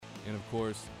and of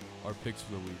course, our picks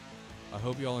for the week. I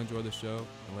hope you all enjoy the show,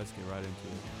 and let's get right into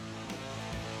it.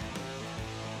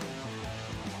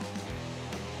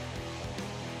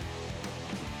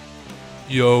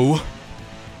 Yo.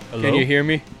 Hello? Can you hear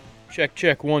me?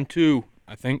 Check, 1, 2.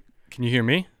 Can you hear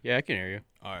me? Yeah, I can hear you.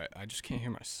 All right, I just can't hear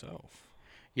myself.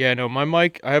 Yeah, no, my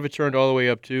mic, I have it turned all the way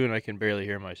up too, and I can barely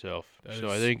hear myself. That So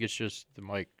I is- think it's just the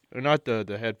mic, or not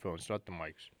the headphones, not the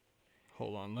mics.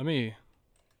 Hold on, let me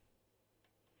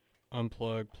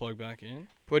unplug, plug back in.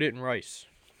 Put it in rice.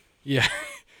 Yeah.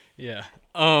 Yeah.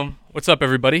 What's up,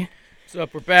 everybody? What's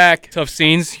up? We're back. Tough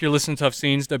Scenes. You're listening to Tough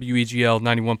Scenes, WEGL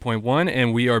 91.1,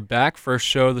 and we are back. First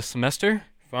show of the semester.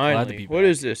 Finally. be What back.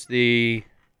 is this? The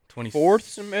 20 fourth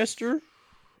semester?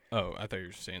 Oh, I thought you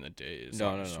were saying the days. No,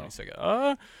 August no.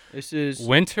 22nd. This is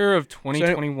Winter of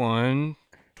 2021,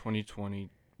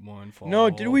 2021 fall. No,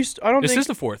 did we I don't This think is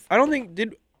the fourth. I don't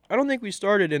think we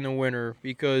started in the winter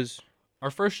because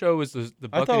Our first show was the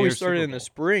Buccaneers I thought we started Super in the Bowl.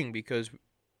 spring because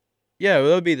yeah, well,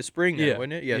 that would be the spring then, Yeah,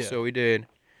 wouldn't it? Yeah, yeah. so we did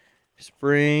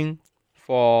spring,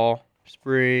 fall,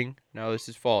 spring. Now this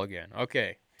is fall again.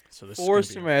 Okay. So this fourth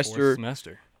is gonna be our semester. Fourth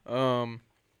semester.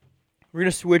 We're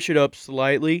gonna switch it up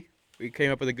slightly. We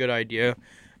came up with a good idea.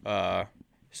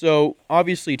 So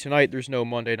obviously tonight there's no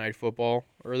Monday Night Football,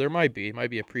 or there might be. It might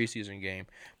be a preseason game.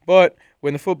 But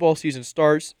when the football season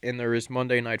starts and there is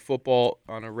Monday Night Football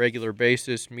on a regular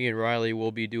basis, me and Riley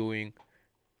will be doing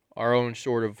our own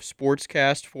sort of sports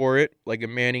cast for it, like a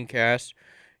Manning cast.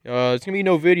 It's going to be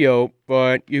no video,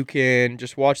 but you can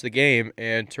just watch the game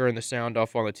and turn the sound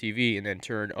off on the TV and then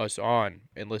turn us on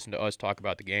and listen to us talk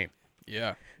about the game.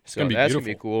 Yeah. So gonna be that's going to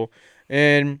be beautiful. cool.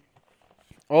 And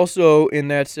also in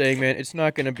that segment, it's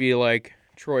not going to be like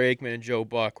Troy Aikman and Joe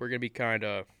Buck. We're going to be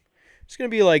it's going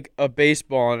to be like a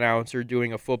baseball announcer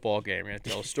doing a football game. We're going to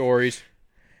tell stories.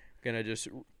 Going to just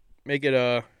make it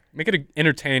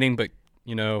Entertaining, but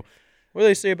what do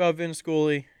they say about Vin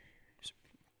Scully? It's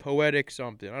poetic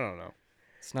something. I don't know.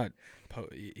 it's not.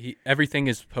 Everything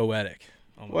is poetic.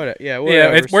 almost. What? Yeah,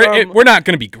 Yeah, whatever. we're not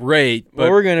going to be great, but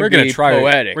Well, we're gonna be try.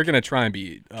 poetic. We're going to try and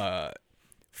be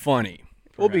funny.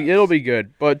 It'll be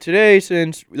good. But today,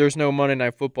 since there's no Monday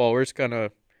Night Football, we're just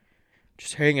gonna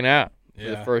hanging out for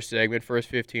the Yeah. first segment, first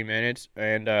 15 minutes,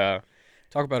 and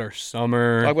Talk about our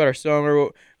summer. talk about our summer.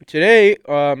 Today,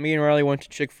 me and Riley went to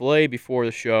Chick-fil-A before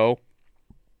the show,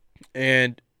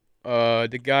 and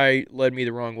the guy led me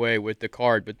the wrong way with the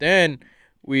card. But then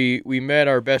we met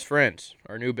our best friends,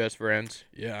 our new best friends.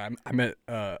 Yeah, I met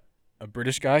a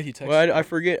British guy. He texted. Well, I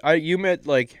forget. You met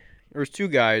there was two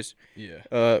guys.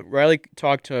 Yeah. Riley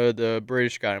talked to the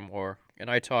British guy more, and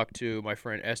I talked to my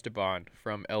friend Esteban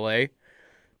from LA.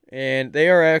 And they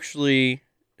are actually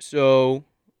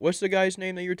what's the guy's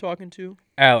name that you're talking to?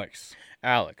 Alex.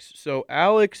 Alex. So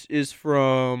Alex is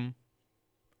from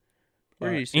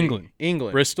where did he say? England.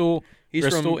 England. Bristol. He's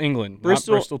Bristol, from England. Not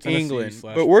Bristol, Bristol, Tennessee. England. /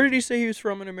 But where did he say he was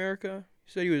from in America?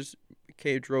 He said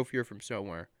he drove here from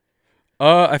somewhere.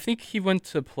 I think he went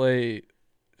to play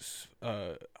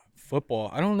football.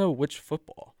 I don't know which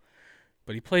football,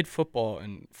 but he played football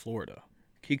in Florida.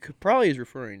 He probably is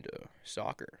referring to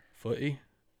soccer. Footy.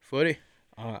 So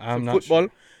I'm not football.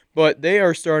 sure. But they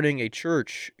are starting a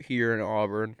church here in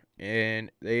Auburn,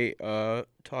 and they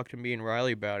talked to me and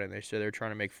Riley about it, and they said they're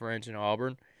trying to make friends in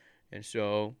Auburn, and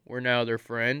so we're now their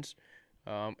friends.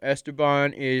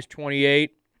 Esteban is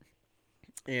 28,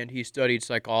 and he studied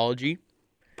psychology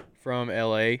from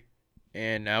LA,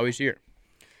 and now he's here.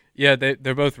 Yeah,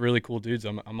 they're both really cool dudes.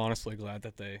 I'm honestly glad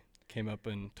that they came up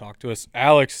and talked to us.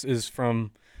 Alex is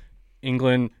from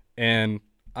England, and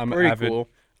I'm Pretty cool.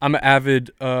 I'm an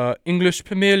avid English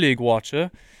Premier League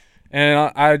watcher,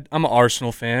 and I'm an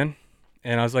Arsenal fan.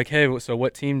 And I was like, hey, so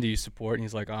what team do you support? And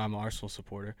he's like, oh, I'm an Arsenal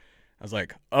supporter. I was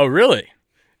like, oh, really?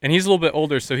 And he's a little bit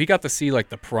older, so he got to see like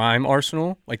the prime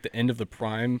Arsenal, like the end of the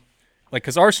prime, like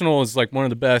because Arsenal is like one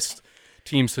of the best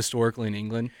teams historically in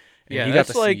England. And Yeah, he got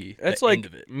that's to like see that's the like end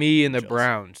of it. me and the Chelsea.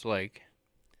 Browns. Like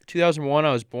 2001,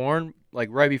 I was born. Like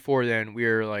right before then, we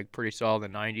were like pretty solid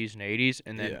in the 90s and 80s,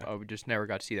 and then Yeah. we just never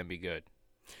got to see them be good.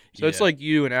 So it's Yeah. like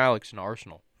you and Alex and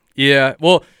Arsenal. Yeah,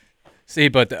 well, see,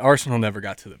 but the Arsenal never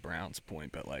got to the Browns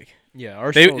point, but like, Yeah,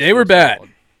 Arsenal. they were bad.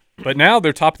 But now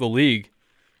they're top of the league.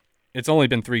 It's only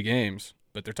been 3 games,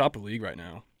 but they're top of the league right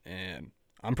now, and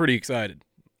I'm pretty excited.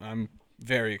 I'm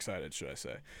very excited, should I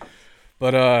say.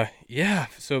 But yeah,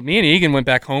 so me and Egan went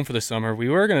back home for the summer. We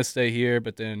were gonna stay here,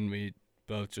 but then we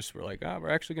both just were like, we're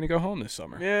actually gonna go home this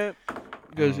summer. Yeah,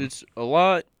 because it's a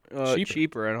lot cheaper.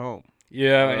 cheaper at home.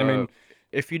 Yeah, I mean,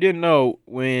 if you didn't know,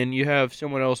 when you have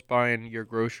someone else buying your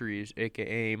groceries,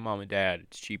 aka mom and dad,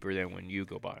 it's cheaper than when you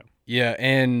go buy them. yeah,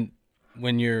 and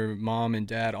when your mom and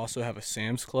dad also have a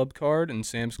Sam's Club card, and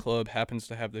Sam's Club happens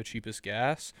to have the cheapest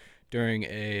gas during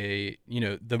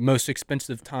the most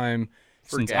expensive time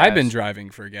For since I've been gas. driving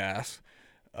for gas,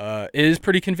 it is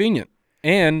pretty convenient.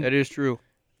 And That is true.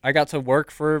 I got to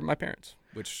work for my parents,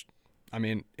 which, I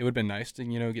mean, it would have been nice to,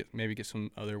 get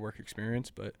some other work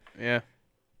experience, but Yeah.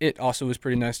 it also was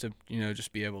pretty nice to,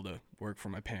 just be able to work for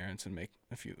my parents and make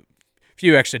a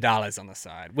few extra dollars on the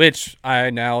side, which I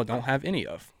now don't have any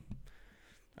of.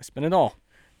 I spent it all.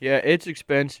 Yeah, it's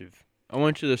expensive. I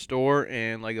went to the store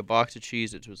and like a box of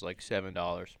Cheez-Its was like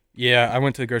 $7. Yeah, I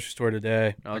went to the grocery store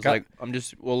today. And I was like,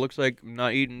 looks like I'm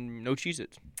not eating no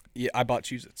Cheez-Its. Yeah, I bought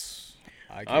Cheez-Its.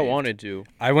 I wanted to.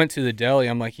 I went to the deli.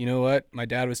 I'm like, you know what? My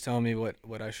dad was telling me what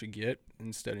I should get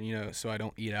instead of, so I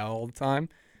don't eat out all the time.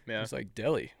 Yeah. It's like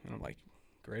deli. And I'm like,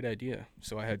 great idea.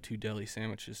 So I had 2 deli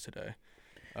sandwiches today.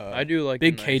 I do like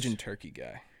big the nice Cajun turkey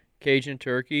guy. Cajun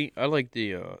turkey. I like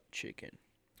the chicken.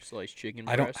 Sliced chicken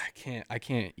breast. I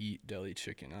can't eat deli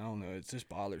chicken. I don't know. It just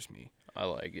bothers me. I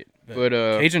like it. But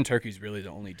But Cajun turkey's really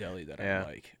the only deli that yeah. I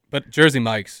like. But Jersey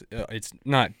Mike's, it's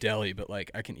not deli, but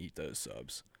like I can eat those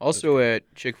subs. Also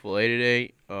at Chick-fil-A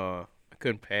today, I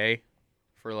couldn't pay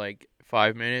for like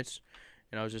 5 minutes,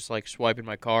 and I was just like swiping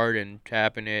my card and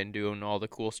tapping it and doing all the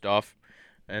cool stuff.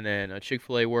 And then a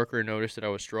Chick-fil-A worker noticed that I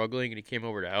was struggling, and he came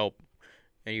over to help.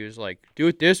 And he was like, "Do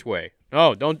it this way."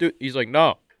 No, don't do. He's like,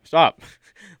 "No, stop."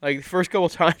 Like the first couple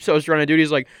times I was trying to do it,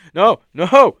 he's like, "No,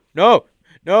 no, no,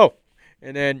 no,"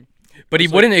 and then. But he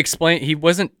It's wouldn't explain. He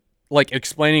wasn't like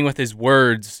explaining with his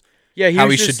words Yeah, how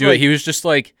was he just should do it. He was just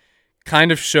like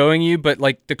kind of showing you, but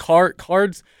like the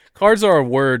cards are a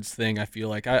words thing. I feel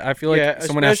like I feel like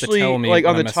someone has to tell me. Like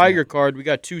when on the I'm messing Tiger up. card, we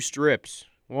got 2 strips.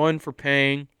 One for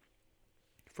paying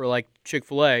for like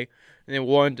Chick-fil-A, and then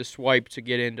one to swipe to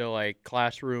get into like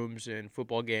classrooms and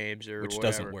football games or which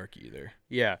whatever. doesn't work either.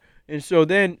 Yeah, and so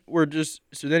then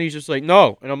he's just like,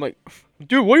 "No," and I'm like,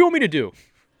 "Dude, what do you want me to do?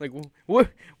 Like, what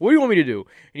do you want me to do?"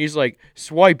 And he's like,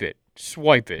 swipe it.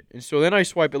 And so then I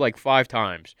swipe it like 5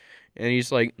 times, and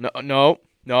he's like, "No, no,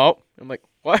 no." I'm like,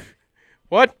 "What?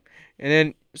 What?" And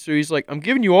then so he's like, "I'm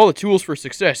giving you all the tools for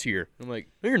success here." I'm like,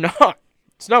 "No, you're not.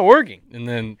 It's not working." And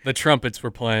then the trumpets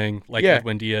were playing like Yeah.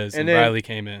 Edwin Diaz, And and then- Riley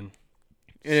came in.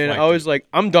 And then I swiped was like,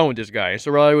 "I'm done with this guy." And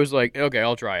so Riley was like, "Okay,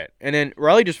 I'll try it." And then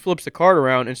Riley just flips the card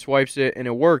around and swipes it, and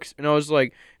it works. And I was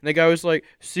like, and the guy was like,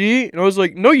 "See?" And I was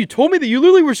like, "No, you told me that you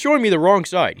literally were showing me the wrong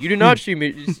side. You did not show me.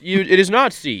 It is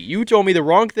not C. You told me the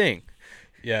wrong thing."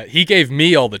 Yeah, he gave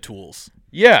me all the tools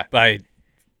Yeah. by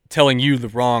telling you the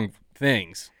wrong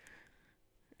things.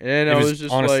 And then It I was was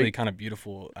just honestly like, kind of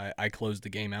beautiful. I closed the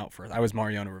game out first. I was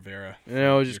Mariano Rivera. and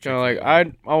I was just Your kind of like,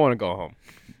 Chick-fil-A. I want to go home.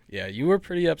 Yeah, you were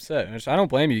pretty upset, which I don't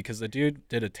blame you because the dude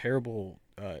did a terrible.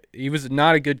 He was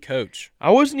not a good coach.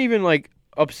 I wasn't even like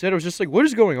upset. I was just like, what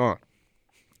is going on?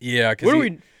 Yeah, What because are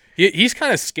we? he's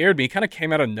kind of scared me. He kind of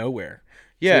came out of nowhere.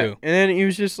 Yeah. too. And then he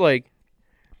was just like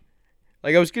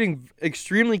I was getting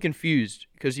extremely confused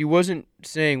because he wasn't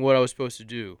saying what I was supposed to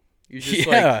do. He was just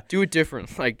Yeah. like, do it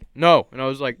different. Like, no. And I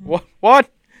was like, what? What?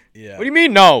 Yeah. What do you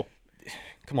mean, no?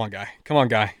 Come on, guy. Come on,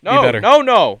 guy. No, Be better.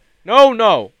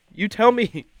 no. You tell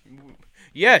me.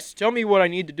 Yes, tell me what I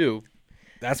need to do.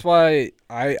 That's why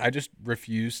I just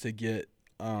refuse to get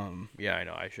Yeah, I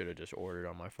know. I should have just ordered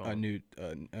on my phone. a new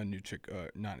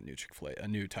not a new Chick-fil-A, a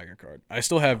new Tiger card. I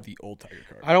still have the old Tiger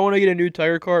card. I don't want to get a new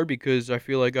Tiger card because I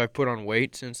feel like I've put on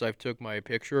weight since I've took my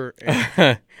picture.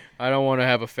 And I don't want to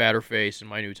have a fatter face in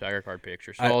my new Tiger card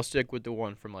picture. So I'll stick with the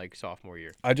one from like sophomore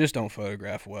year. I just don't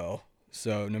photograph well,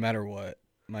 so no matter what,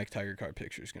 my Tiger card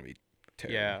picture is gonna be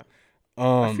terrible. Yeah.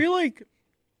 I I feel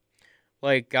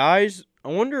like guys, I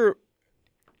wonder,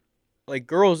 like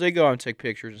girls, they go out and take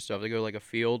pictures and stuff. They go to like a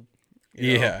field.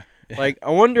 you know? yeah. Like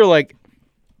I wonder,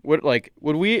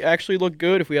 would we actually look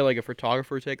good if we had like a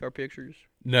photographer take our pictures?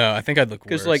 No, I think I'd look worse.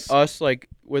 Because like us, like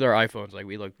with our iPhones, like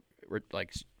we're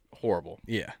like horrible.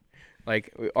 yeah,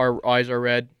 Like our eyes are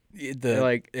red.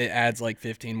 like- it adds like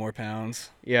 15 more pounds.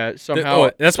 Yeah, somehow.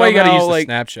 That's why you gotta use somehow, the like,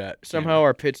 Snapchat. Somehow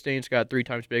our pit stains got 3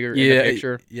 times bigger in yeah, the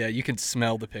picture. yeah, you can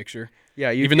smell the picture.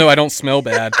 Yeah, Even though I don't smell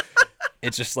bad,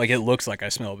 it's just like it looks like I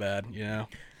smell bad. You know.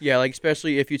 yeah, like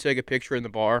especially if you take a picture in the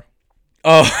bar.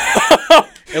 Oh.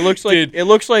 It looks like Dude. it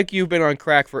looks like you've been on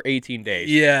crack for 18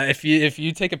 days. Yeah, if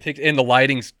you take a picture and the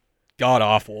lighting's god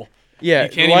awful. Yeah, You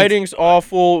the can't even- lighting's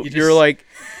awful. you You're just- like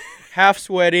half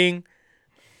sweating,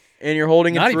 and you're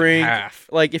holding Not a drink. even half.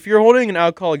 Like if you're holding an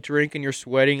alcoholic drink and you're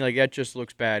sweating, like that just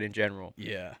looks bad in general.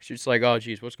 Yeah, It's just like, oh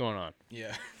geez, what's going on?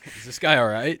 yeah. Is this guy all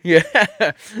right? Yeah,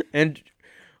 and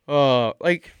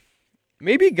like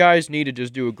maybe guys need to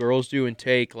just do what girls do and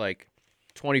take like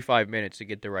 25 minutes to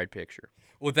get the right picture.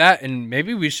 Well, that and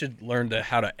maybe we should learn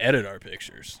how to edit our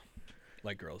pictures,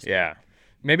 like girls. do. Yeah.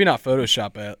 Maybe not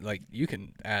Photoshop, but like you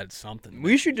can add something.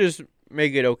 We should just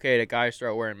make it okay that guys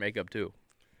start wearing makeup too.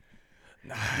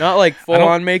 Not like full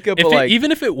on makeup, but like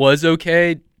even if it was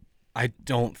okay, I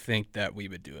don't think that we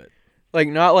would do it. like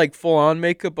not like full on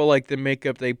makeup, but like the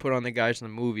makeup they put on the guys in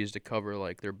the movies to cover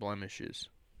like their blemishes.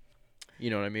 You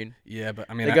know what I mean? Yeah, but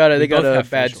I mean, They got we a both have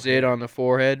bad facial zit hair. on the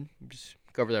forehead. Just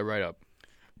cover that right up.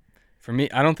 For me,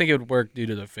 I don't think it would work due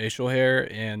to the facial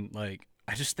hair, and like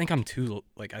I just think I'm too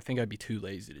I think I'd be too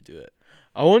lazy to do it.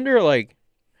 I wonder like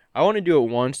I want to do it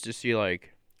once to see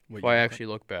like What if you I look actually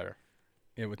look better.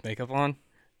 yeah, with makeup on.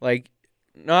 Like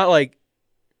not like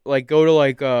go to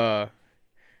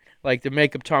like the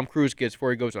makeup Tom Cruise gets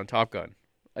before he goes on Top Gun.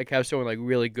 Like have someone like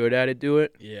really good at it do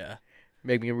it. Yeah,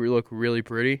 Make me look really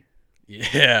pretty.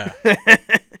 yeah,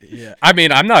 yeah. I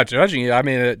mean, I'm not judging you. I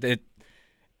mean,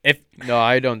 No,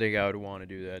 I don't think I would want to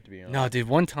do that, to be honest. no, dude.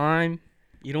 One time,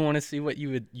 you don't want to see what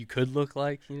you could look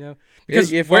like, you know?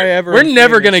 Because If we're, I ever we're am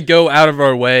never famous- gonna go out of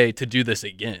our way to do this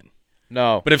again.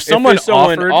 No. But if someone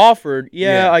offered,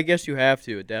 yeah, Yeah. I guess you have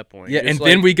to at that point. Yeah, Just and like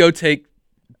then we go take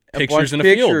a pictures bunch in of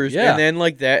a field. pictures, Yeah, and then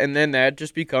like that, and then that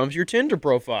just becomes your Tinder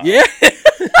profile. yeah.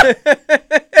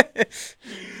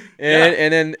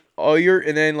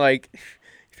 And then like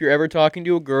if you're ever talking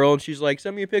to a girl and she's like,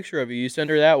 send me a picture of you, you send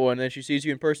her that one, and then she sees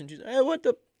you in person, she's like, hey, what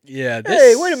the? Yeah.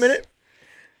 Hey, wait a minute.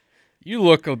 You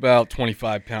look about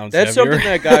 25 pounds That's heavier.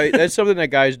 That's something that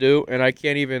guys do, and I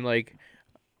can't even like.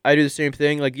 I do the same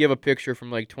thing. Like you have a picture from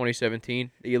like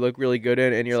 2017 that you look really good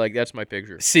in, and you're like, "That's my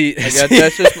picture." See, Like,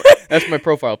 that's my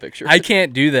profile picture. I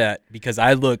can't do that because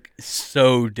I look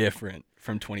so different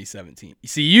from 2017. You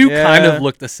see, you kind Yeah. of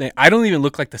look the same. I don't even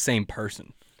look like the same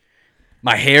person.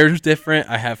 My hair's different.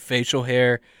 I have facial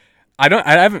hair. I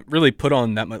haven't really put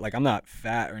on that much. Like I'm not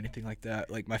fat or anything like that.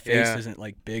 Like my face Yeah. isn't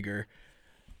like bigger.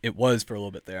 It was for a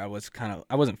little bit there. I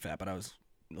wasn't fat, but I was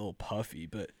a little puffy.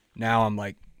 But now I'm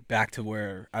like back to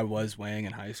where I was weighing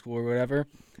in high school or whatever.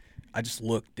 I just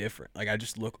look different. Like I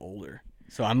just look older.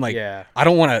 So I'm like, Yeah. I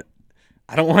don't want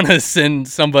to send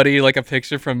somebody like a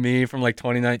picture from me from like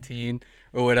 2019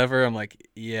 or whatever. I'm like,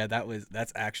 yeah,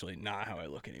 that's actually not how I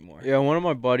look anymore. Yeah, one of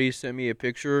my buddies sent me a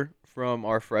picture from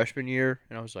our freshman year,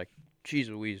 and I was like, "Jeez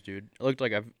Louise, dude! It looked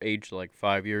like I've aged like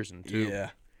 5 years and 2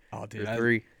 Yeah. Oh, dude. or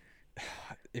 3."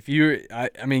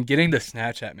 I mean, getting the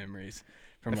Snapchat memories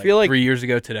from I like feel like- 3 years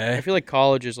ago today. I feel like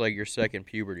college is like your second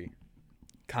puberty,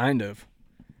 Kind of.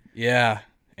 Yeah.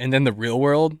 And then the real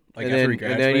world, like and after then we and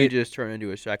graduate. then you just turn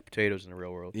into a sack of potatoes in the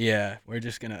real world. Yeah,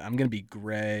 I'm gonna be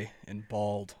gray and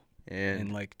bald And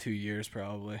in like 2 years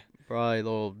probably. probably a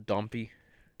little dumpy.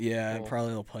 Yeah, Cool. probably a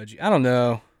little pudgy. I don't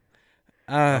know.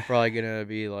 I'm probably gonna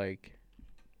be like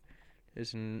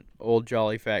just an old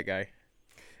jolly fat guy.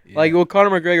 Yeah. Like what Conor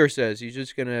McGregor says, he's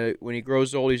just gonna when he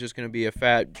grows old, he's just gonna be a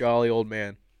fat, jolly old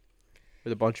man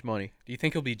with a bunch of money. Do you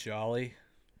think he'll be jolly?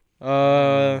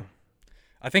 I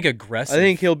I think aggressive.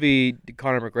 think he'll be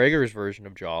Conor McGregor's version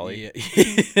of jolly.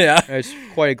 Yeah. yeah. It's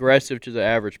quite aggressive to the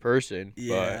average person, but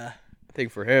Yeah. I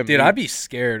think for him, Dude, I'd be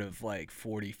scared of like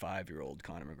 45-year-old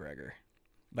Conor McGregor.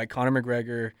 Like Conor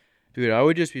McGregor. dude, I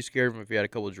would just be scared of him if he had a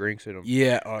couple of drinks in him.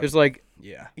 Yeah. Because like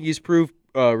Yeah. he's proved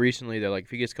recently that like if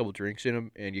he gets a couple of drinks in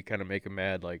him and you kind of make him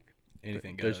mad, like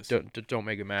Anything just goes. don't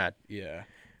make him mad. Yeah.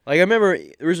 Like I remember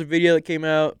there was a video that came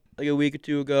out like a week or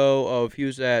two ago of he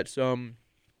was at some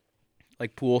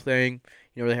like pool thing,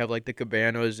 you know, where they have like the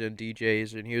cabanas and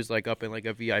DJs, and he was like up in like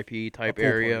a VIP type A pool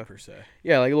area. party, per se.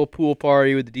 Yeah, like a little pool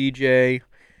party with the DJ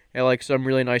at like some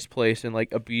really nice place in like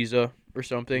Ibiza or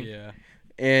something. Yeah.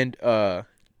 And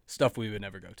Stuff we would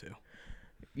never go to.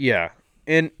 yeah.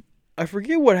 And I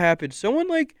forget what happened. Someone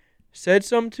like said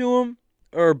something to him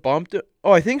or bumped it.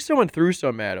 Oh, I think someone threw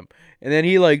something at him. And then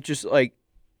he like just like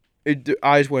the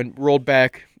eyes rolled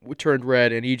back, turned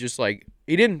red, and he just like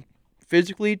he didn't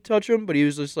physically touch him, but he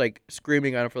was just like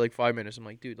screaming at him for like 5 minutes. I'm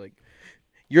like, dude, like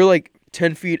you're like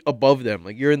 10 feet above them.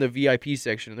 Like you're in the VIP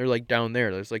section and they're like down there.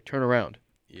 There's like turn around.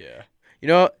 Yeah. You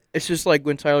know, it's just like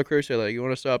when Tyler Crew said, like, you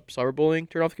want to stop cyberbullying?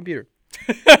 Turn off the computer.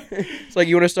 It's like,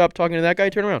 you want to stop talking to that guy?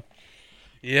 Turn around.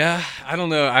 Yeah, I don't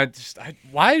know.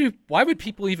 Why would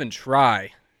people even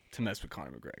try to mess with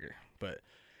Conor McGregor? But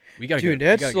we gotta Dude, go,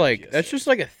 that's just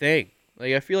like a thing.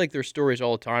 Like, I feel like there's stories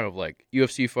all the time of like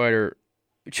UFC fighter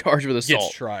charged with gets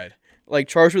assault. tried. Like,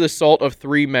 charged with assault of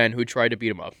 3 men who tried to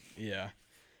beat him up. Yeah,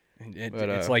 and But,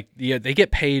 it's like they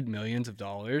get paid millions of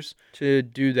dollars To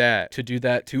do that. to do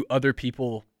that to other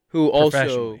people Who also,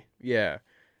 professionally. yeah.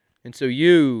 And so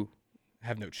you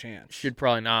have no chance. should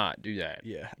probably not do that.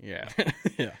 Yeah. Yeah.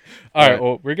 yeah. All right.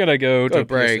 Well, we're gonna go Go to to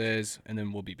break. PSAs and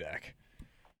then we'll be back.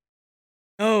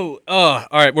 All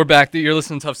right, we're back. You're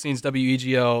listening to Tough Scenes,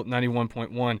 WEGL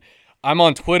 91.1. I'm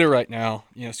on Twitter right now,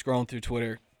 scrolling through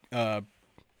Twitter during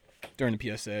the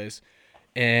PSAs,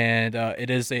 and it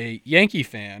is a Yankee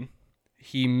fan.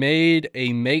 He made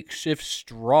a makeshift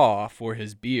straw for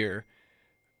his beer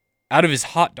out of his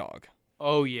hot dog,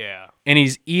 Oh yeah. and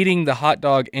he's eating the hot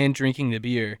dog and drinking the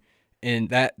beer, and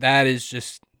that is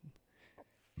just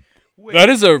that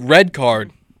is a red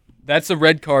card. That's a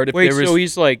red card. If Wait, there was so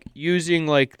he's like using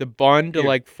like the bun to Here.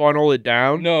 like funnel it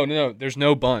down? no, there's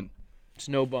no bun. It's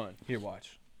no bun. Here,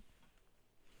 watch.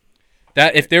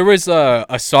 That if there was a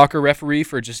soccer referee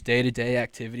for just day-to-day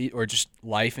activity or just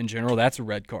life in general, that's a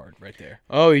red card right there.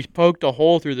 Oh, he's poked a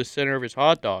hole through the center of his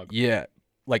hot dog. Yeah,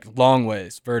 like long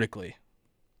ways vertically.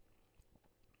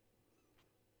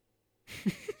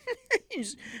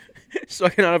 He's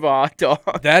sucking out of a hot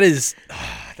dog. That is,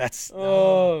 that's.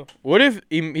 Oh, what if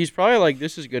he's probably like,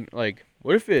 this is good. Like,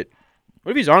 what if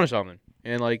he's onto something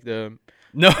and like the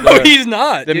No, he's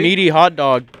not. the dude. meaty hot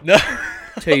dog No.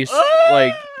 taste,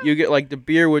 like you get like the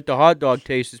beer with the hot dog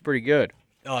taste is pretty good.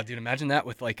 Oh, dude, imagine that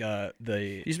with like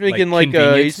the. He's making like like,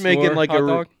 convenience store hot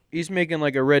dog. he's making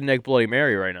like a redneck Bloody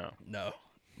Mary right now. No.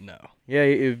 Yeah,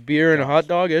 if beer and a hot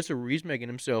dog, he's making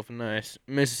himself a nice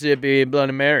Mississippi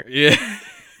Bloody Mary. Yeah.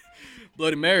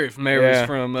 Bloody Mary from Yeah,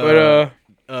 from but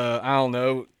I don't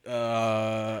know,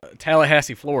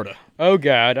 Tallahassee, Florida. oh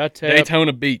god, I tell you,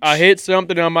 Daytona Beach. I hit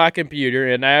something on my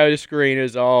computer and now the screen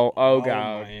is all oh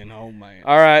god. Man, oh man.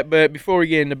 All right, but before we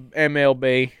get into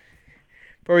MLB,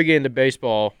 before we get into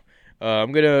baseball, I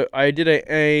did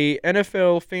a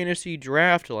NFL fantasy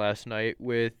draft last night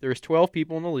there's 12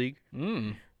 people in the league,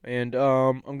 and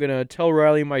I'm gonna tell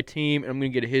Riley my team and I'm gonna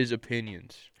get his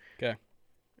opinions. Okay.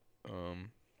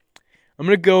 I'm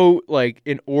gonna go like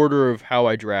in order of how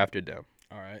I drafted them.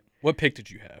 All right. What pick did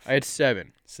you have? I had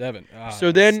 7. 7.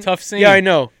 So then, it's tough scene. yeah, I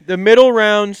know. The middle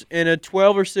rounds in a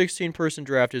 12 or 16 person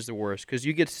draft is the worst because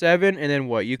you get 7 and then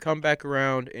what? You come back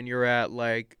around and you're at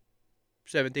like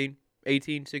 17,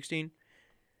 18, 16.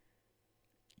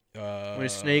 When it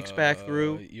snakes back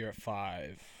through? You're at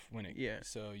 5. Yeah.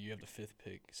 So you have the 5th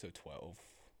pick. So 12.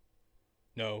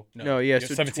 No. No, yeah, You're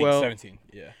so 17. 12. 17.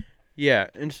 Yeah. Yeah,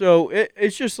 and so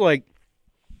it's just like,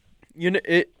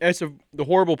 it's the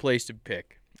horrible place to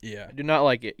pick. Yeah. I do not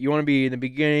like it. You want to be in the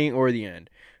beginning or the end.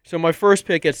 So my first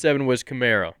pick at 7 was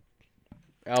Kamara,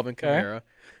 Alvin Kamara.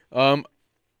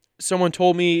 Someone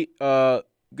told me,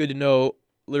 good to know,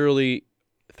 literally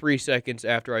 3 seconds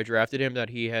after I drafted him that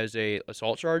he has a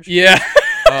assault charge. Yeah.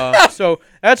 So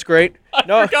that's great. I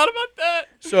forgot about that.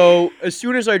 So as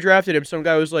soon as I drafted him, some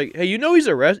guy was like, "Hey, he's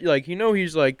arrested. Like,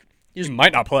 he's like." He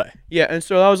might not play. Yeah, and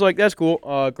so I was like, that's cool.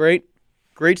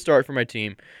 Great start for my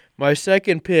team. My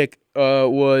second pick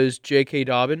was J.K.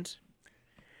 Dobbins,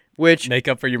 which Make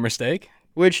up for your mistake.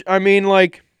 I mean,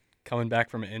 like, Coming back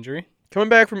from an injury. coming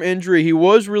back from injury, he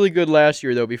was really good last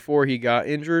year, though, before he got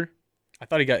injured. I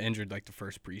thought he got injured like the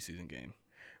first preseason game.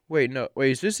 Wait,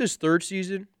 is this his third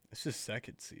season? This is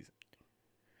second season.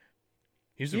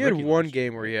 He had one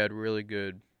game where he had really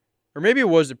good. Or maybe it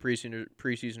was the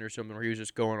preseason or something where he was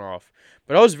just going off.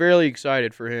 But I was very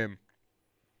excited for him.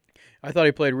 I thought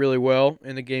he played really well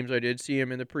in the games I did see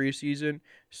him in the preseason,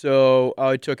 so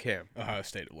I took him. Ohio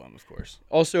State alum, of course.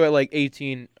 Also at like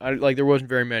 18, there wasn't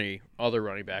very many other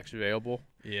running backs available.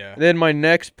 Yeah. And then my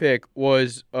next pick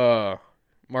was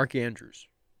Mark Andrews.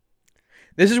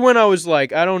 This is when I was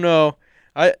like, I don't know.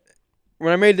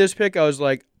 When I made this pick, I was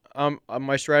like,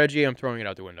 my strategy, I'm throwing it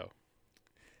out the window.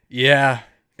 Yeah.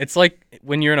 It's like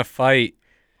when you're in a fight,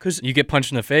 'Cause you get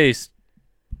punched in the face.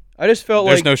 I just felt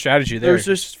There's like no strategy there. there's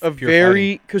just a pure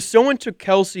fighting. because someone took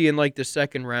Kelsey in like the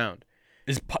second round.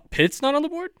 Is Pitts not on the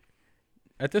board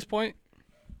at this point?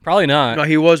 Probably not. No,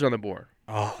 he was on the board.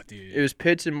 Oh, dude. It was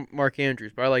Pitts and Mark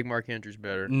Andrews, but I like Mark Andrews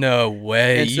better. No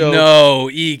way. And so- No,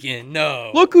 Egan,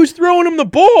 no. Look who's throwing him the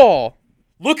ball.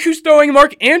 Look who's throwing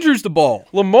Mark Andrews the ball.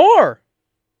 Lamar.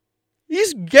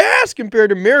 He's gas compared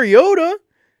to Mariota.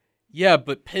 Yeah,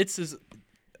 but Pitts is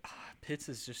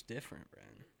just different, man.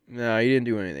 No, he didn't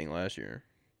do anything last year.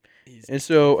 He's And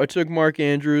so I took Mark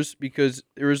Andrews because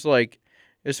there was like,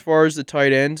 as far as the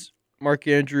tight ends, Mark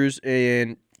Andrews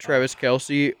and Travis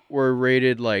Kelsey were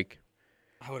rated like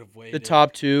I would have waited. the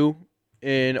top 2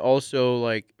 and also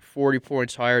like 40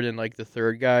 points higher than like the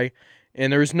third guy.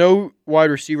 And there was no wide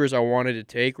receivers I wanted to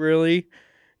take really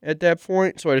at that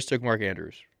point, so I just took Mark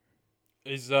Andrews.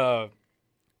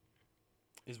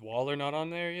 Is Waller not on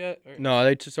there yet? Or-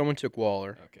 No, someone took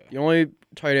Waller. Okay. The only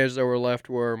tight ends that were left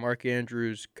were Mark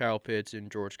Andrews, Kyle Pitts,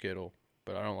 and George Kittle.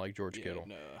 But I don't like George Kittle.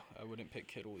 No, I wouldn't pick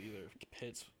Kittle either.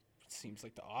 Pitts seems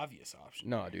like the obvious option.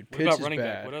 No, dude. What Pitts about is running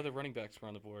bad. back? What other running backs were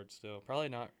on the board still? Probably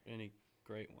not any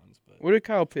great ones, but What did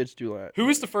Kyle Pitts do last? who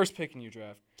was the first pick in your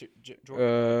draft?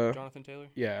 Jonathan Taylor?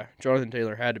 Yeah, Jonathan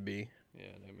Taylor had to be. Yeah,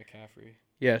 then McCaffrey.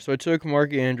 Yeah, so I took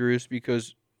Mark Andrews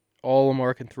because all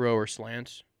Lamar can throw are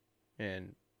slants,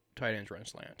 and tight ends run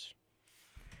slants.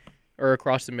 Or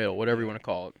across the middle, whatever you want to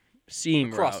call it.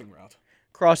 Seam route.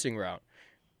 Crossing route.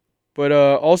 But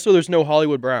also there's no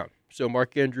Hollywood Brown. So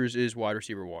Mark Andrews is wide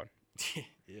receiver 1.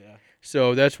 Yeah.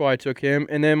 So that's why I took him.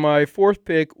 And then my 4th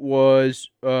pick was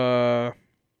was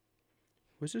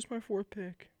this my 4th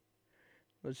pick?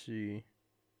 Let's see.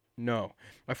 No.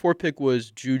 My 4th pick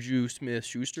was Juju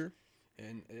Smith-Schuster.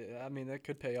 And I mean that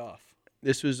could pay off.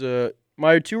 This was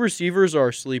my 2 receivers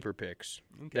are sleeper picks.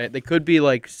 Okay. They could be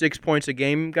like 6 points a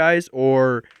game guys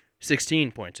or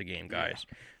 16 points a game guys.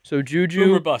 Yeah. So Juju,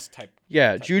 Boomer bust type.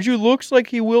 yeah, Juju looks like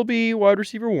he will be wide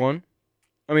receiver 1.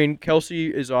 I mean, Kelsey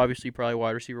is obviously probably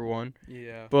wide receiver 1,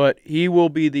 Yeah. but he will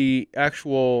be the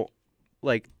actual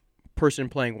like person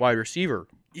playing wide receiver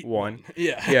 1.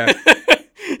 Yeah.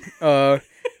 Yeah.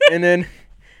 And then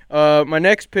my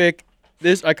next pick,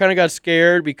 this I kind of got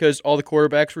scared because all the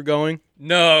quarterbacks were going.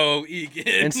 No, Egan.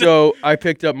 And so I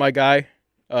picked up my guy,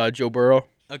 Joe Burrow,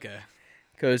 Okay.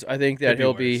 because I think that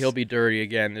Could be worse. he'll be dirty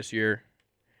again this year,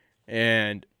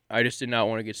 and I just did not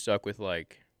want to get stuck with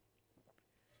like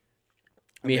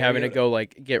me having to go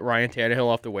like get Ryan Tannehill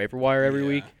off the waiver wire every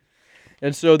week.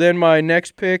 And so then my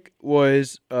next pick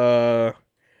was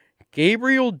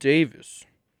Gabriel Davis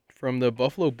from the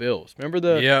Buffalo Bills. Remember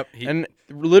the Yep. and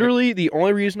literally the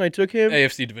only reason I took him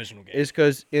AFC divisional game. is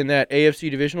because in that AFC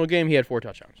divisional game he had 4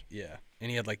 touchdowns. Yeah. And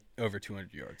he had like over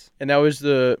 200 yards. And that was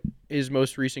his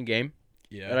most recent game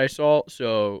Yeah. that I saw,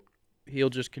 so he'll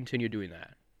just continue doing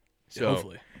that. So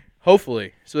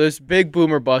Hopefully. So this big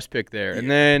boomer bust pick there. Yeah. And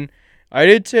then I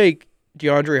did take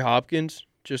DeAndre Hopkins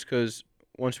just because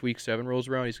once week 7 rolls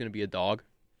around, he's going to be a dog.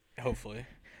 Hopefully.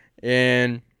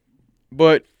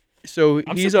 But so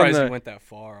I'm he's on surprised the he went that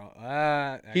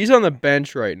far. he's on the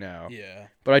bench right now. Yeah.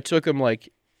 But I took him like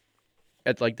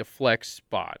at like the flex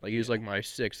spot. Like he was like my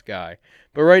 6th guy.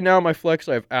 But right now my flex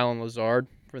I have Alan Lazard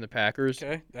from the Packers.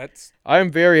 Okay. That's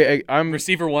I'm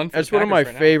receiver 1 for that's the one of my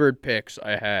Packers right now. favorite picks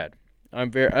I had.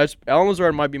 Alan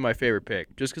Lazard might be my favorite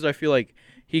pick just because I feel like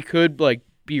he could like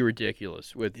be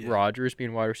ridiculous with Rodgers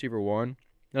being wide receiver 1.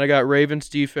 Then I got Ravens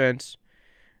defense,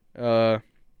 and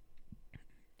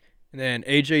then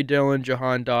A.J. Dillon,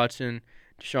 Jahan Dotson,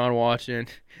 Deshaun Watson,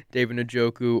 David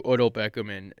Njoku, Odell Beckham,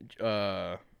 and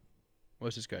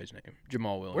what's this guy's name?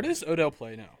 Jamal Williams. Where does Odell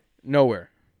play now? Nowhere.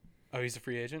 Oh, he's a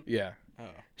free agent? Yeah. Oh.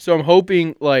 So I'm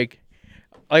hoping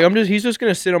he's just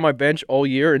gonna sit on my bench all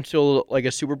year until like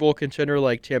a Super Bowl contender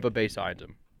like Tampa Bay signs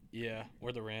him. Yeah.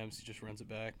 Or the Rams. He just runs it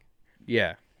back.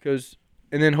 Yeah,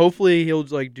 and then hopefully he'll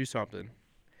like do something.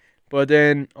 But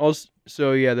then also,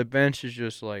 so yeah, the bench is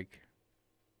just like,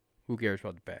 who cares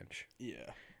about the bench? Yeah.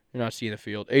 You're not seeing the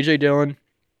field. A.J. Dillon,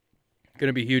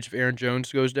 gonna be huge if Aaron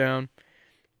Jones goes down.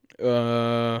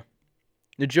 Njoku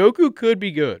could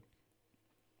be good.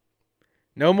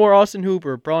 No more Austin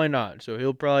Hooper, probably not. So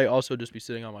he'll probably also just be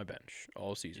sitting on my bench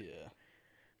all season. Yeah.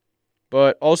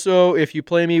 But also, if you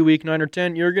play me week 9 or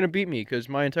 10, you're gonna beat me because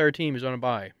my entire team is on a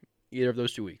bye either of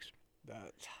those 2 weeks.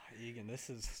 Egan, this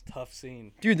is a tough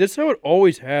scene. Dude, that's how it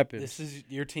always happens.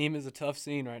 Your team is a tough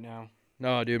scene right now.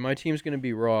 No, dude, my team's going to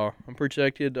be raw. I'm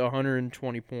projected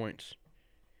 120 points.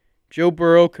 Joe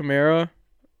Burrow, Kamara,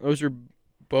 those are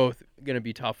both going to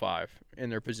be top 5 in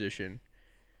their position.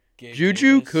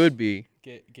 Juju could be.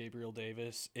 Gabriel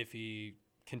Davis, if he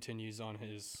continues on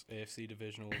his AFC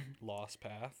divisional loss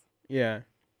path, Yeah.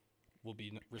 will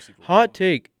be receiver. Hot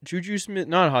take. Juju Smith,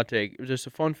 not a hot take. It was just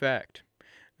a fun fact.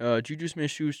 Juju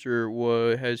Smith-Schuster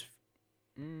has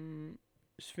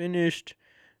finished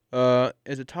as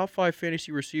a top 5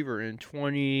 fantasy receiver in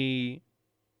 2018.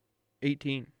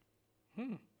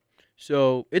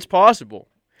 So it's possible.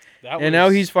 Now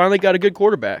he's finally got a good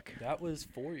quarterback. That was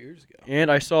 4 years ago.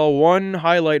 And I saw one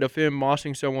highlight of him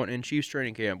mossing someone in Chiefs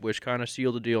training camp, which kind of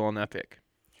sealed the deal on that pick.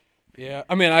 Yeah,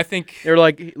 I mean, I think they're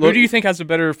like, who do you think has a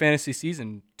better fantasy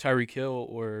season, Tyreek Hill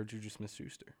or Juju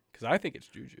Smith-Schuster? Because I think it's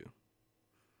Juju.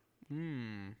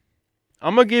 I'm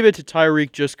gonna give it to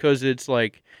Tyreek just because it's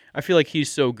like I feel like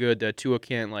he's so good that Tua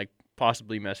can't like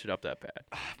possibly mess it up that bad.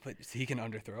 But he can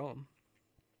underthrow him.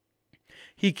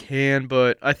 He can,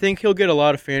 but I think he'll get a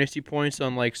lot of fantasy points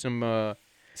on like some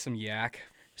yak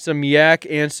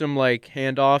and some like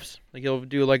handoffs. Like he'll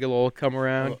do like a little come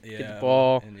around, get the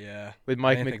ball, with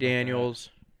Mike McDaniels.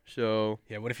 So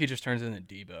yeah, what if he just turns into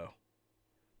Debo?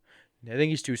 I think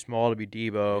he's too small to be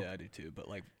Debo. Yeah, I do too. But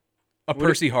like a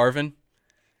Percy Harvin.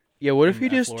 Yeah, what if in, he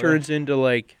just Florida. turns into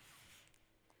like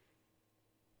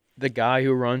the guy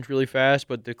who runs really fast,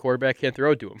 but the quarterback can't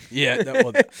throw it to him? Yeah,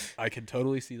 I could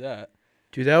totally see that.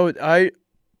 Dude, that would I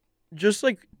just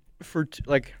like for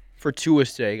for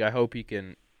Tua's sake. I hope he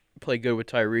can play good with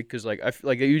Tyreek because like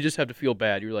like you just have to feel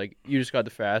bad. You're like you just got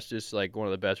the fastest, like one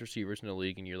of the best receivers in the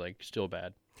league, and you're like still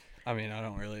bad. I mean, I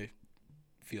don't really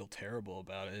feel terrible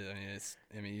about it.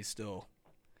 I mean, he's still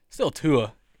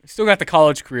Tua. You still got the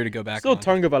college career to go back Still on.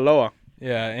 Tagovailoa.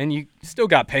 Yeah, and you still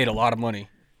got paid a lot of money.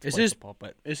 to Is play his football,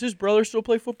 but is his brother still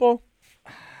play football?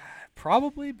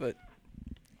 probably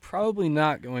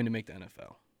not going to make the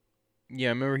NFL. Yeah,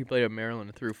 I remember he played at Maryland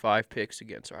and threw 5 picks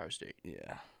against Ohio State.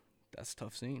 Yeah, that's a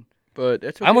tough scene. But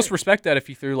that's okay. I almost respect that if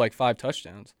he threw like 5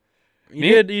 touchdowns.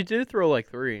 You did throw like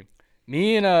 3.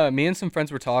 Me and some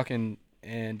friends were talking,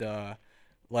 and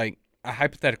like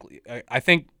hypothetically, I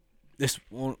think this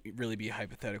won't really be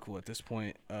hypothetical at this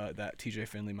point. That TJ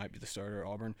Finley might be the starter at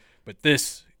Auburn, but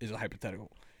this is a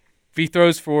hypothetical. If he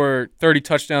throws for 30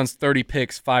 touchdowns, 30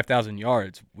 picks, 5,000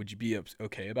 yards, would you be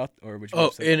okay about, or would you? Be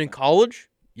upset and about in that? college?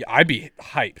 Yeah, I'd be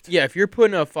hyped. Yeah, if you're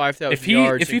putting up 5,000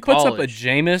 yards If he in puts up a college,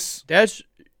 Jameis, that's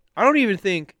I don't even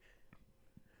think.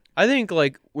 I think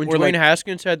like when Or, Dwayne like-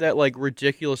 Haskins had that like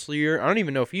ridiculous year, I don't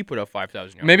even know if he put up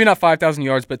 5,000 yards. maybe not 5,000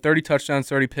 yards, but 30 touchdowns,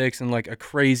 30 picks, and like a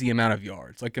crazy amount of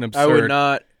yards, like an absurd. I would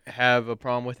not have a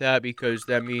problem with that because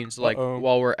that means like Uh-oh.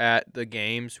 while we're at the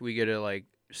games, we get to like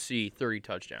see 30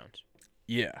 touchdowns,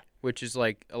 Yeah, which is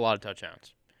like a lot of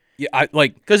touchdowns. yeah. I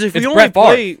like Because if we It's only Brett Favre.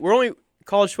 play, we're only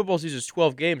college football season is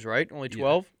 12 games, right? Only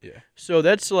 12. Yeah. So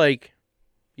that's like,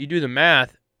 you do the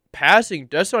math. Passing,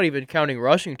 that's not even counting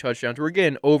rushing touchdowns. We're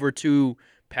getting over 2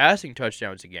 passing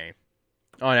touchdowns a game,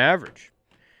 on average.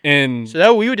 And So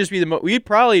that we would just be we'd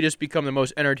probably just become the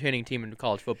most entertaining team in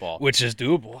college football. which is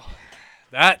doable.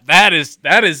 That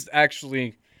is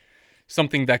actually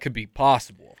something that could be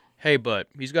possible. Hey, but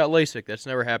he's got LASIK. That's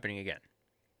never happening again.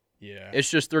 Yeah, It's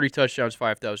just 30 touchdowns,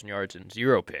 5,000 yards, and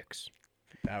 0 picks.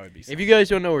 that would be. If you guys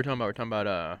don't know what we're talking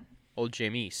about old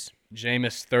Jameis.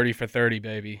 Jameis 30 for 30,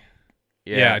 baby.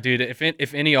 Yeah, dude.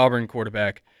 If any Auburn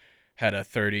quarterback had a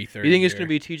 30, You think it's year- going to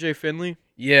be TJ Finley?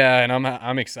 Yeah, and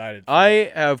I'm excited.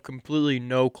 I have completely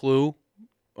no clue.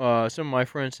 Some of my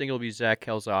friends think it'll be Zach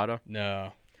Calzada.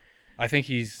 No, I think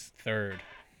he's third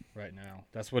right now.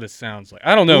 That's what it sounds like.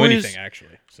 I don't know Who is- anything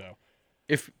actually. So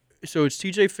So it's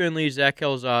TJ Finley, Zach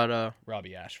Calzada,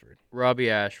 Robbie Ashford, Robbie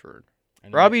Ashford.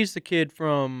 and Robbie's the kid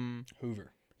from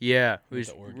Hoover. who's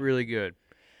the Oregon. really good.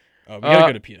 We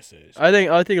gotta go to PSAs. I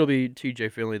think it'll be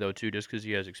TJ Finley though too, just because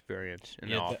he has experience in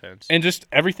the Yeah, offense. And just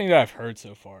everything that I've heard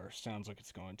so far sounds like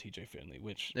it's going TJ Finley,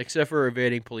 which Except for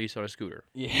evading police on a scooter.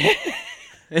 yeah,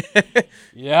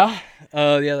 yeah,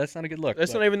 yeah. That's not a good look.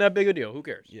 That's but- not even that big a deal. Who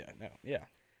cares? Yeah, no, yeah.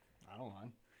 I don't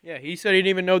mind. Yeah, he said he didn't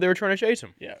even know they were trying to chase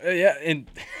him. Yeah, yeah, and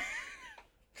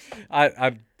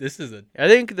this is a I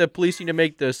think the police need to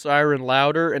make the siren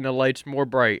louder and the lights more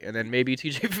bright, and then maybe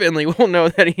TJ Finley will know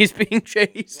that he's being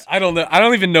chased. I don't know. I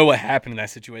don't even know what happened in that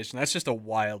situation. That's just a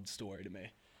wild story to me.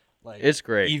 Like It's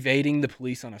great. evading the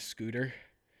police on a scooter.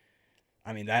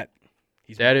 I mean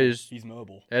he's That mobile. is- he's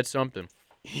mobile. That's something.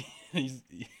 he's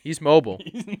He's mobile.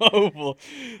 he's mobile.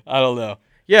 I don't know.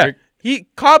 Yeah,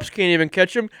 cops can't even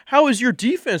catch him. How is your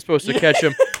defense supposed to catch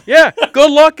him? Yeah,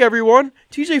 good luck, everyone.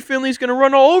 TJ Finley's gonna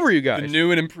run all over you The guys.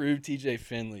 new and improved TJ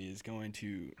Finley is going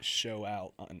to show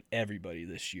out on everybody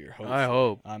this year. Hopefully. I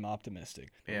hope. I'm optimistic.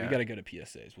 But Yeah. we got to go to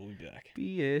PSAs. We'll be back.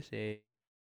 BSA.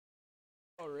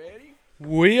 Already?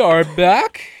 We are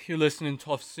back. You're listening to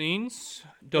Tough Scenes.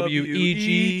 WEGL.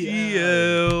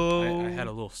 I had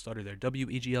a little stutter there.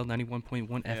 WEGL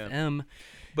 91.1 Yeah. FM.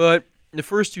 But the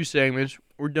first 2 segments,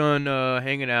 we're done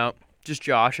hanging out, just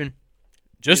joshing.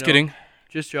 Just You know, kidding.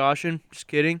 Just joshing. Just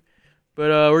kidding. But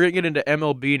we're going to get into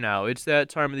MLB now. It's that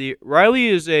time of the year. Riley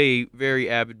is a very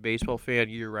avid baseball fan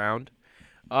year-round.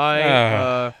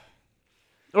 Or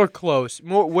close.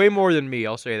 Way more than me,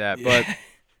 I'll say that. But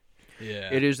Yeah.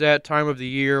 it is that time of the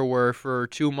year where for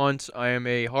 2 months I am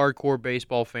a hardcore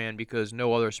baseball fan because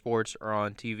no other sports are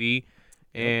on TV.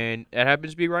 And that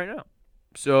happens to be right now.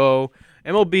 So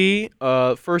MLB,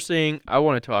 first thing I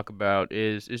want to talk about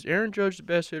is Aaron Judge the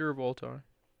best hitter of all time?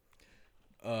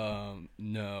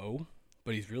 No,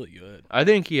 but he's really good. I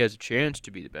think he has a chance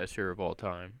to be the best hitter of all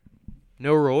time.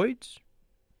 No roids?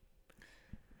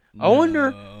 I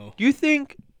wonder- No. Do you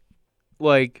think,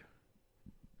 like,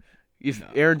 if No.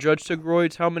 Aaron Judge took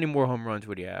roids, how many more home runs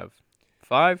would he have?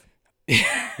 5?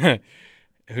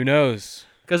 Who knows?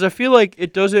 Because I feel like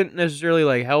it doesn't necessarily,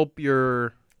 like, help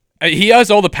your... He has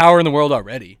all the power in the world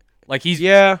already. Like he's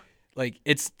Yeah, Like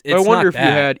it's But I wonder not if you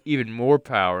bad. had even more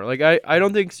power. Like I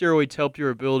don't think steroids help your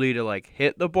ability to like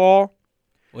hit the ball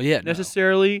Well, yeah, no.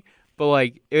 necessarily, but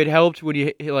like it helped when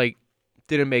you like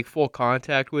didn't make full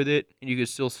contact with it and you could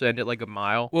still send it like a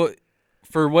mile. Well,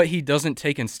 for what he doesn't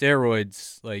take in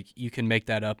steroids, like you can make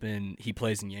that up in he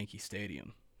plays in Yankee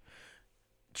Stadium.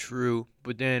 True,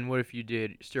 but then what if you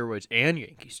did steroids and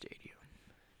Yankee Stadium?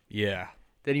 Yeah.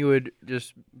 Then you would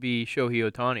just be Shohei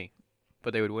Ohtani,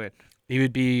 but they would win. He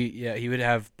would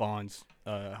have Bonds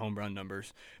home run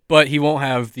numbers, but he won't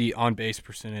have the on base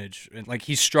percentage. And like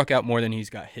he's struck out more than he's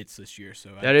got hits this year,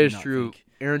 so That is true.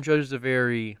 Aaron Judge is a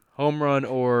very home run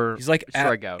or He's like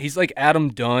strikeout. He's like Adam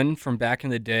Dunn from back in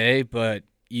the day, but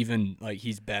even like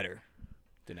he's better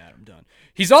than Adam Dunn.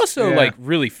 He's also like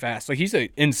really fast. Like he's an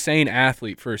insane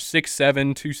athlete for 6'7",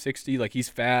 260. Like he's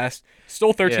fast.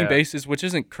 Stole 13 bases, which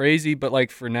isn't crazy, but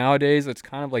like for nowadays, it's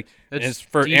kind of like it's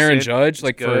for decent. Aaron Judge, It's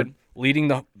like good. for leading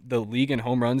the league in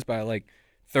home runs by like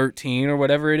 13 or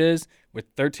whatever it is, with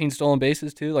 13 stolen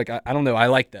bases too. Like I don't know, I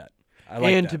like that.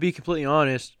 And to be completely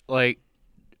honest, like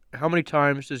how many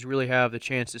times does he really have the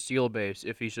chance to steal a base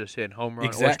if he's just hitting home run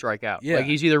or strike out? Yeah. Like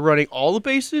he's either running all the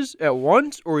bases at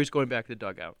once or he's going back to the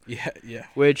dugout. yeah.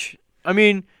 Which I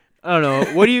mean, I don't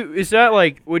know. What do you? Is that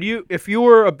like? Would you, if you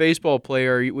were a baseball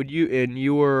player, would you, and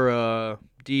you were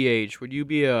DH? Would you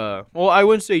be a? Well, I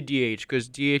wouldn't say DH because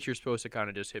DH you're supposed to kind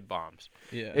of just hit bombs.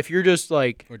 Yeah. If you're just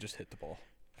like, or just hit the ball.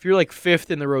 if you're like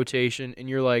fifth in the rotation and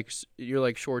you're like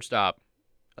shortstop,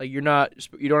 like you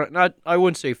don't not. I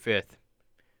wouldn't say fifth,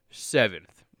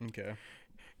 seventh. Okay.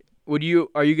 Would you?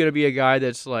 Are you gonna be a guy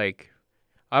that's like,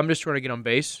 I'm just trying to get on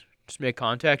base, just make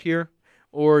contact here,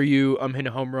 or are you? I'm hitting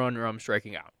a home run or I'm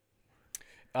striking out.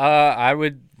 I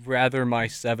would rather my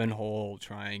 7-hole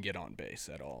try and get on base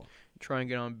at all. Try and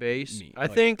get on base. I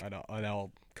like, think at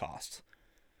all costs.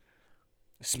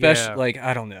 Especially Yeah. like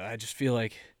I don't know. I just feel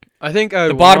like I think I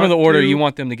the bottom of the order you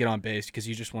want them to get on base because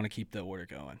you just want to keep the order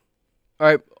going. All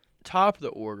right, top of the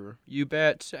order, you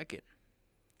bat second.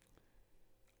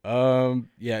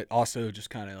 Yeah. Also, just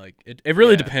kind of like it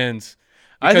really depends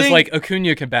because like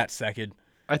Acuna can bat second.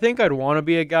 I think I'd want to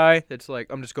be a guy that's like,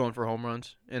 I'm just going for home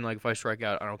runs, and like if I strike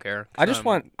out, I don't care. I just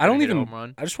want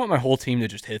my whole team to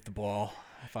just hit the ball.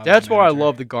 That's why I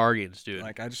love the Guardians, dude.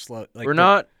 Like I just love. Like, we're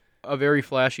not a very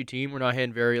flashy team. We're not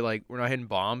hitting we're not hitting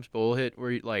bombs, but we had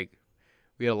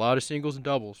a lot of singles and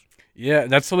doubles. Yeah,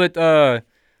 that's what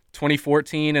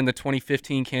 2014 and the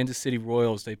 2015 Kansas City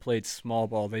Royals, they played small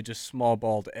ball. They just small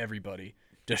balled everybody,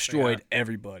 destroyed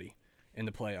everybody in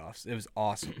the playoffs. It was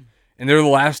awesome. And they're the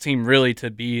last team really to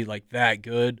be like that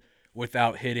good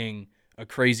without hitting a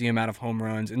crazy amount of home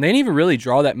runs. And they didn't even really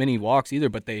draw that many walks either,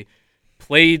 but they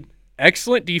played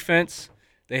excellent defense.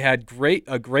 They had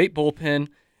a great bullpen,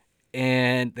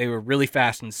 and they were really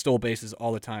fast and stole bases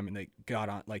all the time, and they got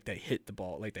on, like they hit the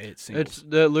ball, like they hit singles.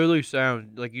 That literally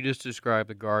sounds like you just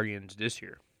described the Guardians this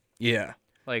year. Yeah.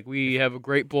 Like we have a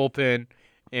great bullpen,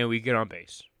 and we get on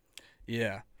base.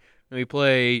 Yeah. And we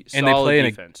play solid and they play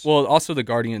defense. Well, also the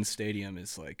Guardians Stadium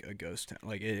is like a ghost town.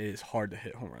 Like it is hard to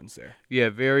hit home runs there. Yeah,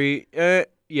 very. It's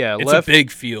a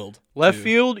big field. Left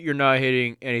field, you're not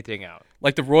hitting anything out.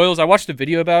 Like the Royals, I watched a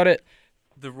video about it.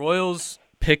 The Royals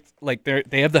picked like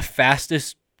they have the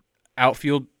fastest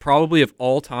outfield probably of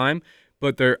all time,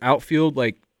 but their outfield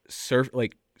like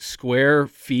square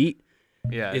feet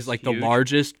is like huge. the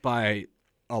largest by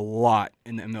a lot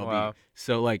in the MLB. Wow.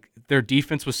 So like their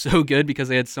defense was so good because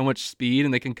they had so much speed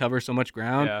and they can cover so much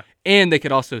ground, Yeah. and they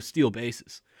could also steal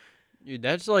bases. Dude,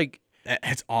 that's like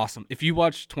It's awesome. If you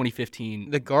watch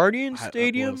 2015, the Guardian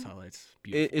Stadium. Royals highlights,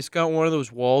 beautiful. It's got one of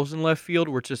those walls in left field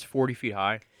where it's just 40 feet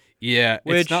high. Yeah,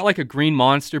 it's not like a green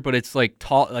monster, but it's like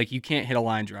tall. Like you can't hit a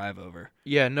line drive over.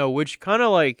 Yeah, no, which kind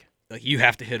of like you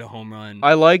have to hit a home run.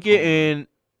 I like it and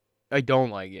I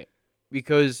don't like it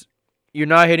because you're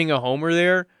not hitting a homer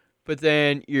there, but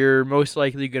then you're most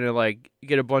likely gonna like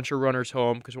get a bunch of runners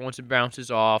home because once it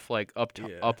bounces off like up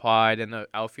high, then the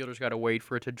outfielder's got to wait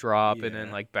for it to drop and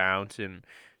then like bounce, and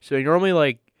so you normally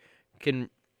like can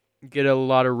get a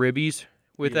lot of ribbies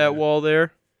with that wall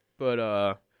there,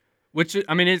 but which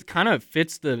I mean it kind of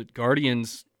fits the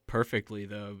Guardians perfectly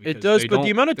though. It does, but the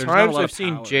amount of times I've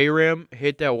seen J-Ram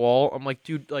hit that wall, I'm like,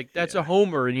 dude, like that's a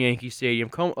homer in Yankee Stadium.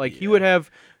 He would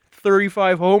have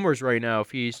 35 homers right now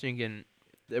if he's thinking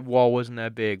the wall wasn't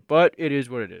that big, but it is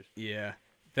what it is. Yeah,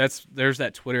 there's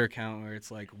that Twitter account where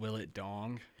it's like, will it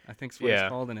dong? I think that's what it's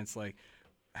called, and it's like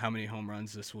how many home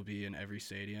runs this will be in every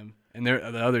stadium. And the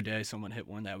other day, someone hit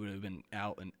one that would have been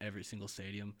out in every single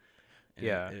stadium.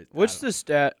 And What's the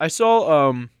stat? I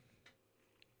saw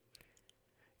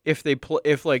if they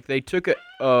took a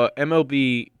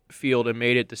MLB field and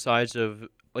made it the size of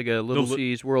like a Little li-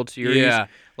 C's World Series. Yeah.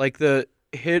 Like the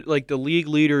league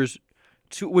leaders,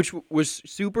 which was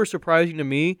super surprising to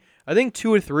me. I think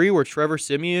 2 or 3 were Trevor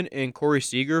Siemian and Corey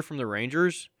Seager from the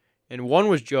Rangers, and 1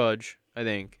 was Judge, I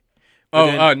think.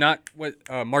 Not what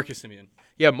Marcus Simeon.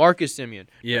 Yeah, Marcus Siemian.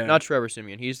 Yeah. Not Trevor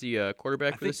Siemian. He's the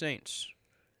quarterback for the Saints.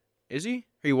 Is he?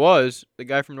 He was the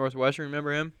guy from Northwestern.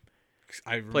 Remember him?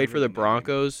 Played for the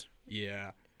Broncos.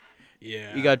 Yeah.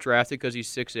 Yeah. He got drafted because he's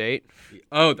 6'8".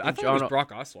 Oh, I thought it was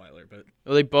Brock Osweiler, but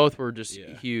Well, they both were just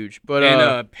huge.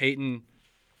 But Peyton,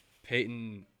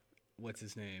 what's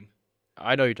his name?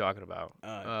 I know who you're talking about.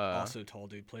 Also tall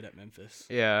dude, played at Memphis.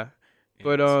 Yeah.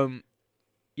 But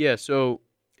yeah. So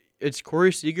it's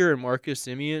Corey Seager and Marcus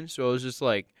Simeon. So it was just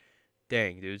like,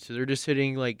 dang, dude. So they're just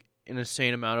hitting like an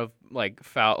insane amount of like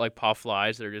foul, like pop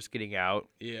flies that are just getting out.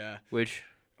 Yeah. Which.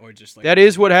 Or just like That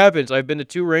is what happens. I've been to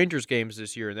 2 Rangers games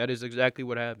this year, and that is exactly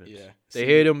what happens. Yeah. They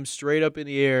hit them straight up in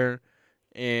the air,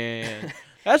 and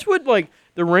that's what, like,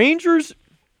 the Rangers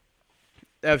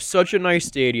have such a nice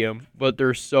stadium, but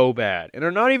they're so bad. And they're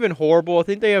not even horrible. I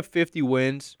think they have 50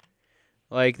 wins.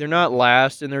 Like, they're not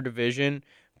last in their division,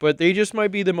 but they just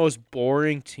might be the most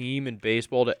boring team in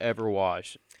baseball to ever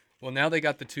watch. Well, now they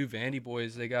got the 2 Vandy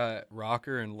boys. They got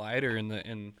Rocker and Leiter, and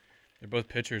they're both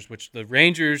pitchers, which the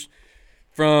Rangers –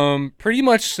 from pretty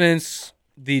much since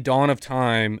the dawn of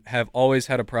time, have always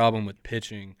had a problem with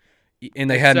pitching, and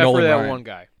they had Nolan Ryan. Except for that one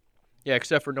guy. Yeah,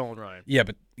 except for Nolan Ryan. Yeah,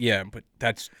 but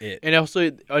that's it. And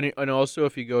also,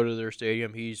 if you go to their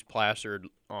stadium, he's plastered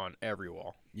on every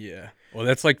wall. Yeah. Well,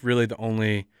 that's like really the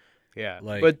only. Yeah.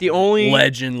 Like, but the only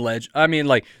legend. I mean,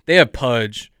 like they have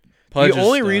Pudge. The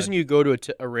only reason you go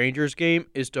to a Rangers game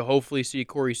is to hopefully see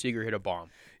Corey Seager hit a bomb.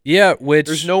 Yeah, which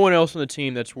there's no one else on the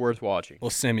team that's worth watching.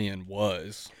 Well, Simeon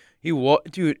was.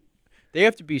 Dude. They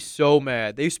have to be so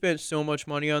mad. They've spent so much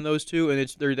money on those 2, and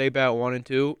they bat 1 and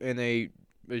 2, and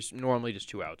it's normally just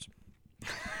 2 outs.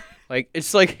 Like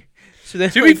it's like. So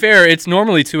then, to be fair, it's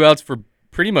normally 2 outs for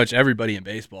pretty much everybody in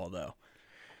baseball, though.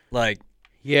 Like,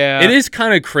 yeah, it is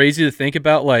kind of crazy to think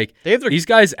about. Like, these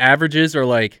guys' averages are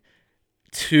like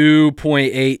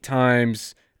 2.8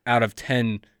 times out of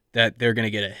 10 that they're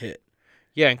gonna get a hit.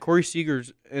 Yeah, and Corey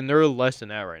Seager's, and they're less than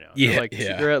that right now.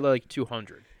 They're at like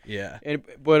 200. Yeah.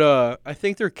 But I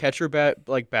think their catcher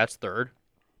bats third.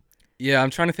 Yeah, I'm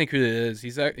trying to think who it is.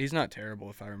 He's not terrible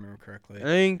if I remember correctly. I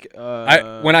think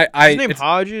his name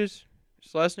Hodges.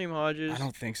 His last name Hodges. I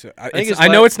don't think so. I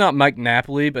know it's not Mike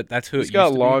Napoli, but that's who it used to be.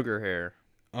 He's got longer hair.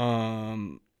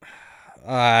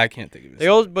 I can't think of his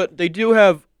name. But they do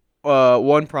have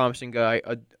one promising guy.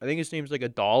 I think his name's like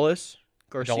Adolis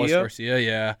Garcia. Adolis Garcia,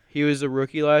 yeah. He was a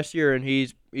rookie last year, and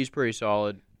he's pretty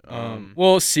solid.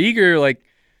 Well, Seager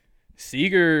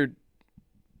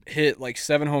hit like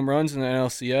 7 home runs in the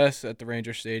NLCS at the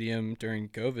Ranger Stadium during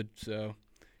COVID. So,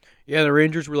 yeah, the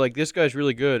Rangers were like, "This guy's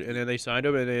really good," and then they signed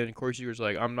him, and then Corey Seager's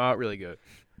like, "I'm not really good."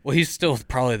 Well, he's still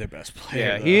probably their best player.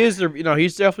 Yeah, though. he is.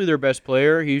 He's definitely their best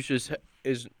player. He's just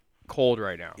is cold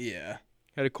right now. Yeah,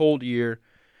 had a cold year,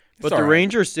 but the all right.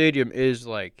 Ranger Stadium is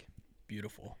like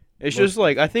beautiful. It's just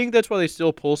like I think that's why they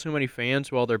still pull so many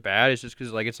fans while they're bad. It's just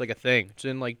because like it's like a thing. It's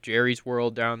in like Jerry's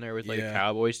World down there with like a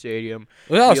Cowboy Stadium.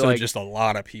 There's also just a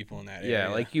lot of people in that area. Yeah,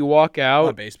 like you walk out, a lot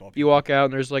of baseball people. You walk out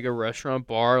and there's like a restaurant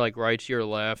bar like right to your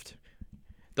left.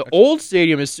 The old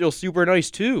stadium is still super nice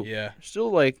too. Yeah,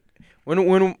 still like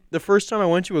when the first time I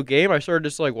went to a game, I started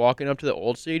just like walking up to the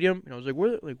old stadium and I was like,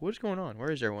 what's going on?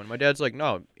 Where is everyone? My dad's like,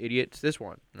 no, idiot, it's this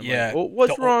one. And I'm like, well,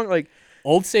 what's wrong? Like.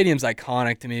 Old Stadium's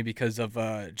iconic to me because of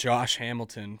Josh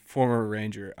Hamilton, former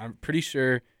Ranger. I'm pretty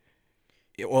sure.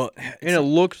 It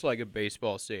looks like a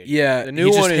baseball stadium. Yeah, the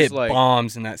new one hit is like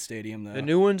bombs in that stadium though. The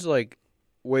new one's like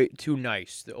way too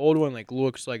nice. The old one like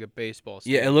looks like a baseball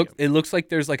stadium. Yeah, it looks like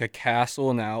there's like a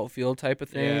castle in the outfield type of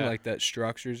thing. Yeah. Like that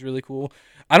structure's really cool.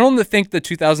 I don't think the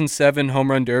 2007 Home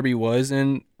Run Derby was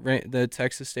in the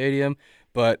Texas Stadium,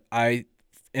 but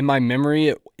in my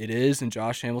memory, it is, and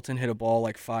Josh Hamilton hit a ball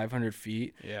like 500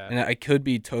 feet. Yeah. And I could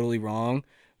be totally wrong,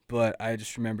 but I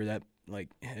just remember that, like,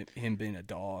 him being a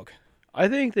dog. I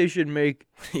think they should make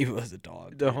he was a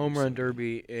dog. The Home Run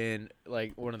Derby in,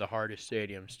 like, one of the hardest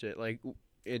stadiums to, like...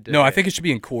 No, I think it should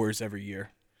be in Coors every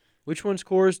year. Which one's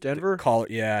Coors? Denver?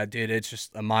 Yeah, dude, it's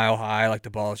just a mile high. Like, the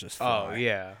ball is just fly. Oh,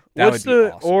 yeah. That would be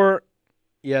awesome.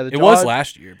 It was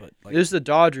last year, but... Like, this is the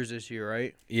Dodgers this year,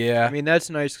 right? Yeah. I mean, that's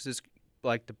nice because it's...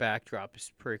 Like the backdrop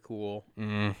is pretty cool,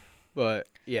 but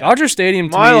yeah, Dodger Stadium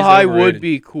to Mile me is High overrated. would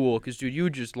be cool because dude, you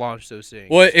just launched those things.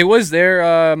 Well, it was there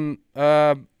when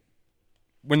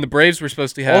the Braves were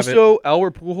supposed to have it. Also,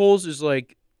 Albert Pujols is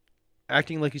like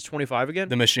acting like he's 25 again.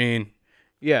 The machine.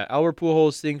 Yeah, Albert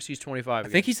Pujols thinks he's 25. I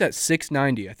think he's at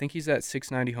 690. I think he's at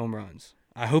 690 home runs.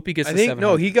 I hope he gets I to think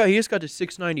 700. he just got to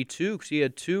 692 because he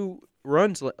had 2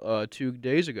 runs 2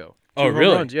 days ago. 2 Oh, home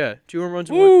really? runs, yeah, 2 home runs.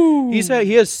 In one. Ooh.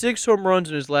 He has 6 home runs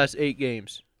in his last 8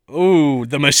 games. Ooh,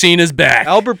 the machine is back.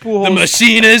 Albert Pujols. The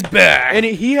machine is back. And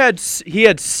he had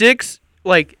 6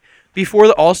 before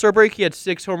the All-Star break. He had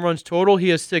 6 home runs total. He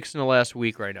has 6 in the last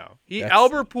week right now.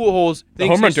 Albert Pujols the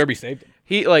thinks home run derby saved him.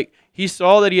 He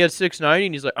saw that he had 690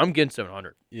 and he's like, I'm getting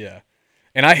 700. Yeah.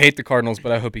 And I hate the Cardinals,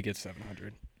 but I hope he gets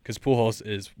 700 because Pujols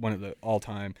is one of the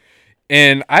all-time.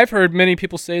 And I've heard many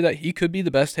people say that he could be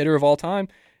the best hitter of all time,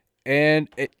 and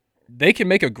they can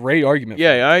make a great argument. For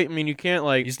Yeah, I mean you can't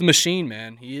he's the machine,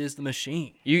 man. He is the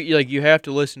machine. you have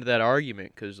to listen to that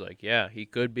argument because he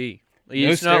could be. No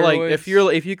It's not like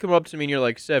steroids. if you come up to me and you're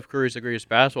like Steph Curry's the greatest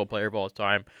basketball player of all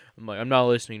time. I'm like I'm not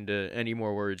listening to any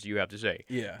more words you have to say.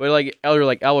 Yeah. But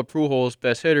Albert Pujols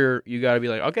best hitter, you got to be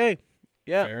like okay,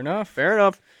 yeah, Fair enough. fair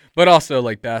enough. But also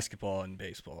like basketball and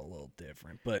baseball a little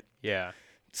different. But Yeah,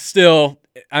 still,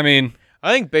 I mean,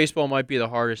 I think baseball might be the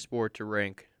hardest sport to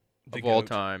rank the of all GOAT.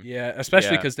 time. Yeah,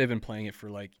 especially Yeah. because they've been playing it for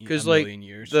like a 'Cause, like, million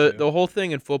years. The too. the whole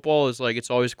thing in football is like it's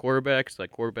always quarterbacks,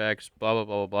 blah blah blah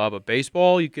blah blah. But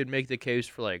baseball, you could make the case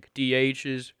for like DH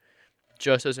is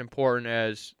just as important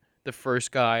as the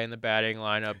first guy in the batting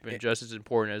lineup, and just as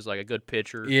important as like a good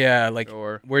pitcher. Yeah, like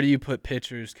Or where do you put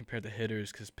pitchers compared to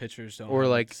hitters? Because pitchers don't. have,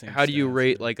 like the same how do you stats,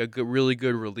 rate but- like a really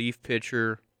good relief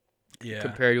pitcher Yeah,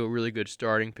 compared to a really good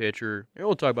starting pitcher? And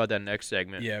we'll talk about that next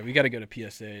segment. yeah, we got to go to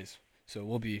PSAs, so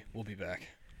we'll be back.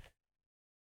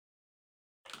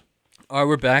 All right,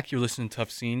 we're back. You're listening to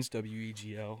Tough Scenes,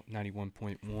 WEGL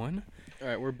 91.1. All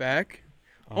right, we're back.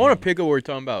 I want to pick up what we're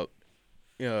talking about.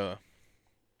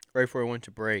 Right before I went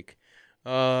to break.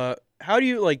 How do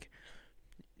you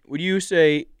would you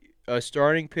say a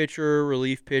starting pitcher,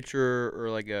 relief pitcher, or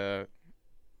like a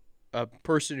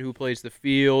person who plays the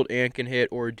field and can hit,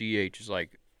 or DH is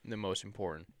like the most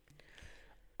important?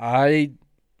 I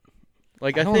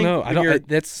Like I I don't think know. when I don't. you're-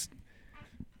 That's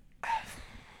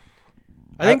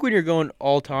I think when you're going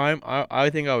all time,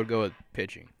 I think I would go with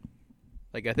pitching.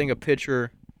 Like I think a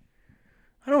pitcher.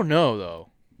 I don't know though.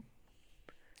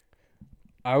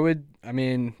 I would. I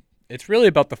mean, it's really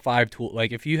about the 5 tool.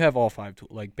 Like if you have all 5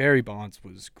 tools, like Barry Bonds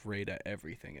was great at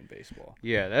everything in baseball.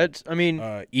 Yeah, that's. I mean,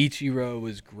 Ichiro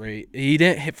was great. He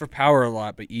didn't hit for power a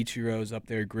lot, but Ichiro's up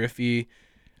there. Griffey.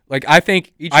 Like I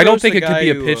think I don't Ichiro's think the it could guy be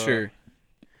a who, pitcher.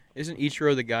 isn't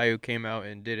Ichiro the guy who came out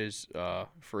and did his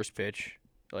first pitch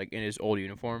like in his old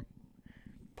uniform?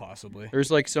 Possibly.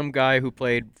 There's like some guy who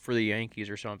played for the Yankees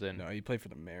or something. No, he played for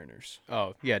the Mariners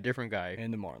Oh, yeah, different guy.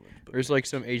 and the Marlins. But There's like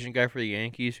some Asian guy for the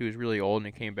Yankees who was really old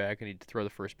and he came back and he'd throw the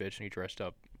first pitch and he dressed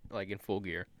up like in full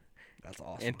gear that's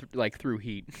awesome. and through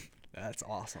heat. That's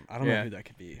awesome. I don't Yeah. know who that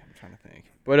could be. I'm trying to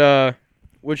think. But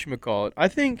whatchamacallit?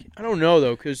 I don't know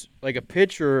though, cause like a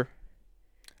pitcher,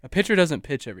 A pitcher doesn't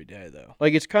pitch every day though.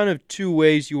 like it's kind of 2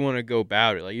 ways you want to go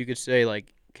about it. Like you could say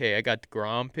like, okay, I got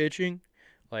DeGrom pitching,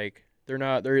 like they're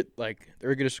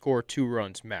gonna score 2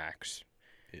 runs max.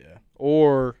 Yeah.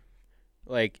 Or,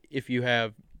 like, if you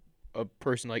have a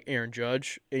person like Aaron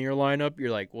Judge in your lineup,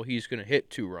 you're like, well, he's going to hit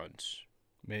 2 runs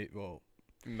Well,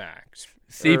 max.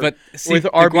 see, Or but with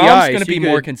DeGrom's RBIs, going to he be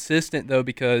more could- consistent though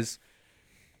because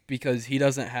he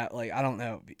doesn't have like I don't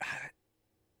know.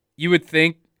 You would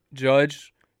think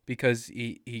Judge because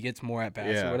he gets more at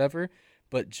bats Yeah. or whatever,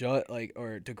 but Judge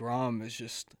or DeGrom is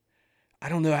just I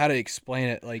don't know how to explain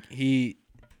it. Like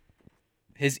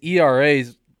his ERA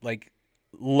is like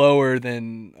lower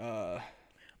than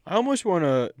I almost want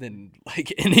to,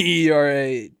 like any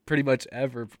ERA pretty much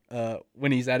ever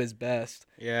when he's at his best.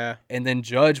 yeah. And then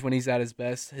Judge when he's at his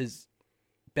best, his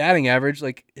batting average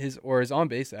his on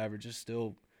base average is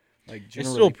still like It's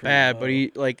generally still pretty bad, but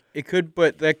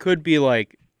low. that could be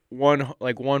like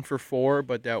 1 for 4,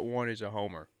 but that 1 is a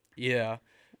homer. Yeah.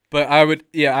 But I would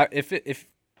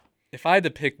if I had to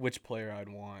pick which player I'd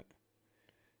want,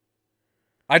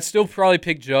 I'd still probably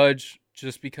pick Judge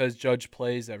just because Judge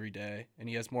plays every day and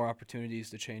he has more opportunities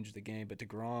to change the game. But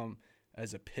DeGrom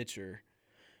as a pitcher,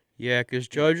 Yeah, because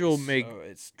Judge will so make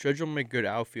it's good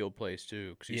outfield plays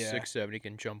too, because he's Yeah. 6'7", he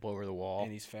can jump over the wall.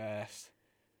 and he's fast.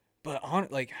 But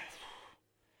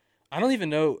I don't even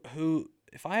know who.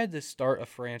 If I had to start a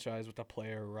franchise with a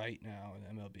player right now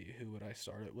in MLB, who would I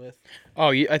start it with?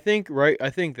 Oh, yeah, I think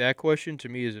that question to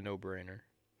me is a no-brainer.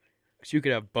 Because you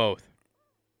could have both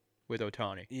with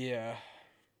Ohtani. Yeah.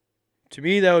 To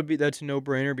me, that's a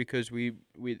no-brainer because we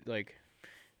like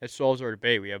that solves our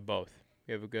debate. We have both.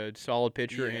 We have a good solid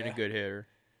pitcher and a Yeah. good hitter.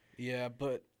 Yeah,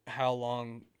 but how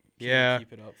long Yeah.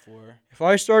 keep it up for. If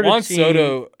I started Juan a team,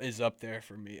 Soto is up there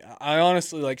for me. I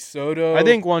honestly like Soto. I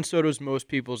think Juan Soto's most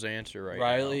people's answer right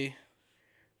Riley.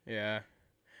 now. Yeah.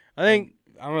 I think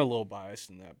I'm a little biased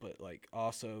in that, but like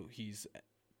also he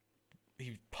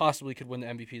possibly could win the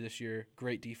MVP this year.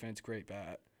 Great defense, great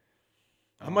bat.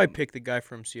 I might pick the guy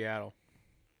from Seattle.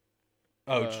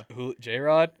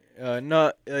 J-Rod?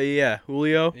 Yeah,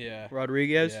 Julio Yeah.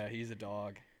 Rodriguez. Yeah, he's a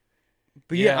dog.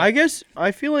 But Yeah. I guess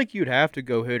I feel like you'd have to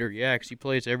go hitter, because he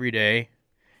plays every day.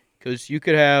 Because you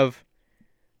could have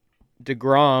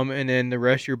DeGrom, and then the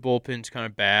rest of your bullpen's kind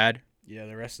of bad. Yeah,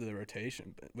 the rest of the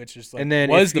rotation, which is like And then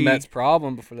was if the he- Mets'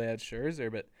 problem before they had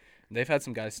Scherzer, but they've had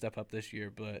some guys step up this year.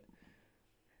 But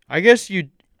I guess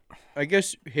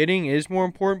hitting is more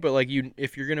important, but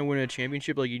if you're gonna win a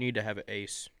championship, you need to have an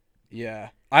ace. yeah,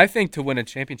 I think to win a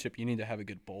championship, you need to have a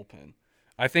good bullpen.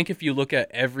 I think if you look at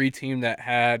every team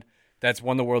that's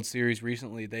won the World Series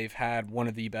recently, they've had one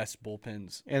of the best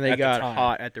bullpens. And they at the got time.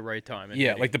 hot at the right time.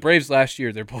 Yeah, like the Braves last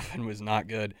year, their bullpen was not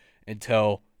good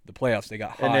until the playoffs. They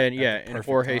got hot. and then at the and perfect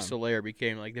Jorge time. Soler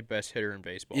became the best hitter in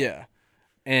baseball. Yeah,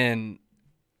 and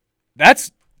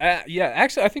that's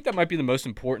actually, I think that might be the most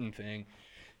important thing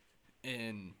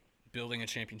in building a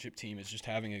championship team is just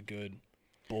having a good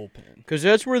bullpen. Because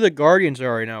that's where the Guardians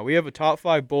are right now. We have a top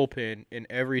 5 bullpen in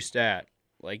every stat.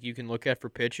 You can look at for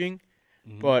pitching,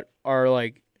 Mhm. but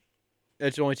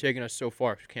that's only taken us so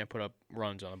far. We can't put up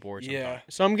runs on the board. Sometimes. Yeah.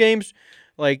 Some games,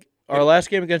 our last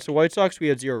game against the White Sox, we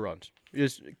had 0 runs. We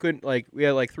just couldn't we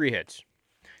had 3 hits.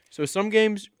 So some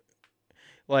games,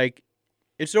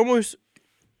 it's almost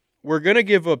we're gonna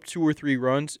give up 2 or 3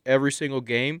 runs every single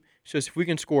game. It's just if we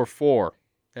can score 4,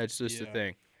 that's just the Yeah.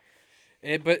 thing.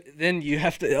 But then you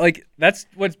have to that's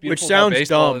what's beautiful. Which about sounds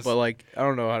baseball dumb, is, but I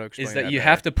don't know how to explain is that you better.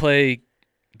 have to play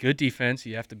good defense.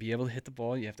 You have to be able to hit the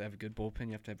ball. You have to have a good bullpen.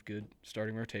 You have to have good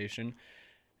starting rotation,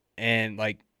 and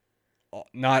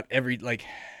not every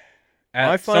at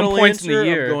My some final points answer, in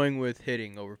the year. I'm going with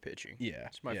hitting over pitching. Yeah,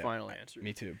 That's my yeah. final answer.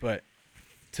 Me too. But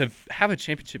to have a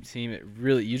championship team,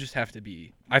 you just have to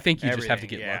be. I think you just have to Everything,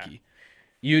 get yeah. lucky.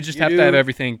 You just You have to have do.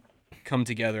 everything come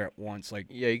together at once,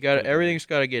 Yeah, you got everything's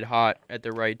got to get hot at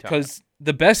the right time. because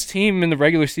the best team in the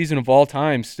regular season of all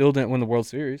time still didn't win the World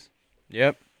Series,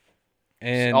 Yep.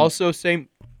 and Also, same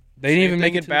they didn't even thing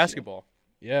make it in to the- basketball.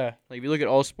 Yeah, If you look at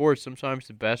all sports, sometimes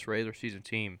the best regular season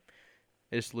team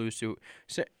is lose to.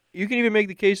 So you can even make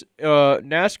the case.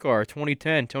 NASCAR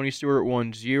 2010, Tony Stewart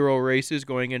won 0 races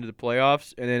going into the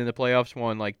playoffs, and then in the playoffs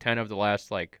won 10 of the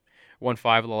last won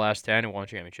 5 of the last 10 and won a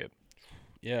championship.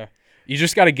 yeah. You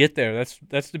just got to get there.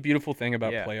 That's the beautiful thing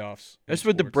about Yeah. playoffs. in That's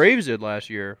what the sports. Braves did last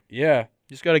year. Yeah,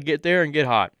 Just got to get there and get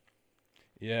hot.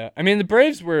 yeah. I mean, the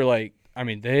Braves were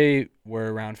they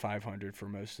were around 500 for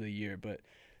most of the year, but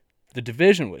the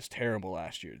division was terrible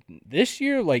last year. This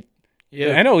year, the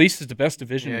NL East is the best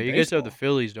division. Yeah, in you guys have the baseball.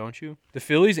 Phillies, don't you? the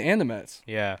Phillies and the Mets.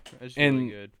 Yeah, that's And- really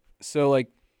good. So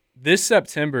this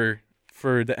September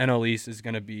for the NL East is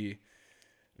going to be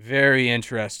very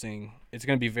interesting. It's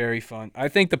going to be very fun. I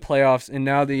think the playoffs, and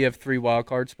now that you have 3 wild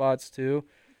card spots too.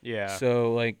 Yeah.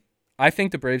 So I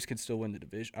think the Braves could still win the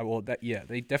division.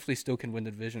 They definitely still can win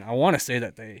the division. I want to say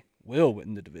that they will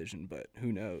win the division, but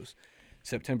who knows?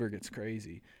 September gets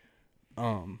crazy.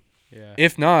 Yeah.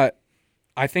 If not,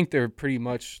 I think they're pretty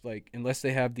much unless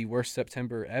they have the worst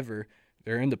September ever,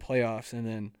 they're in the playoffs, and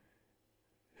then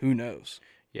who knows?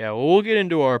 Yeah, well, we'll get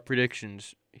into our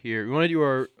predictions here. We want to do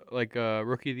our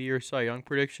rookie of the year Cy Young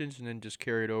predictions, and then just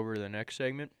carry it over to the next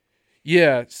segment,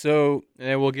 Yeah. So and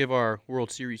then we'll give our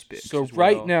World Series picks. as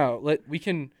right well. now, we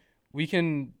can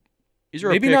These are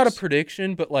our maybe not a picks.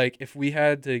 prediction, but if we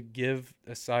had to give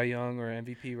a Cy Young or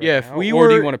MVP right Yeah, if now, we or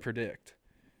do you were- want to predict?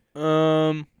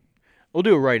 We'll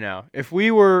do it right now. If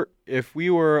we were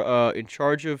in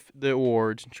charge of the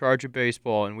awards, in charge of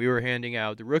baseball, and we were handing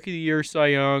out the rookie of the year, Cy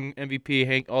Young, MVP,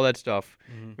 Hank, all that stuff,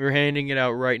 we were handing it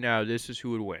out right now. This is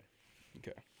who would win.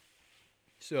 Okay.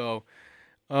 So,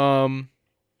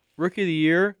 rookie of the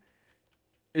year,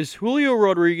 is Julio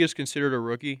Rodriguez considered a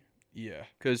rookie? Yeah.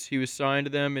 Because he was signed to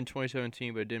them in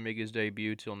 2017, but didn't make his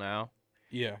debut till now.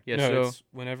 Yeah. Yeah, No, so- it's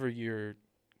whenever you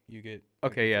get.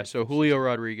 Okay, yeah. So Julio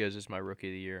Rodriguez is my rookie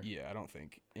of the year. Yeah, I don't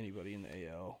think anybody in the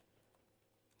AL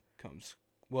comes.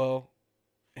 Well,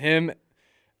 him.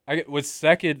 With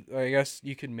second, I guess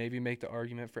you could maybe make the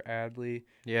argument for Adley.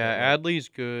 Yeah, Adley's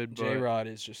good, J but Rod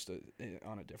is just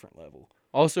on a different level.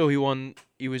 also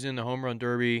he was in the home run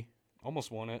derby,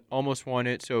 Almost won it. almost won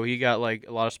it, so he got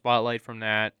a lot of spotlight from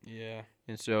that. Yeah.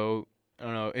 And so I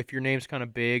don't know if your name's kind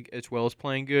of big as well as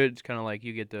playing good. It's kind of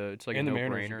you get it's And a the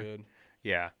Mariners no-brainer. are good.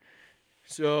 Yeah.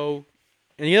 So,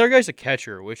 and the other guy's a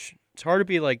catcher, which it's hard to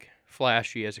be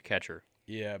flashy as a catcher.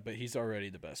 Yeah, but he's already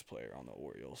the best player on the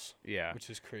Orioles, Yeah. which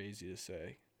is crazy to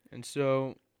say. And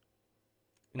so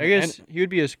And I the guess he would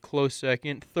be a close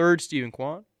second. Third, Steven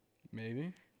Kwan.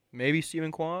 maybe Maybe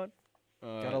Steven Kwan.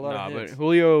 Got a lot of but hits.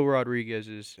 Julio Rodriguez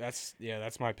is that's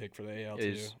my pick for the AL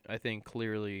too. I think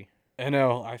clearly.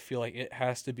 NL, I feel like it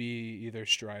has to be either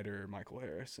Strider or Michael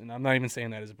Harris, and I'm not even saying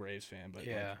that as a Braves fan, but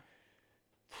Yeah. like,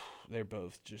 they're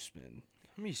both just been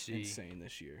Let me see. insane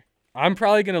this year. I'm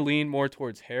probably gonna lean more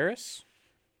towards Harris,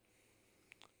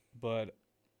 but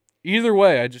either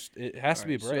way, it has to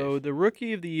be a Brave. So the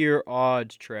Rookie of the Year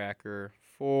odds tracker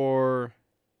for.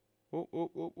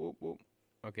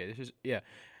 Okay, this is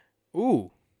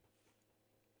Ooh.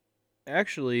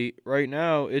 Actually, right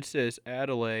now it says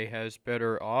Adelaide has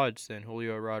better odds than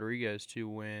Julio Rodriguez to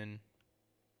win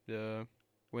the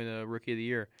Rookie of the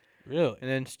Year. Really? And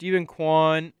then Steven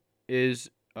Kwan is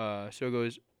so it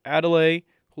goes Adelaide,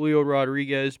 Julio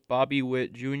Rodriguez, Bobby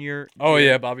Witt Jr. Oh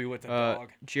yeah, Bobby Witt the dog.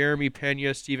 Jeremy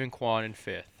Pena, Steven Kwan in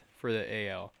 5th for the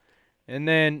AL. And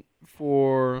then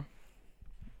for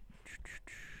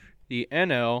the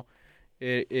NL,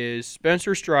 it is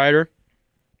Spencer Strider,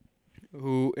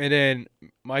 and then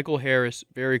Michael Harris,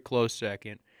 very close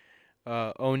second.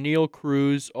 O'Neal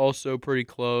Cruz, also pretty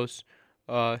close.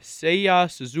 Seiya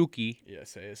Suzuki. Yeah,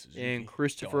 Seiya Suzuki. And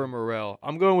Christopher Dog. Morel.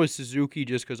 I'm going with Suzuki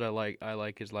just because I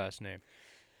like his last name.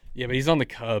 Yeah, but he's on the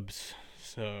Cubs,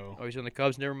 so. Oh, he's on the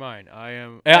Cubs. Never mind.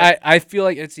 I feel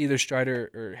like it's either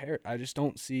Strider or Harris. I just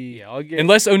don't see. Yeah, I'll get.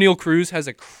 Unless O'Neal Cruz has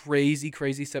a crazy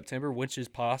September, which is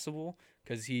possible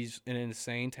because he's an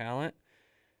insane talent.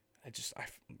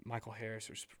 Michael Harris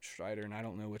or Strider, and I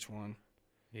don't know which one.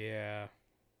 Yeah.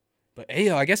 But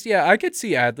AL, I guess I could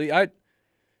see Adley.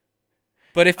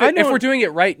 But if we're doing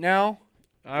it right now,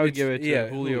 I would give it to Julio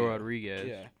Julio. Rodriguez.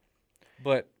 Yeah.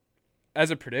 But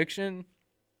as a prediction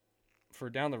for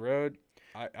down the road,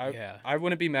 I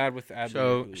wouldn't be mad with Adley.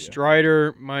 So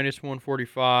Strider minus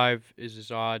 145 is his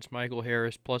odds. Michael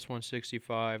Harris plus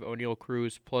 165. O'Neal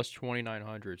Cruz plus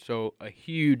 2,900. So a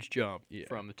huge jump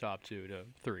from the top 2 to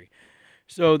 3.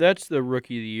 So that's the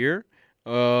Rookie of the Year.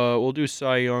 We'll do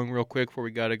Cy Young real quick before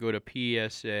we got to go to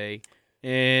PSA.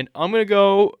 And I'm going to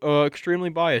go extremely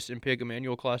biased and pick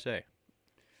Emmanuel Clase.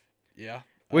 Yeah.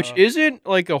 Which isn't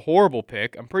like a horrible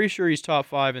pick. I'm pretty sure he's top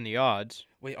 5 in the odds.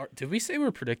 Wait, did we say we're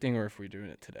predicting or if we're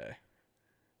doing it today?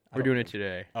 We're doing it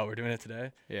today. Oh, we're doing it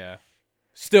today? Yeah.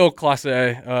 Still, Class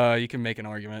A. You can make an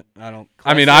argument. I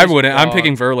A's wouldn't. I'm dog.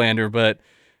 picking Verlander, but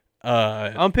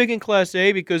I'm picking Class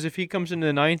A because if he comes into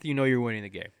the 9th, you know you're winning the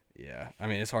game. yeah. I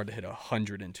mean, it's hard to hit a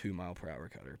 102 mile per hour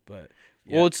cutter, but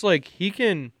yeah. Well, it's like he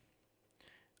can.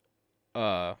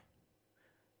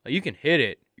 You can hit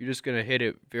it. You're just gonna hit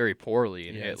it very poorly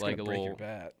and hit it's like gonna a break little. your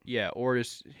bat. Yeah, or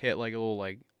just hit like a little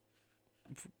like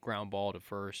ground ball to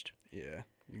first. Yeah,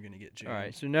 you're gonna get jammed. All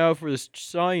right, so now for this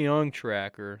Cy Young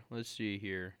tracker, let's see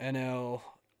here. NL.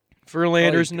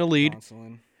 Verlander's in the lead.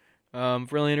 Gonsolin.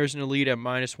 Verlander's in the lead at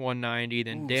minus 190.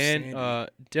 Then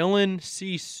Dylan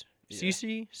Cease.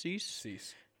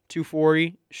 Cease.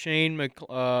 240. Shane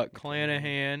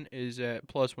McClanahan is at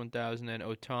plus 1,000. Then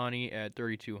Otani at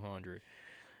 3,200.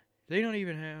 They don't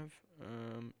even have.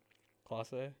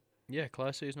 Class A. Yeah,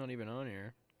 Class A is not even on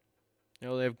here.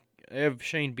 No, they have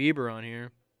Shane Bieber on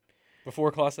here.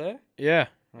 Before Class A. Yeah,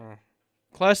 Huh.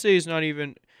 Class A is not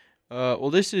even. Well,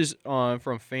 this is from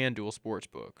FanDuel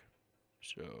Sportsbook,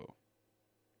 so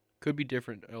could be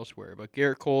different elsewhere. But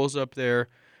Garrett Cole's up there.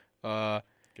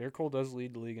 Garrett Cole does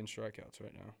lead the league in strikeouts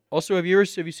right now. Also, have you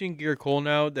seen Garrett Cole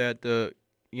now that the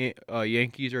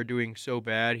Yankees are doing so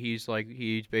bad? He's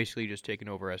basically just taken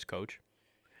over as coach.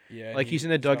 Yeah. Like he's in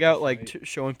the dugout,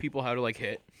 showing people how to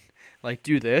hit, like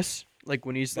do this. Like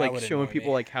when he's That would showing annoy people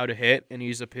me. like how to hit, and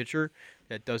he's a pitcher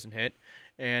that doesn't hit,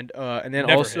 and then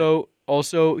Never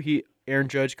also Aaron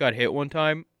Judge got hit one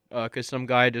time because some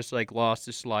guy just lost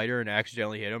his slider and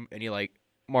accidentally hit him, and he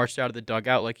marched out of the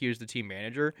dugout like he was the team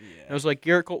manager. Yeah. And I was like,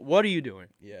 Garrett Cole, what are you doing?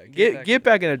 Yeah. Get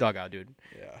back in the dugout, dude.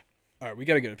 Yeah. All right, we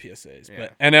got to go to PSAs. Yeah.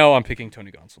 But NL, I'm picking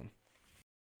Tony Gonsolin.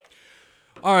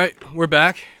 All right, we're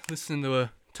back. Listening to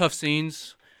Tough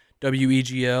Scenes,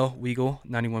 WEGL, Weagle,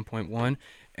 91.1.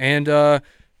 And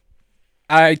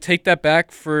I take that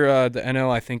back for the NL.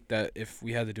 I think that if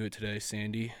we had to do it today,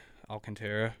 Sandy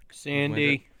Alcantara.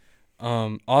 Sandy.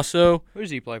 Also, Who does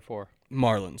he play for?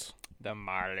 Marlins. The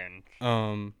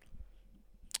Marlins.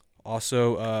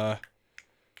 Also,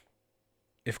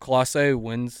 if Clase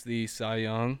wins the Cy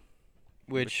Young,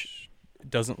 Which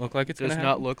doesn't look like it's does gonna not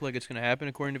happen. look like it's going to happen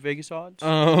according to Vegas odds.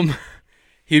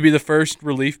 He'd be the first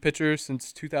relief pitcher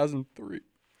since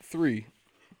 2003.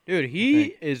 Dude, he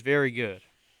is very good.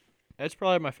 That's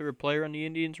probably my favorite player on the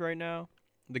Indians right now.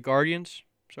 The Guardians.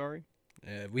 Sorry.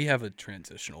 We have a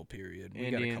transitional period. We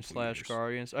got a Indians couple years. /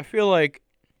 Guardians. I feel like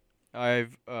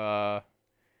I've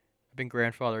been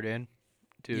grandfathered in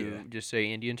to just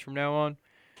say Indians from now on.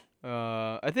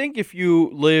 I think if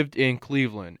you lived in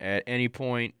Cleveland at any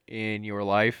point in your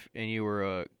life and you were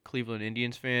a Cleveland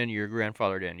Indians fan, you're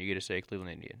grandfathered in. You get to say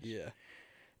Cleveland Indians. Yeah.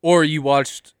 Or you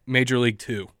watched Major League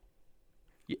 2.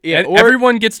 Yeah.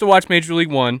 Everyone gets to watch Major League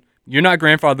 1. You're not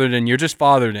grandfathered in. You're just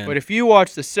fathered in. But if you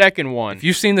watch the second one, if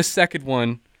you've seen the second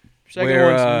one, one's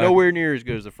nowhere near as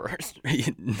good as the first.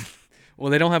 well,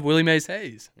 they don't have Willie Mays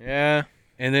Hayes. Yeah.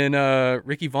 And then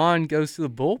Ricky Vaughn goes to the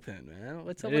bullpen, man.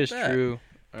 What's up with that? It is true.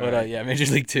 But yeah, Major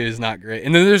League 2 is not great.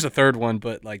 And then there's a third one,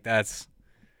 but like that's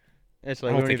it's I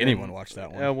like don't think anyone watched that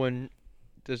one. That one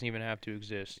doesn't even have to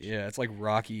exist. Yeah, it's like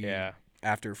Rocky Yeah.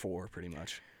 after 4, pretty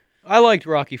much. I liked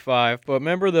Rocky 5, but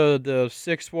remember the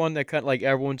sixth one that kind of like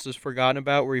everyone's just forgotten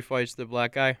about, where he fights the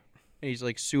black guy, and he's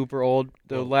like super old.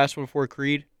 The last one before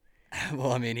Creed.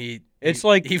 Well, I mean, he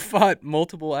fought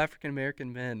multiple African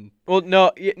American men. Well,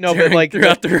 no, but like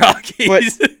throughout the Rockies.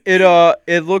 But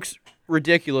it looks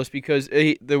ridiculous because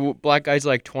the black guy's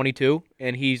like 22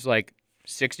 and he's like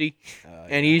 60,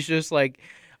 and he's just like,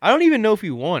 I don't even know if he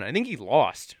won. I think he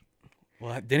lost.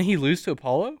 Well, didn't he lose to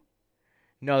Apollo?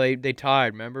 No, they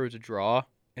tied. Remember, it was a draw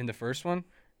in the first one.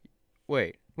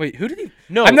 Wait, who did he?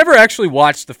 No, I've never actually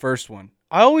watched the first one.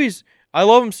 I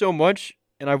love him so much,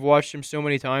 and I've watched him so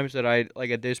many times that I like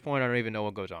at this point I don't even know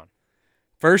what goes on.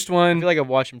 First one, I feel like I've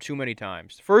watched him too many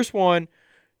times. The first one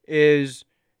is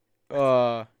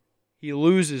he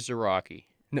loses to Rocky.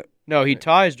 No, he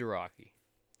ties to Rocky.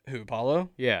 Who, Apollo?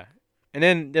 Yeah, and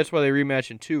then that's why they rematch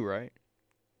in 2, right?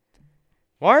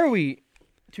 Why are we?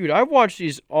 Dude, I've watched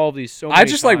all these so many I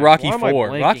just times. like Rocky Why am I 4.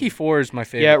 blanking? Rocky 4 is my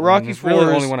favorite. Yeah, Rocky one. It's 4 really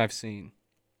the is- only one I've seen.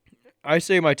 I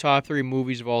say my top 3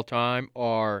 movies of all time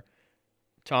are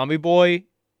Tommy Boy,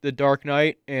 The Dark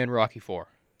Knight, and Rocky 4.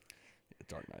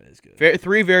 Dark Knight is good.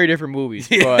 3 very different movies,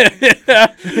 but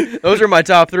those are my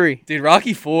top 3. Dude,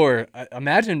 Rocky 4.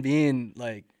 Imagine being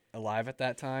like alive at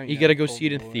that time. You gotta go Cold see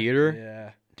it in War. theater?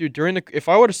 Yeah. Dude, if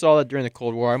I would have saw that during the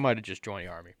Cold War, I might have just joined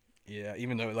the army. Yeah,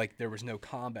 even though like there was no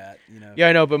combat, you know. Yeah,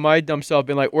 I know, but my dumb self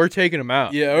been like, we're taking him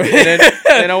out. Yeah. and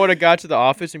then I would have got to the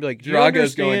office and be like, do you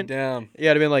Drago's going understand? down.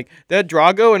 Yeah, I'd have been like, that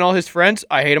Drago and all his friends,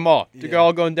 I hate them all. They're Yeah.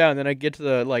 all going down. Then I get to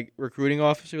the like recruiting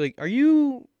office and be like, are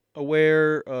you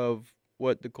aware of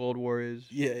what the Cold War is?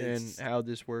 Yeah, and it's- how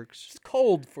this works? It's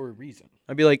cold for a reason.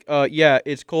 I'd be like, yeah,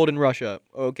 it's cold in Russia.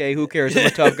 Okay, who cares? I'm a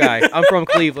tough guy. I'm from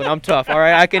Cleveland. I'm tough. All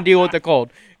right, I can deal with the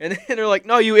cold. And then they're like,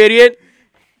 no, you idiot.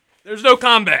 There's no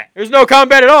combat. There's no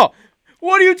combat at all.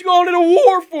 What are you going to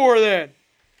war for then?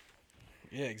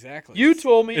 Yeah, exactly. You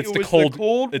told me it's it the was Cold- the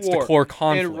Cold It's War. the core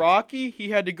conflict. And Rocky,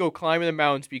 he had to go climb in the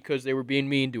mountains because they were being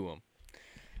mean to him.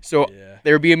 So Yeah.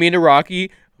 they were being mean to Rocky.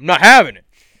 I'm not having it.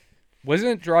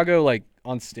 Wasn't Drago like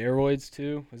on steroids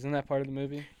too? Wasn't that part of the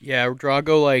movie? Yeah,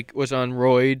 Drago like was on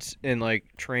roids and like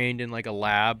trained in like a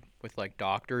lab with like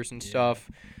doctors and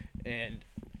stuff, and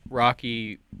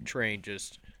Rocky trained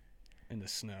just In the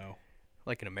snow.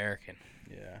 like an American,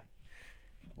 Yeah.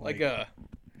 like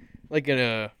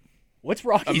an What's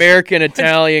Rocky's American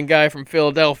Italian guy from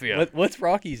Philadelphia. What's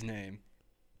Rocky's name?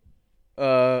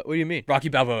 What do you mean? Rocky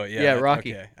Balboa. Yeah. Yeah,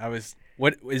 Rocky. Okay.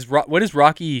 What is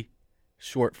Rocky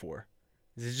short for?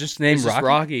 Is it just named It's Rocky? just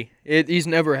Rocky. He's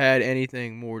never had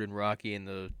anything more than Rocky in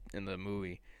the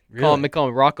movie. Really? They call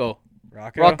him Rocco.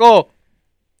 Rocco. Rocco.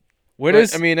 What But,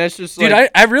 is? I mean, that's just dude, like,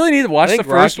 I really need to watch I the think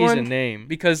first Rocky's one a name.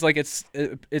 because like it's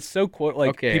so cool. Like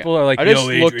Okay, people are like, I just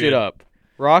Yo, looked it Adrian. up.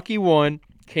 Rocky 1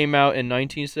 came out in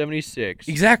 1976.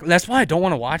 Exactly. That's why I don't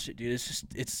want to watch it, dude.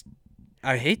 It's.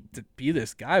 I hate to be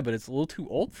this guy, but it's a little too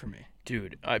old for me.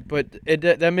 Dude,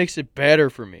 that makes it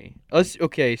better for me.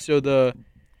 So the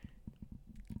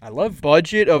I love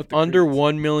budget of the under credits.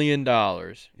 $1 million. Yeah,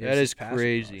 That it's is just passing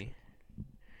crazy.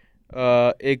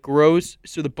 It grows.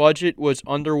 So the budget was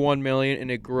under $1 million,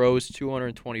 and it grows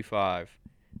 $225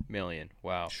 million.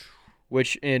 Wow.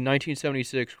 Which in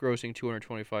 1976, grossing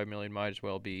 $225 million might as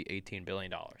well be $18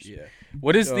 billion. Yeah.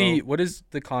 What is So-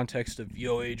 the context of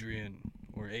Yo Adrian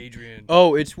or Adrian?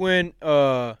 Oh, it's when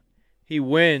he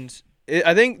wins.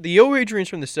 I think the Yo Adrian's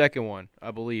from the second one,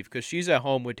 I believe, because she's at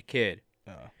home with the kid.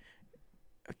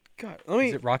 God, let me.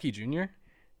 Is it Rocky Jr.?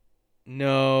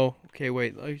 No. Okay,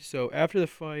 wait. So after the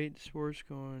fight, sports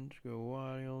going to go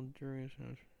wild during.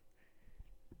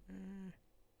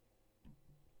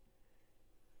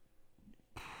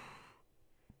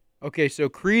 Okay, so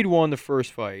Creed won the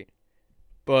first fight,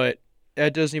 but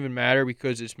that doesn't even matter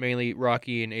because it's mainly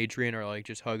Rocky and Adrian are like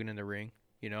just hugging in the ring.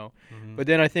 you know. Mhm. But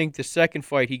then I think the second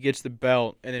fight, he gets the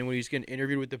belt, and then when he's getting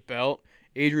interviewed with the belt,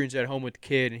 Adrian's at home with the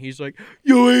kid, and he's like,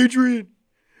 "Yo, Adrian,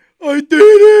 I did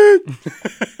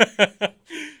it!"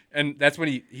 And that's when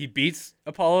he beats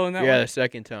Apollo in that Yeah, one? the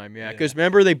second time, yeah. Yeah. Because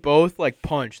remember, they both like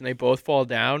punch and they both fall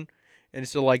down, and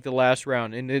so like the last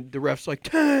round, and the ref's like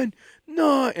 10,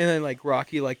 9, and then like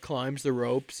Rocky like climbs the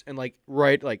ropes, and like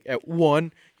right like at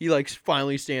 1, he like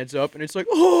finally stands up, and it's like,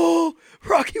 oh,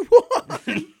 Rocky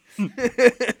won.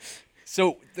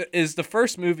 So is the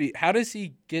first movie, how does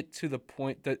he get to the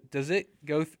point that, does it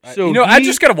go, So I he-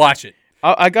 just got to watch it.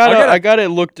 I got it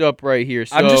looked up right here.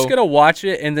 So I'm just going to watch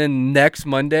it, and then next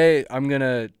Monday, I'm going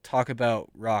to talk about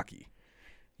Rocky.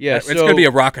 yeah, It's going to be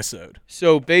a rockisode.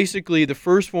 So basically, the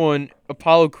first one,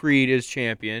 Apollo Creed is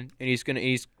champion, and he's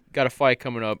got a fight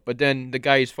coming up. But then the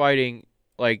guy he's fighting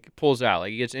like pulls out,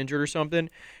 like he gets injured or something,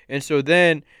 and so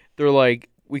then they're like,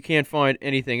 we can't find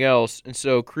anything else, and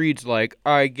so Creed's like,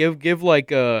 all right, give like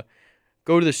a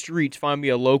go to the streets, find me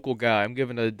a local guy. I'm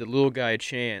giving the little guy a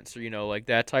chance, or like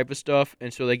that type of stuff.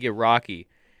 And so they get Rocky.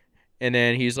 And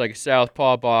then he's like a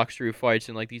southpaw boxer who fights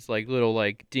in like these like little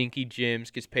like dinky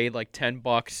gyms, gets paid like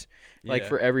 $10 like Yeah.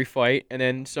 for every fight. And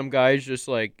then some guys just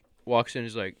like walks in and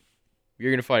is like,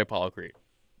 "You're gonna fight Apollo Creed."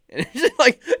 And it's just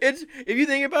like it's if you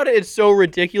think about it, it's so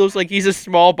ridiculous. Like he's a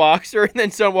small boxer, and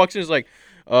then someone walks in and is like,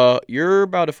 "You're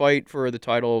about to fight for the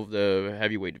title of the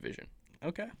heavyweight division."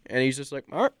 Okay. And he's just like,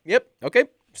 "All right, yep, okay,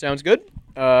 sounds good.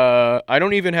 I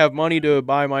don't even have money to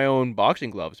buy my own boxing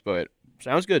gloves, but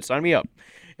sounds good. Sign me up."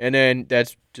 And then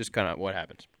that's just kind of what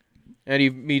happens. And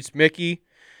he meets Mickey,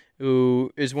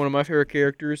 who is one of my favorite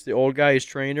characters. The old guy is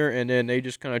trainer, and then they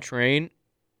just kind of train.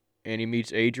 And he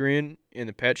meets Adrian in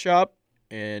the pet shop,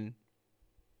 and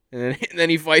then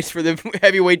he fights for the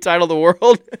heavyweight title of the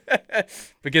world,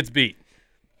 But gets beat.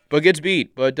 but gets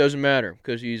beat. But it doesn't matter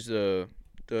because he's that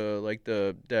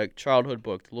childhood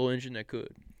book, The Little Engine That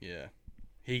Could. Yeah.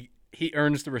 He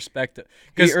earns the respect. He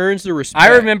Because earns the respect.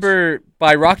 I remember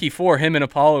by Rocky 4, him and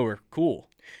Apollo were cool.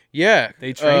 Yeah,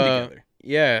 They trained together.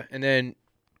 Yeah, and then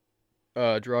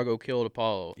Drago killed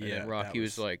Apollo, and Yeah, then Rocky that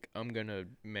was was- like, "I'm gonna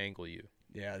mangle you."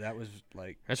 Yeah, that was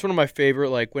like, That's one of my favorite.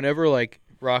 Like whenever like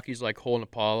Rocky's like holding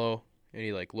Apollo, and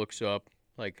he like looks up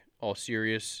like all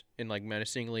serious and like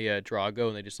menacingly at Drago,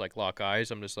 and they just like lock eyes.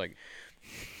 I'm just like,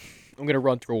 I'm gonna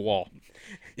run through a wall.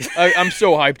 I'm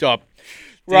so hyped up.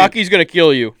 Dude. Rocky's gonna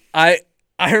kill you. I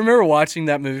remember watching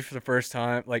that movie for the first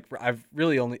time. Like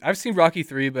I've seen Rocky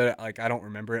 3, but like I don't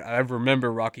remember it. I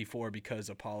remember Rocky 4 because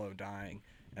Apollo dying,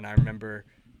 and I remember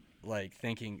like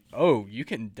thinking, "Oh, you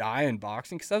can die in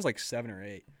boxing?" Because I was like 7 or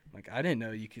 8. Like I didn't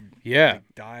know you could Yeah.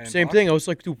 like, die in Same boxing. thing. I was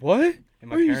like, "Dude, what?" And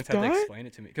my Oh, you parents had to died? explain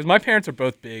it to me because my parents are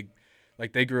both big.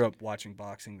 Like they grew up watching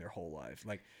boxing their whole life.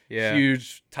 Like Yeah.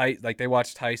 huge tight. Like they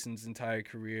watched Tyson's entire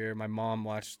career. My mom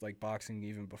watched like boxing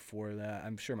even before that.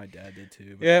 I'm sure my dad did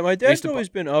too. But Yeah, my used dad's to always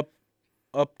been up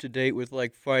to date with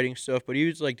like fighting stuff, but he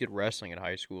was like did wrestling in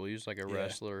high school. He was like a Yeah.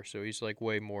 wrestler, so he's like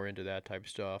way more into that type of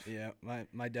stuff. Yeah,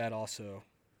 my dad also.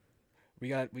 We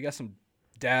got some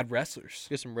dad wrestlers.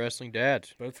 Get some wrestling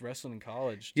dads. Both wrestling in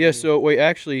college. Yeah, too. so wait,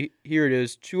 actually, here it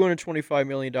is. $225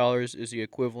 million is the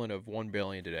equivalent of $1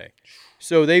 billion today.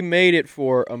 So they made it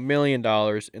for $1 million,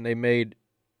 and they made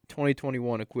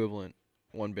 2021 equivalent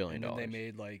 $1 billion. and then they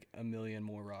made like 1 million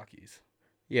more Rockies.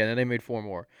 Yeah, and then they made 4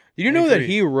 more. Did you know that 23.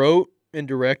 he wrote and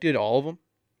directed all of them?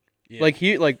 Yeah.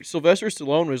 Like Sylvester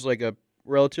Stallone was like a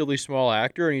relatively small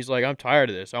actor, and he's like, I'm tired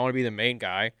of this. I want to be the main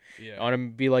guy. I yeah, want to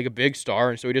be like a big star,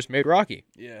 and so he just made Rocky,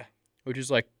 yeah, which is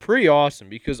like pretty awesome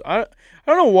because I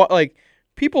don't know what like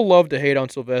people love to hate on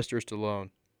Sylvester Stallone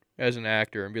as an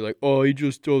actor and be like, oh, he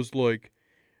just does like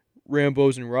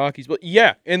Rambos and Rockies, but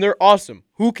yeah, and they're awesome.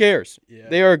 Who cares? yeah.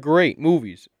 They are great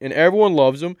movies, and everyone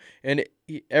loves them, and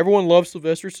everyone loves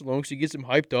Sylvester Stallone because he gets them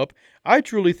hyped up. I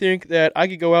truly think that I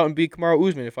could go out and beat Kamaru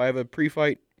Usman if I have a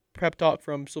pre-fight prep talk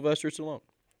from Sylvester Stallone.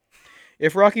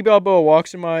 If Rocky Balboa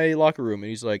walks in my locker room and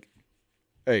he's like,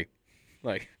 hey,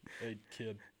 like, Hey,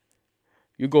 kid.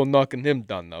 you go knocking him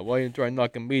down now. Why you try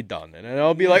knocking me down? And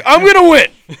I'll be like, I'm going to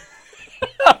win.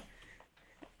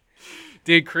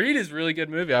 Dude, Creed is a really good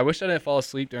movie. I wish I didn't fall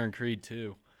asleep during Creed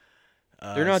 2.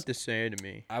 They're not the same to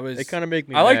me. I was. They kind of make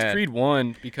me I liked mad. Creed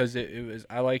 1 because it was.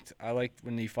 I liked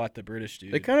when he fought the British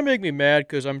dude. They kind of make me mad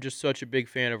because I'm just such a big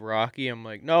fan of Rocky. I'm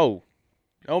like, no,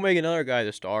 don't make another guy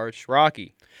the star. It's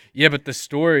Rocky. Yeah, but the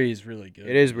story is really good.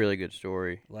 It is a really good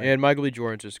story. Like- And Michael B.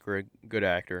 Jordan's just a good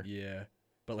actor. Yeah,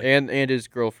 but like, And his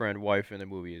girlfriend, wife in the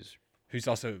movie is, who's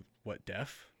also what,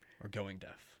 deaf or going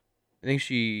deaf, I think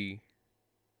she,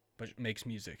 but makes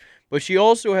music. but she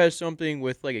also has something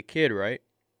with like a kid, right?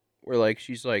 Where like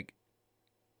she's like,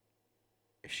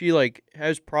 she like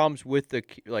has problems with the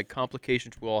like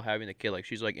complications while having the kid. Like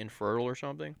she's like infertile or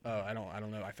something. Oh, I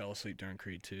don't know. I fell asleep during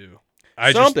Creed 2.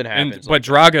 Something happens But like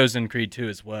Drago's in Creed 2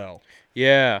 as well,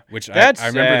 Yeah, which that's I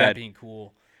remember that sad. being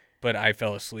cool. But I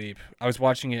fell asleep. I was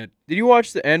watching it. Did you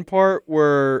watch the end part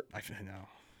where No,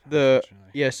 the unfortunately.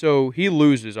 yeah? So he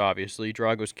loses obviously,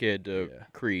 Drago's kid to Yeah.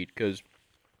 Creed because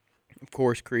of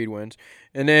course Creed wins,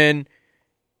 and then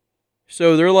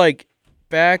so they're like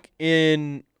back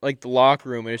in like the locker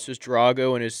room and it's just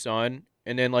Drago and his son,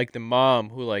 and then like the mom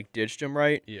who like ditched him,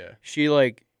 right? Yeah. She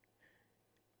like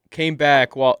came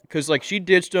back because like she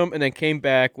ditched him and then came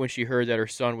back when she heard that her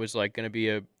son was like gonna be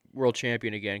a world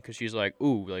champion again because she's like,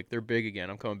 ooh, like they're big again,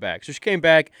 I'm coming back. So she came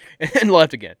back and then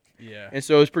left again, Yeah. and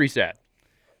so it was pretty sad.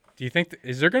 Do you think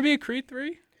is there going to be a Creed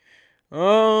 3?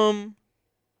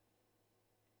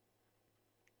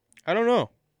 I don't know.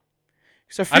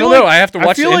 'Cause I don't like, know. I have to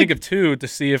watch the feel ending like, of 2 to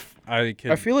see if I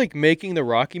can. I feel like making the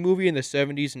Rocky movie in the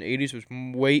 70s and 80s was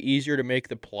way easier to make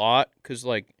the plot because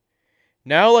like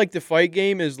now like the fight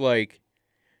game is like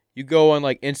you go on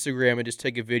like Instagram and just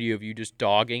take a video of you just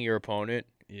dogging your opponent,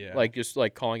 Yeah. like just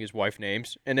like calling his wife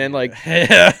names, and then like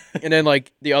yeah. and then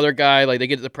like the other guy like they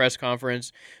get to the press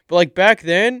conference, but like back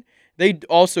then they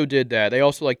also did that. They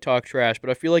also like talk trash, but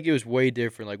I feel like it was way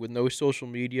different. Like with no social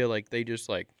media, like they just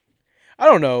like I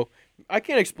don't know. I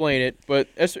can't explain it, but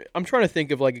I'm trying to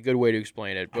think of like a good way to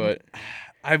explain it. But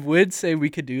I would say we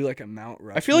could do like a Mount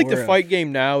Rushmore. I feel like the fight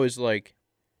game now is like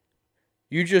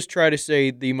you just try to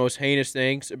say the most heinous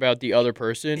things about the other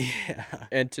person Yeah.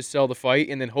 and to sell the fight,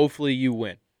 and then hopefully you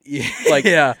win. Yeah. Like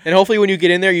yeah. and hopefully when you get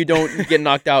in there, you don't get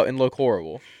knocked out and look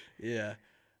horrible. Yeah.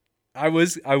 I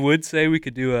would say we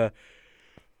could do a.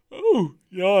 Oh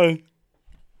yeah.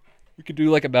 We could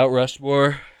do like a Mount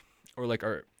Rushmore, or like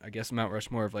I guess Mount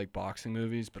Rushmore of like boxing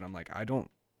movies. But I'm like I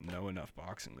don't know enough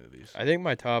boxing movies. I think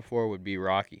my top 4 would be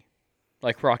Rocky,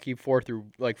 like Rocky 4 through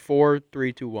like 4,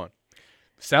 3, 2, 1.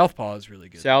 Southpaw is really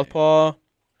good. Southpaw.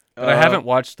 But I haven't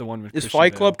watched the one with. Does Christian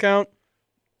Fight Bale. Club count?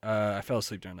 I fell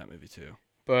asleep during that movie too.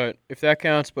 But if that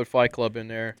counts, put Fight Club in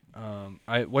there.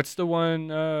 What's the one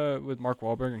with Mark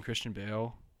Wahlberg and Christian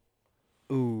Bale?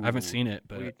 Ooh, I haven't seen it,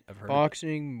 but wait, I've heard.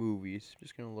 boxing movies.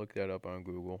 Just gonna look that up on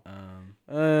Google.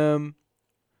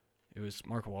 It was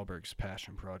Mark Wahlberg's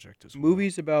passion project as well.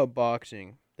 Movies about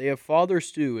boxing. They have Father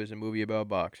Stew as a movie about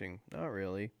boxing. Not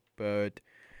really, but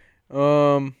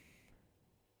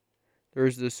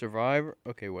there's The Survivor.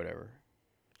 Okay, whatever.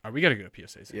 All right, we gotta go to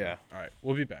PSA. Soon. Yeah. All right,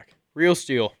 we'll be back. Real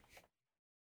Steel.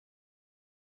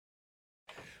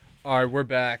 All right, we're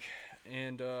back,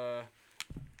 and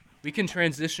we can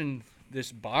transition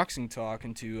this boxing talk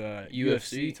into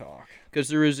UFC talk. Because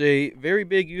there was a very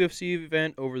big UFC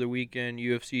event over the weekend,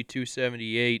 UFC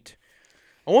 278.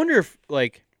 I wonder if,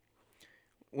 like,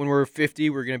 when we're 50,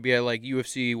 we're going to be at, like,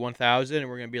 UFC 1000, and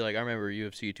we're going to be like, I remember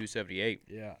UFC 278.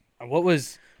 Yeah. What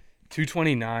was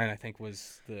 229? I think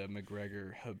was the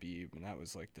McGregor Habib, and that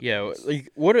was like the Yeah, best.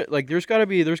 like there's gonna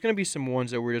be some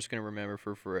ones that we're just gonna remember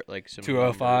for like some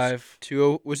 205.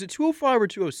 Was it 205 or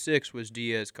 206 was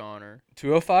Diaz Connor?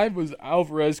 205 was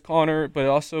Alvarez Connor, but it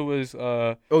also was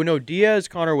Oh no, Diaz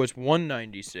Connor was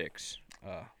 196.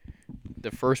 The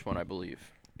first one, I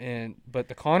believe. but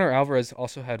the Connor Alvarez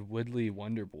also had Woodley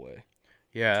Wonderboy.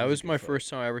 Yeah, that was a was good my fight. first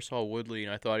time I ever saw Woodley,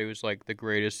 and I thought he was like the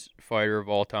greatest fighter of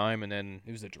all time. And then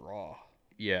It was a draw.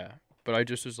 yeah, but I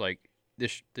just was like,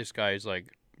 this guy is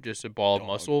like just a ball of Dog.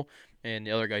 muscle, and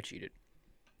the other guy cheated.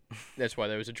 That's why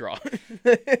that was a draw.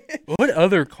 What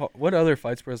other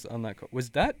fights was on that?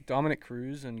 Was that Dominic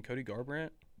Cruz and Cody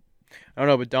Garbrandt? I don't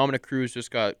know, but Dominic Cruz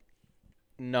just got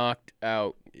knocked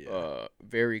out Yeah.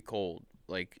 very cold.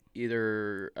 Like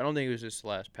either I don't think it was this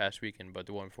past weekend, but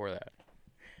the one before that.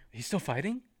 He's still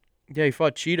fighting? Yeah, he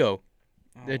fought Cheeto.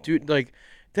 Oh. That dude, like,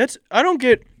 I don't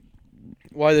get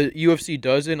why the UFC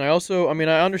does it. And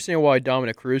I understand why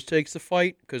Dominic Cruz takes the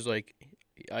fight because, like,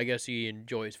 I guess he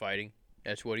enjoys fighting.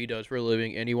 That's what he does for a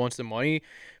living, and he wants the money.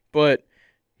 But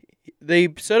they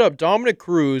set up Dominic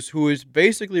Cruz, who is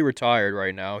basically retired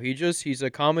right now. He's a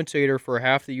commentator for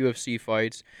half the UFC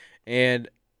fights, and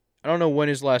I don't know when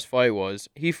his last fight was.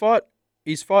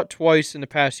 He's fought twice in the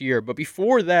past year, but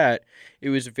before that, it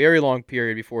was a very long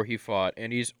period before he fought,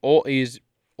 and he's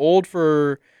old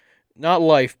for not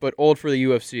life, but old for the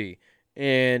UFC.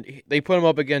 And they put him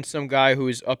up against some guy who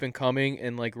is up and coming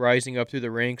and like rising up through the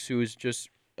ranks, who is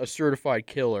just a certified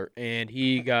killer, and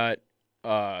he got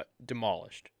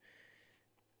demolished.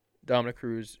 Dominic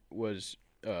Cruz was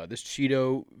this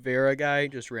Cheeto Vera guy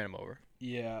just ran him over.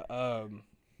 Yeah.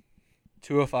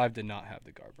 205 did not have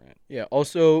the garbrandt. Yeah.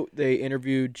 Also, they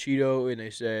interviewed Cheeto, and they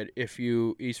said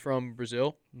he's from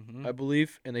Brazil, Mm-hmm. I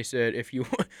believe, and they said if you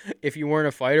if you weren't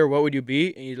a fighter, what would you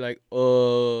be? And he's like,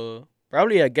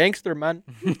 probably a gangster, man.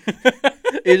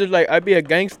 He's just like, I'd be a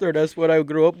gangster. That's what I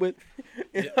grew up with.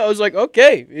 I was like,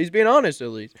 okay, he's being honest at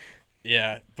least.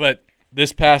 Yeah, but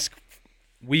this past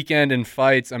weekend in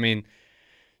fights, I mean,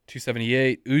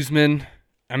 278, Usman.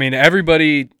 I mean,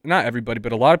 not everybody,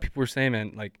 but a lot of people were saying,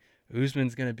 man, like,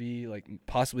 Usman's going to be, like,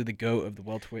 possibly the GOAT of the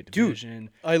welterweight division.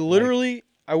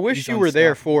 I wish he's you were there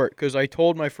unstoppable. for it, because I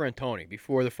told my friend Tony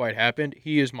before the fight happened,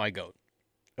 he is my GOAT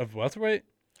Of welterweight?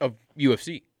 of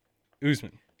UFC.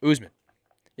 Usman. Usman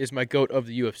is my GOAT of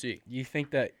the UFC. You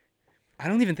think that... I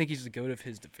don't even think he's the GOAT of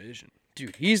his division.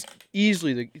 Dude, he's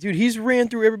easily he's ran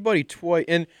through everybody twice.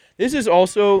 And this is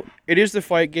also, it is the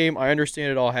fight game. I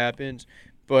understand it all happens.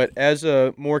 But as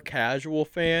a more casual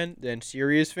fan than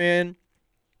serious fan,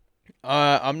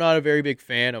 I'm not a very big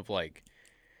fan of like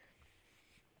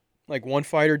one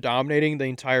fighter dominating the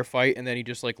entire fight and then he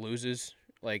just like loses.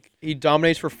 Like he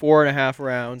dominates for 4.5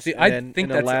 rounds. See, and I then think in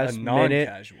the that's last a minute,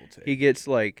 non-casual take. he gets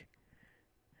like,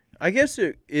 I guess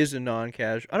it is a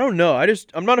non-casual. I don't know.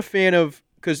 I'm not a fan of,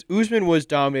 because Usman was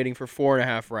dominating for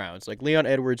 4.5 rounds. Like Leon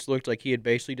Edwards looked like he had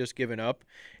basically just given up.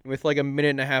 And with like a minute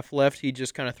and a half left, he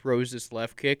just kind of throws this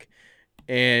left kick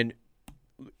and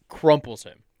crumples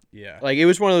him. Yeah. Like it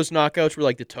was one of those knockouts where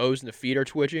like the toes and the feet are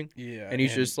twitching. Yeah. And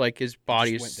he's just like, his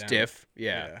body is went down. stiff.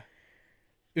 Yeah.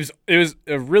 It was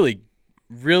a really,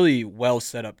 really well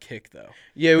set up kick though.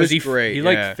 Yeah, it was He great. He yeah.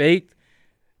 like faked,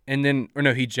 and then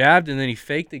he jabbed and then he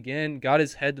faked again, got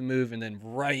his head to move, and then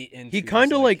right into. He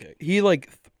kind of his leg like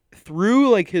kick. threw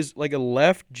like his like a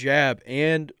left jab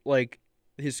and like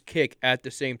his kick at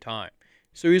the same time.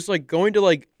 So he's like going to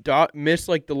like miss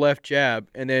like the left jab,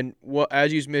 and then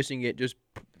as he's missing it, just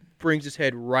brings his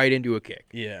head right into a kick.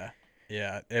 Yeah.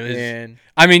 It was. And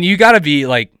I mean, you got to be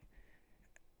like.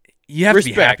 You have to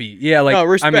be happy. Yeah, like no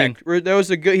respect. I mean, That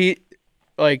was a good.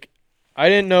 I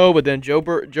didn't know, but then Joe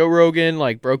Rogan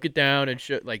like broke it down and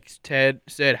like Ted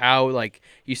said how like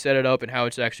he set it up and how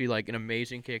it's actually like an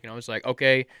amazing kick, and I was like,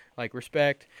 okay, like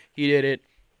respect, he did it,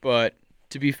 but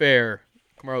to be fair,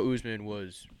 Kamaru Usman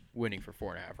was winning for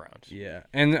 4.5 rounds. Yeah,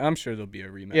 and I'm sure there'll be a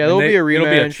rematch. Yeah, there'll be a rematch. It'll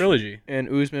be a trilogy. And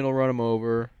Usman will run him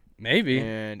over, Maybe.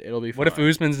 and it'll be fine. What if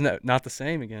Usman's not the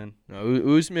same again?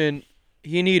 No, Usman,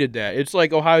 he needed that. It's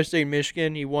like Ohio State,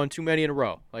 Michigan. He won too many in a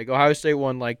row. Like Ohio State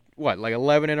won like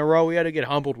 11 in a row. We had to get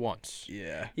humbled once.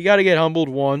 Yeah. You got to get humbled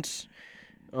once.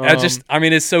 I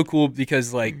mean, it's so cool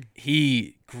because like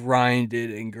he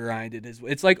grinded and grinded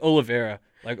it's like Oliveira.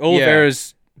 Like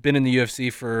Oliveira's been in the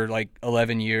UFC for like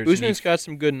 11 years. Usman's got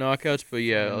some good knockouts, but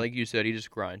yeah, like you said, he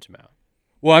just grinds them out.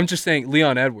 Well, I'm just saying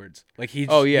Leon Edwards. Like he's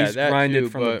that grinded too,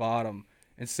 from the bottom.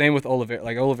 And same with Oliveira.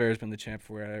 Like Oliveira's been the champ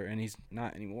forever, and he's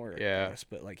not anymore. Yeah. I guess,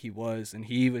 but like he was, and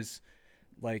he was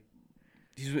like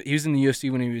he was in the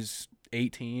UFC when he was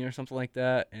 18 or something like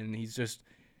that. And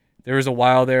there was a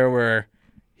while there where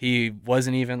he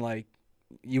wasn't even like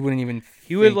you wouldn't even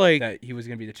think that he was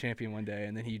gonna be the champion one day,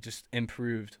 and then he just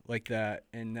improved like that,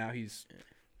 and now he's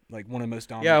like one of the most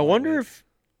dominant. Yeah, I wonder if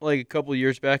like a couple of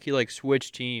years back he like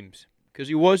switched teams, because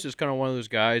he was just kind of one of those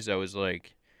guys that was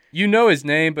like, you know his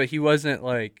name, but he wasn't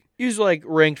like he was like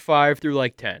ranked 5 through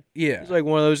like 10. Yeah, he's like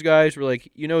one of those guys where like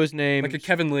you know his name, like a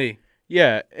Kevin Lee.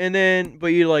 Yeah, and then but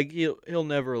you like he'll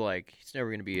never like he's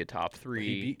never gonna be a top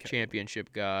 3 Kevin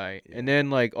championship guy, Yeah. and then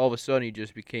like all of a sudden he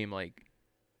just became like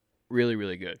really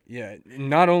really good. Yeah, and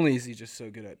not only is he just so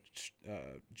good at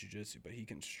jiu-jitsu, but he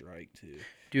can strike too.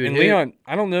 Dude, And Leon,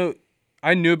 I don't know.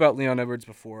 I knew about Leon Edwards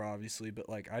before, obviously, but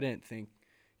like I didn't think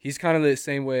he's kind of the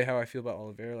same way how I feel about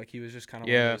Oliveira. Like he was just kind of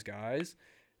one of those guys,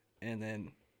 and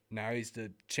then now he's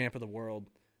the champ of the world.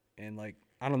 And like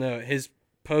I don't know, his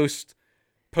post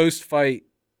fight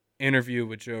interview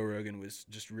with Joe Rogan was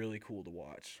just really cool to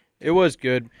watch. It was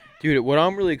good, dude. What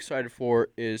I'm really excited for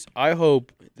is I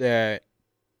hope that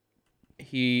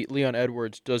Leon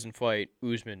Edwards doesn't fight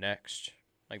Usman next.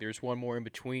 Like there's one more in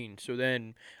between. So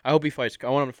then I hope he fights. I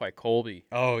want him to fight Colby,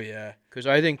 Oh yeah, because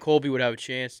I think Colby would have a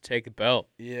chance to take the belt.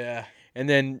 yeah. And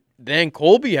then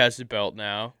Colby has the belt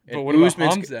now. But And what about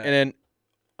Usman's- Hamzat? And then,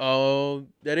 oh,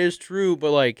 that is true.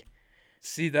 But like,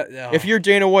 See that? if you're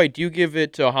Dana White, do you give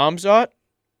it to Hamzat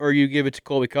or you give it to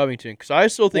Colby Covington? Because I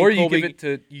still think or you Colby,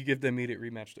 give the immediate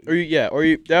rematch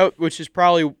to. that which is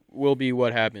probably will be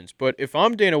what happens. But if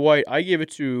I'm Dana White, I give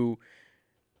it to.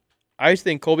 I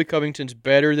think Colby Covington's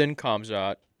better than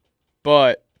Khamzat,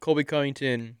 but Colby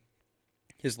Covington,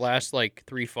 his last like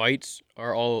 3 fights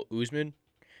are all Usman,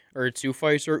 or 2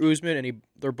 fights are Usman, and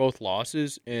they're both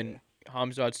losses. And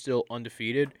Hamzat's still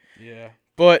undefeated. Yeah.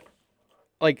 But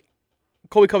like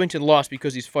Colby Covington lost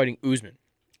because he's fighting Usman.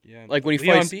 Yeah. Like when he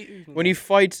Leon fights beat Usman. when he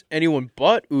fights anyone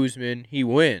but Usman, he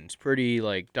wins pretty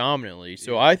like dominantly.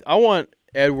 So Yeah. I want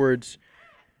Edwards.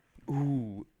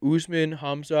 Ooh, Usman,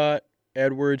 Hamzat,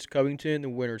 Edwards, Covington, the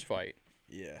winners fight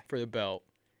Yeah. for the belt.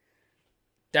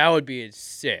 That would be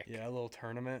sick. Yeah, a little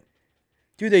tournament.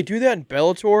 Dude, they do that in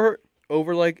Bellator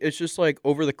over like it's just like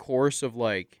over the course of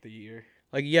like The year.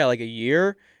 like a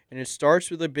year, and it starts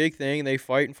with a big thing, and they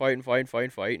fight and fight and fight and fight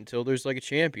and fight until there's like a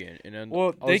champion. And then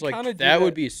Well, I they was like, kinda do that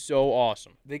would that- be so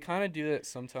awesome. They kind of do that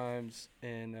sometimes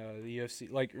in the UFC.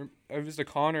 Like it was the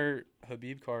Conor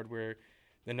Habib card where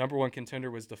the number one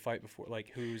contender was the fight before, like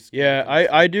who's. Yeah,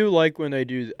 I do like when they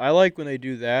do. I like when they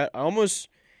do that.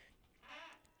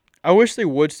 I wish they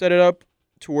would set it up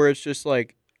to where it's just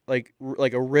like a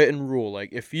written rule. Like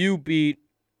if you beat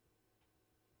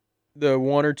the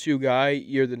one or two guy,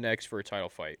 you're the next for a title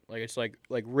fight. Like it's like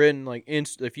written like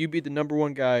if you beat the number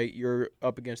one guy, you're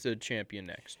up against the champion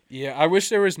next. Yeah, I wish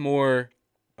there was more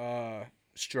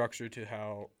structure to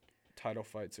how title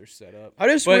fights are set up. I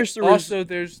just But wish there was. also,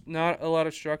 there's not a lot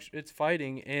of structure. It's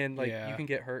fighting, and like Yeah. you can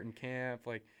get hurt in camp.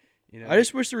 Like, you know. I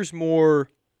just wish there was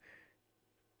more.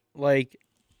 Like,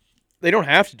 they don't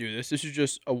have to do this. This is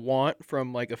just a want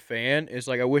from like a fan. Is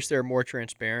like I wish they were more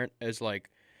transparent. As like,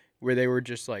 where they were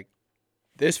just like,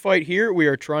 this fight here, we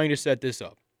are trying to set this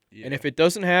up, Yeah. and if it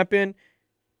doesn't happen,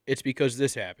 it's because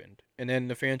this happened. And then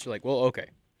the fans are like, well, okay.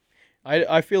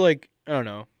 I feel like I don't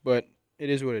know, but it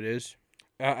is what it is.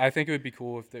 I think it would be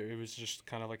cool if it was just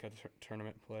kind of like a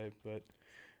tournament play, but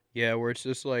Yeah, where it's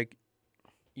just like,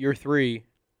 you're 3,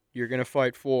 you're gonna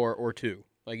fight 4 or 2.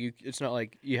 Like it's not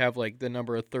like you have like the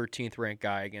number of 13th ranked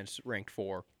guy against ranked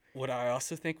 4. what I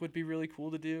also think would be really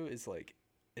cool to do is like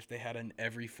if they had an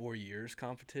every 4 years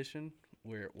competition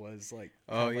where it was like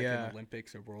kind Oh, of like yeah. an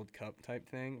Olympics or World Cup type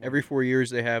thing. like- Every 4 years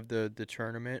they have the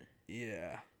tournament.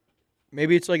 yeah.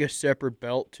 Maybe it's like a separate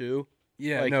belt too.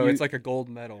 Yeah, Like no, you- it's like a gold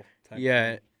medal type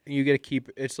Yeah, thing. and you get to keep.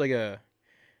 It's like a.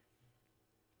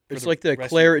 For It's the like the rest of your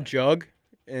claret life. jug,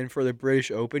 and for the British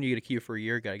Open, you get to keep it for a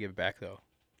year. Got to give it back though.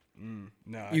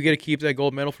 No. You get to keep that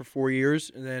gold medal for 4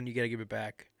 years, and then you got to give it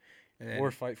back. And then,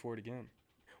 or fight for it again.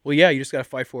 well, yeah, you just got to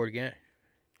fight for it again,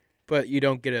 but you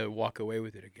don't get to walk away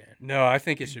with it again. No, I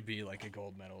think it should be like a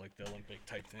gold medal, like the Olympic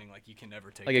type thing. Like you can never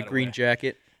take Like a that green away.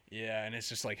 jacket. Yeah, and it's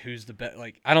just like who's the best.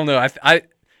 Like I don't know. I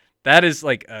that is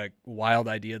like a wild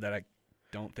idea that I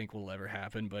don't think will ever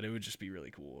happen, but it would just be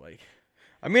really cool. Like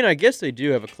I mean, I guess they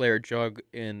do have a claret jug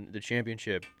in the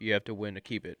championship. You have to win to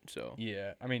keep it. So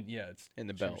yeah, I mean yeah, it's in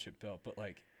the belt, championship belt, but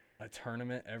like a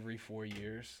tournament every 4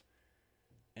 years,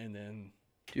 and then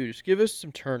dude, just give us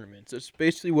some tournaments. That's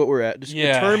basically what we're at. Just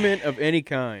Yeah. a tournament of any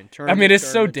kind. I Tournament, mean it's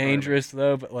so tournament, tournament. dangerous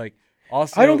though, but like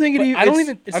also I don't think but it. I don't it's,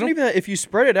 even. It's I not don't, even that. If you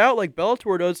spread it out like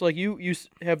Bellator does, like you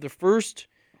have the first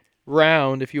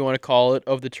round, if you want to call it,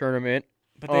 of the tournament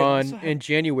but they also in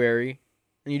January,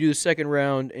 and you do the second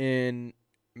round in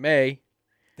May.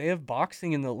 they have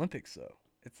boxing in the Olympics though.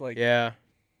 It's like Yeah,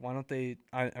 why don't they?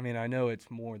 I mean I know it's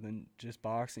more than just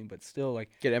boxing, but still like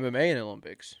get MMA in the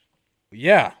Olympics.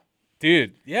 yeah,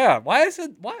 dude, yeah. Why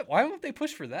won't they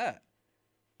push for that?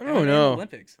 I MMA don't in the know.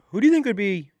 Olympics. Who do you think would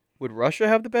be? Would Russia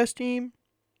have the best team?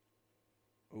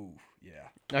 Ooh, yeah.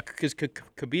 Not because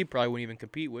Khabib probably wouldn't even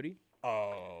compete, would he?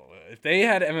 Oh, if they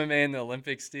had MMA in the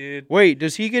Olympics, dude. Wait,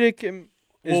 does he get a?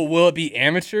 Well, will it be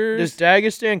amateurs? Does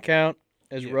Dagestan count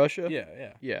as Yeah. Russia? Yeah,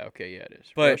 yeah. Yeah. Okay. Yeah, it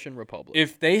is. But Russian Republic.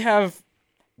 If they have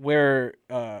where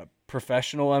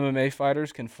professional MMA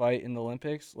fighters can fight in the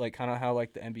Olympics, like kind of how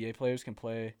like the NBA players can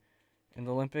play in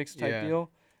the Olympics type Yeah.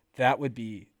 deal, that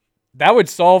would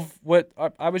solve what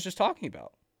I was just talking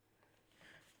about.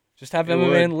 Just have It MMA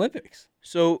would. in the Olympics.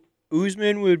 So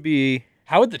Usman would be.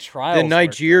 How would the trials The work,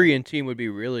 Nigerian team would be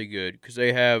really good because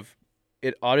they have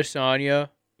it Adesanya,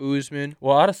 Usman. though?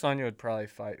 Well, Adesanya would probably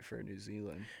fight for New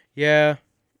Zealand. Yeah,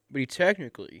 but he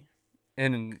technically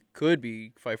And could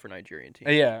be fight for Nigerian team.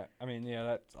 yeah, I mean, yeah,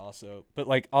 that's also. But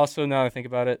like, also now that I think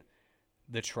about it,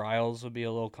 the trials would be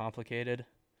a little complicated,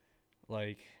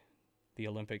 like the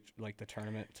Olympic, like the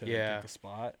tournament to Yeah. get the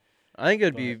spot. I think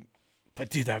it'd be But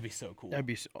dude, that'd be so cool. that'd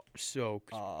be so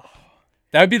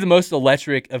That would be the most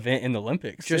electric event in the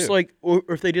Olympics. just too. like or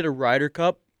if they did a Ryder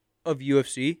Cup of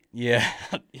UFC, yeah,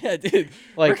 yeah, dude.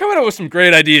 like We're coming up with some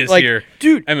great ideas like here.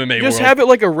 dude, MMA just world. have it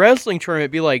like a wrestling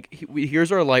tournament. Be like,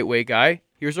 here's our lightweight guy,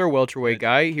 here's our welterweight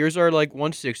guy, here's our like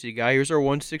 160 guy, here's our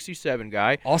 167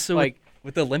 guy. Also, Like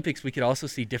With the Olympics, we could also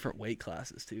see different weight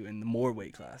classes too, and more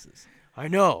weight classes. I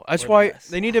know. That's Or why less.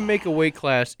 they need to make a weight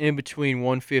class in between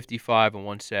 155 and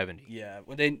 170. Yeah,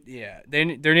 well,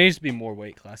 there needs to be more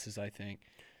weight classes, I think.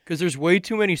 Because there's way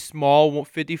too many small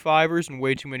 55ers and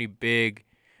way too many big,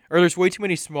 or there's way too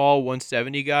many small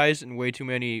 170 guys and way too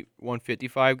many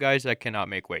 155 guys that cannot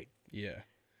make weight. Yeah.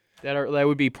 That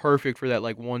would be perfect for that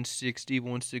like 160,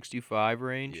 165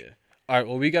 range. Yeah. All right.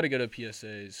 Well, we got to go to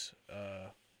PSA's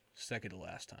second to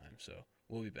last time, so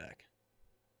we'll be back.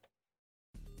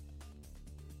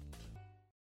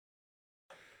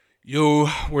 Yo,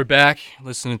 we're back.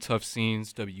 Listening to Tough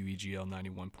Scenes, WEGL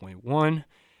 91.1,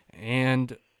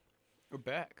 and We're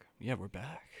back. yeah, we're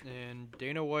back. And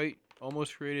Dana White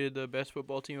almost created the best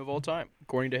football team of all time,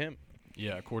 according to him.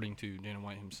 Yeah, according to Dana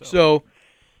White himself. So,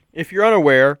 if you're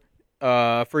unaware,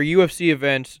 for UFC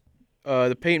events,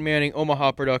 the Peyton Manning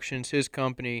Omaha Productions, his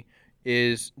company,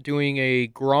 is doing a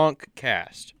Gronk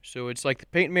cast. So it's like the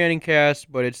Peyton Manning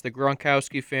cast, but it's the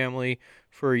Gronkowski family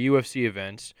for UFC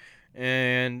events.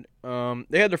 And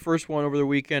they had their first one over the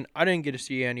weekend. I didn't get to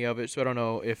see any of it, so I don't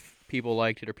know if people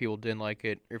liked it or people didn't like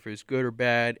it, or if it was good or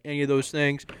bad, any of those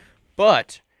things.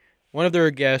 But one of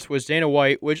their guests was Dana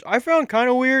White, which I found kind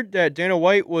of weird that Dana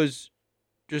White was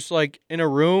just like in a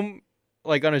room,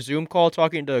 like on a Zoom call,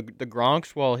 talking to the Gronks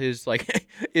while his like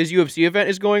his UFC event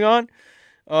is going on,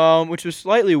 which was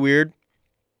slightly weird.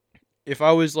 If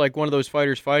I was like one of those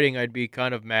fighters fighting, I'd be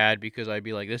kind of mad because I'd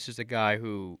be like, this is the guy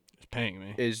who He's paying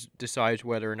me. decides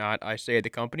whether or not I stay at the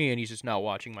company, and he's just not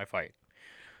watching my fight.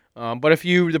 But if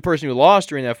you, the person who lost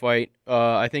during that fight,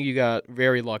 I think you got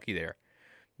very lucky there.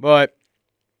 But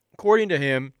according to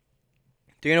him,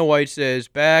 Dana White says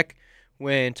back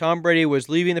when Tom Brady was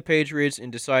leaving the Patriots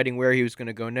and deciding where he was going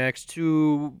to go next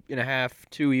 2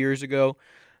 years ago,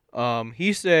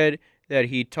 he said that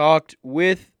he talked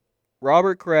with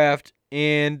Robert Kraft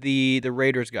and the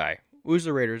Raiders guy. Who's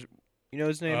the Raiders? You know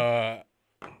his name?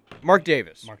 Mark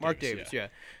Davis. Mark Davis, yeah.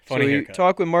 Funny so he haircut.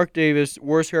 talked with Mark Davis,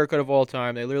 worst haircut of all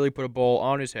time. They literally put a bowl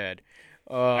on his head.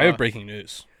 I have breaking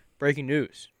news. Breaking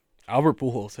news. Albert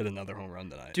Pujols hit another home run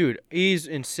tonight. Dude, he's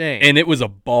insane. And it was a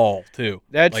ball, too.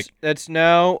 That's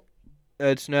now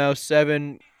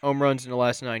 7 home runs in the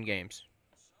last 9 games.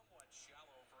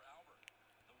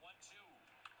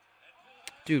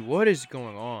 Dude, what is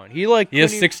going on? He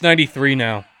has 693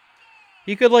 now.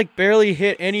 He could like barely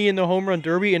hit any in the home run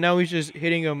derby, and now he's just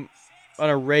hitting them on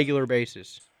a regular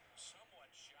basis.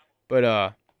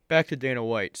 But back to Dana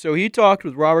White. So he talked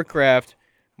with Robert Kraft,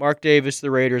 Mark Davis,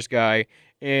 the Raiders guy,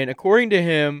 and according to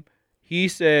him, he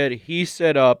said he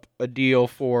set up a deal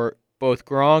for both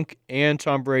Gronk and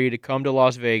Tom Brady to come to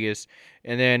Las Vegas,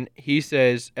 and then he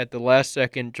says at the last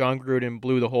second, John Gruden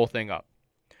blew the whole thing up.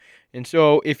 And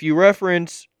so if you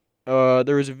reference,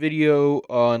 there was a video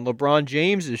on LeBron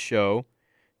James's show,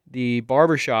 The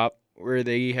Barbershop, where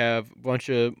they have a bunch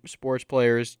of sports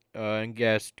players and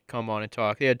guests come on and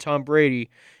talk. They had Tom Brady,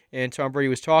 and Tom Brady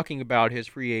was talking about his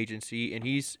free agency,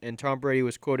 and Tom Brady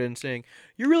was quoted in saying,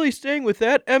 "You're really staying with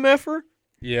that MFer?"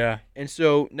 Yeah. And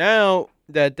so now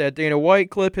that Dana White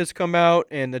clip has come out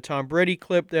and the Tom Brady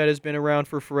clip that has been around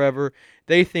for forever,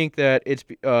 they think that it's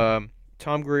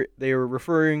Tom Brady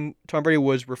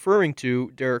was referring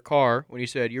to Derek Carr when he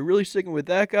said, "You're really sticking with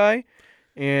that guy?"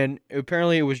 And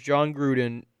apparently it was John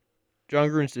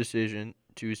Gruden's decision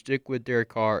to stick with Derek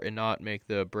Carr and not make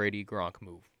the Brady Gronk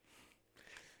move.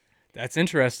 That's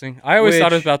interesting. I always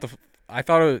thought it was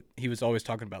about he was always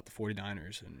talking about the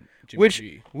 49ers and Jimmy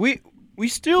G. We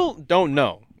still don't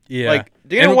know. Yeah. Like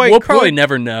Dana and White we'll probably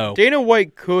never know. Dana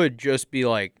White could just be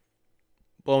like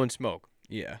blowing smoke.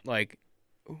 Yeah. Like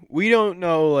we don't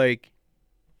know like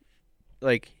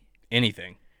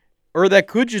Anything. or that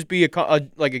could just be a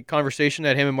conversation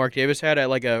that him and Mark Davis had at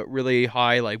like a really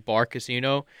high like bar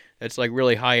casino that's like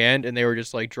really high end, and they were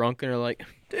just like drunk and they're like,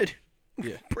 "Dude,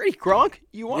 Yeah. Brady Gronk,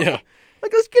 you want? Yeah.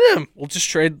 Like let's get him. We'll just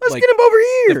trade Let's like get him over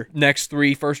here." the next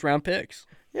 3 first-round picks.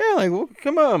 Yeah, like well,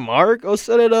 come on, Mark, go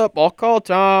set it up. I'll call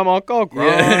Tom. I'll call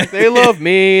Gronk. Yeah. They love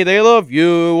me. They love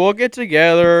you. We'll get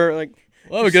together. Like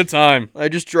We'll have a good time. I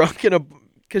just drunk in a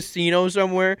casino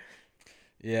somewhere.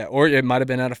 Yeah, or it might have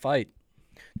been at a fight.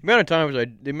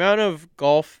 The amount of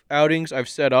golf outings I've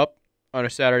set up on a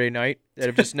Saturday night that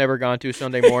I've just never gone to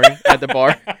Sunday morning at the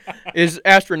bar is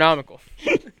astronomical.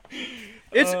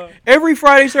 It's every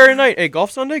Friday, Saturday night. Hey,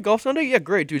 golf Sunday? Yeah,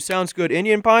 great, dude. Sounds good.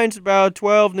 Indian Pines about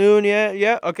 12 noon.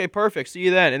 Yeah. Okay, perfect. See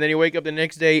you then. And then you wake up the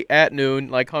next day at noon,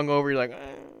 like hungover. You're like,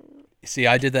 See,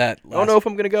 I did that. I don't know if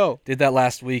I'm gonna go. Did that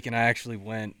last week, and I actually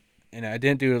went. And I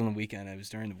didn't do it on the weekend. It was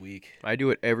during the week. I do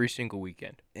it every single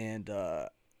weekend. And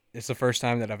it's the first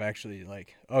time that I've actually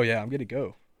like, oh yeah, I'm gonna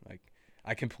go. Like,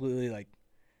 I completely like,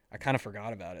 I kind of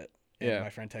forgot about it. And Yeah. my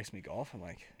friend texted me golf. I'm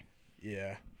like,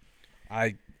 yeah,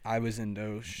 I was in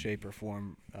no shape or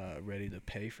form ready to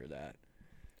pay for that.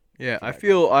 Yeah, For I that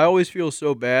feel golf I round. always feel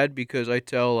so bad because I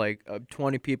tell like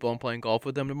 20 people I'm playing golf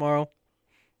with them tomorrow,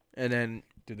 and then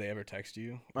Did they ever text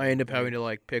you? I end up having to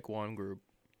like pick one group.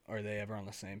 Are they ever on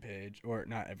the same page? Or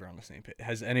not ever on the same page?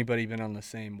 Has anybody been on the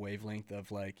same wavelength of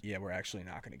like, yeah, we're actually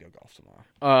not going to go golf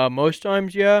tomorrow? Most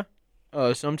times, yeah.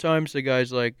 Sometimes the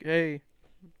guy's like, "Hey,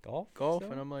 golf," still?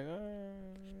 and I'm like,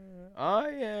 "I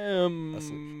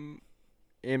am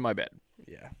in my bed.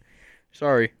 Yeah.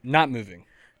 Sorry, Not moving.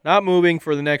 not moving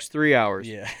for the next 3 hours."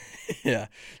 Yeah. Yeah.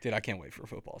 Dude, I can't wait for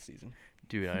football season.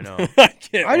 Dude, I know. I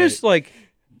can't I wait. just like.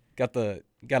 Got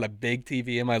a big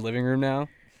TV in my living room now.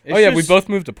 It's Oh yeah, we just- both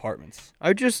moved apartments.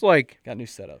 I just like. Got new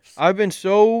setups. I've been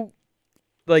so.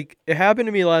 Like, it happened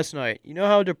to me last night. You know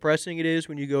how depressing it is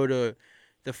when you go to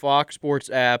the Fox Sports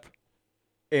app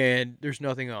and there's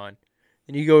nothing on.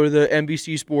 And you go to the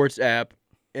NBC Sports app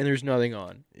and there's nothing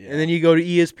on. Yeah. And then you go to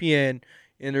ESPN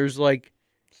and there's like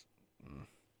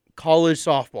college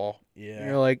softball. Yeah. And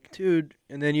you're like, dude.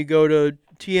 And then you go to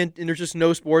TN and there's just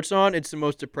no sports on. It's the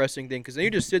most depressing thing because then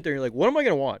you just sit there and you're like, what am I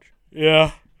going to watch?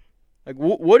 Yeah. Like,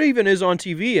 what even is on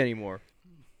TV anymore?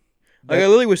 Like, I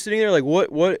literally was sitting there like,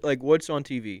 what's on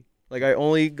TV? Like, I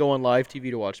only go on live TV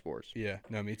to watch sports. Yeah.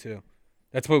 No, me too.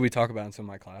 That's what we talk about in some of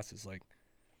my classes. Like,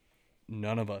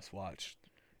 none of us watch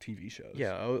TV shows.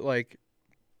 Yeah, I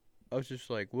was just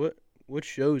like, what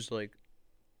shows like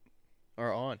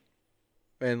are on,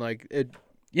 and like it.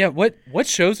 Yeah. What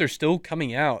shows are still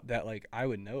coming out that like I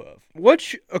would know of?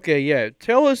 Okay, yeah.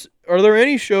 Tell us, are there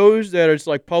any shows that it's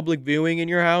like public viewing in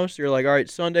your house? You're like, all right,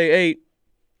 Sunday 8,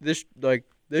 this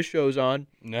show's on.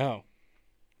 No.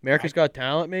 America's Got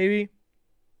Talent, maybe.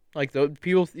 Like the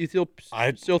people, you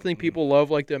still think people love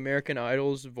like the American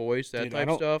Idol's voice, that Dude, I type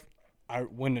don't- stuff.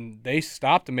 When they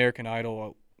stopped American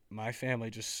Idol, my family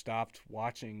just stopped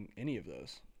watching any of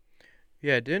those.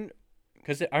 Yeah, didn't.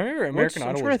 Because I remember American Idol.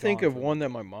 I'm trying was to think gone of for a one bit. that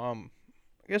my mom.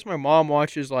 I guess my mom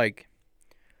watches like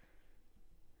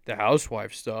the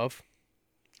housewife stuff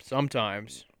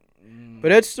sometimes, but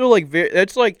that's still like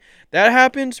that's like that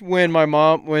happens when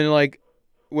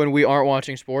when we aren't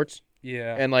watching sports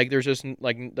Yeah. and like there's just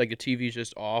like the TV's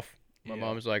just off. My Yeah.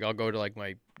 mom's like, I'll go to like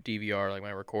my DVR, like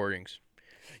my recordings.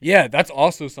 Yeah, that's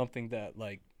also something that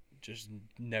like just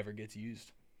never gets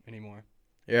used anymore.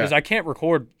 Yeah, Because I can't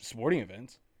record sporting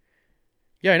events.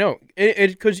 yeah, I know. It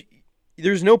because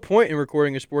there's no point in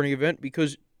recording a sporting event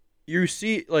because you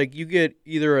see like you get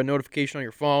either a notification on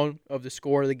your phone of the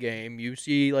score of the game, you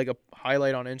see like a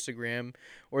highlight on Instagram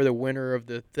or the winner of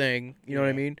the thing. You know what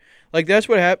I Yeah. mean? Like that's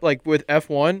what happened. Like with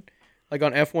F1, like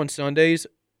on F1 Sundays,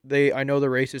 I know the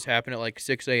races happen at like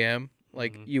 6 a.m.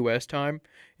 like Mhm. U.S. time,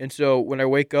 and so when I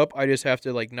wake up, I just have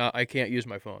to like I can't use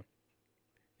my phone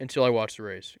until I watch the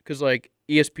race because like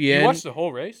ESPN. You watched the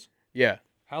whole race? Yeah.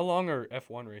 How long are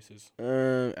F1 races?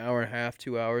 Hour and a half,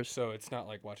 2 hours. So it's not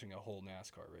like watching a whole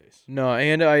NASCAR race. No,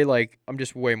 and I'm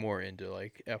just way more into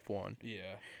like F1,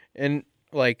 Yeah. and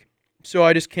like so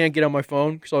I just can't get on my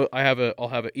phone because I'll have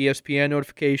an ESPN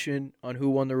notification on who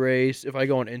won the race. If I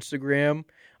go on Instagram,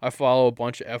 I follow a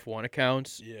bunch of F1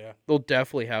 accounts. Yeah. They'll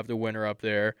definitely have the winner up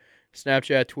there.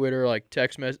 Snapchat, Twitter, like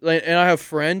text message, and I have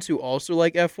friends who also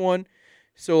like F1.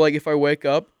 So like if I wake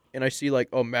up and I see like,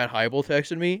 oh, Matt Heibel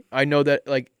texted me, I know that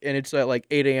like, and it's at like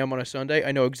 8 a.m. on a Sunday,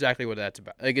 I know exactly what that's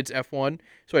about. Like it's F1,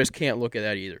 so I just can't look at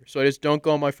that either. So I just don't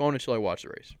go on my phone until I watch the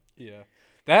race. Yeah.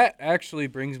 That actually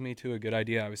brings me to a good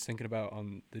idea I was thinking about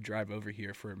on the drive over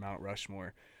here for Mount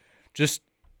Rushmore. Just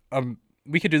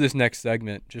we could do this next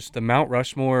segment, just the Mount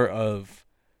Rushmore of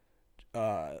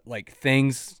like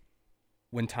things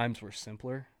when times were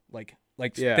simpler, like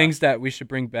Yeah. things that we should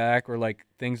bring back or like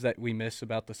things that we miss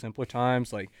about the simpler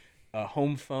times, like a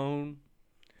home phone,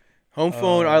 Home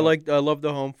phone, I love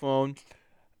the home phone.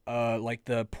 like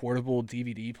the portable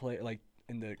DVD player, like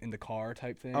in the car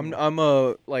type thing. I'm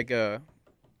a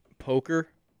poker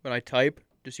when I type.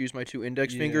 Just use my two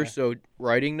index Yeah. fingers, so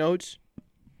writing notes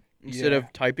instead Yeah.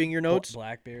 of typing your notes.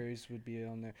 Blackberries would be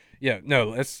on there. Yeah, no,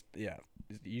 let's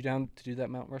You down to do that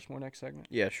Mount Rushmore next segment?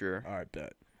 Yeah, sure. All right,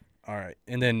 bet. All right,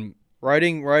 and then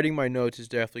Writing my notes is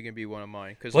definitely gonna be one of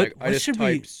mine because What- like I what just should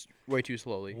we- type way too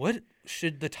slowly. what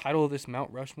should the title of this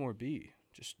Mount Rushmore be?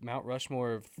 Just Mount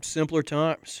Rushmore of Simpler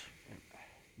times.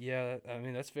 yeah. I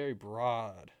mean that's very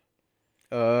broad.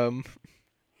 Mount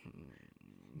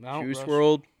Juice Rush-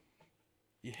 World,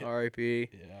 Yeah, R.I.P.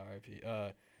 yeah.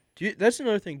 R.I.P. That's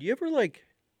another thing. Do you ever like?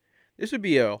 This would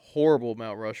be a horrible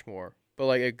Mount Rushmore, but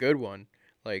like a good one.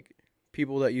 Like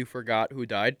people that you forgot who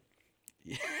died.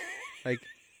 Like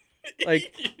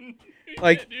Like, You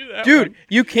like, can't do that dude, one.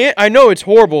 you can't. I know it's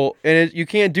horrible and you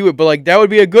can't do it, but like that would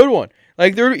be a good one.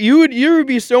 Like you would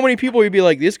be so many people. You'd be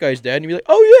like, this guy's dead, and you'd be like,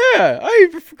 oh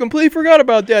yeah, completely forgot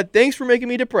about that. Thanks for making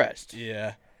me depressed.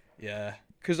 Yeah, yeah.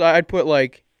 Because I'd put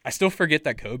like, I still forget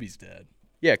that Kobe's dead.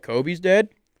 yeah, Kobe's dead.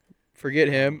 Forget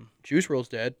him. Juice WRLD's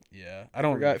dead. Yeah, I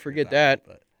don't Forget one, that.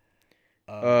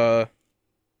 but,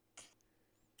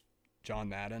 John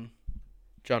Madden.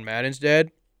 John Madden's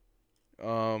dead.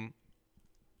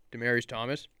 Demaryius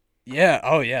Thomas. Yeah.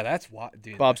 Oh yeah, that's what,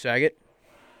 dude. Bob Saget.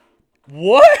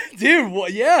 What, dude?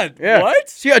 What? Yeah. Yeah. What?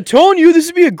 See, I'm telling you, this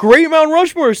would be a great Mount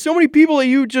Rushmore. There's so many people that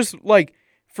you just like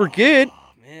forget. Oh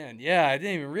man, yeah, I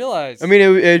didn't even realize. I mean,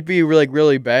 it'd be like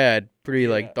really bad, pretty Yeah,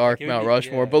 like dark like, it would Mount be-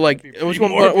 Rushmore. yeah, But it like, would be it was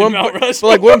pretty one, morbid Mount but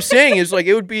like what I'm saying is like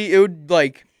it would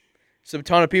like some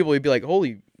ton of people. You'd be like,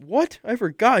 holy, what? I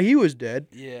forgot he was dead.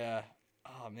 Yeah.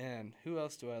 Oh man, who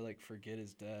else do I like forget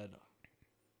is dead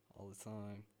all the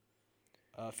time?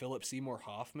 Philip Seymour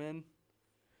Hoffman.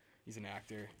 He's an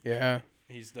actor. Yeah.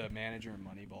 He's the manager in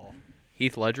Moneyball.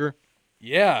 Heath Ledger.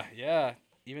 Yeah, yeah.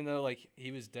 Even though like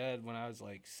he was dead when I was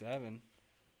like 7,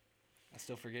 I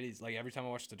still forget he's like every time I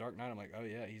watch The Dark Knight, I'm like, oh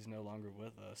yeah, he's no longer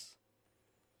with us.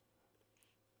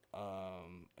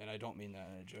 And I don't mean that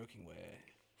in a joking way.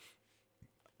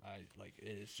 I like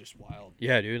it is just wild.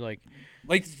 Yeah, dude. Like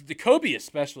Like the Kobe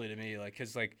especially to me, like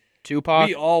because like Tupac.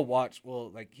 we all watched.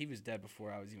 Well, like he was dead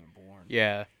before I was even born.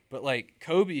 Yeah. But like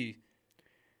Kobe,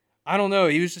 I don't know.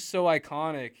 He was just so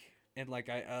iconic, and like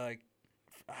I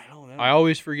don't know. I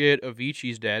always forget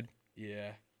Avicii's dead.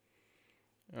 Yeah.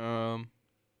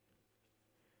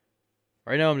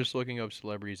 Right now I'm just looking up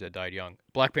celebrities that died young.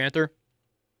 Black Panther,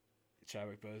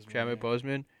 Chadwick Boseman. Chadwick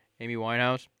Boseman, Amy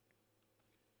Winehouse.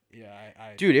 Yeah,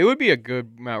 I Dude, it would be a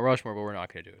good Mount Rushmore, but we're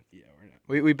not gonna do it. Yeah,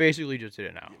 we're not. We basically just did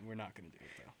it now. We're not gonna do it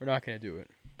though. We're not gonna do it,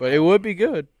 but it would be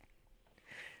good.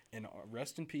 And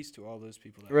rest in peace to all those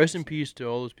people. That Rest in passed away. peace to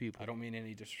all those people. I don't mean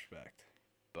any disrespect.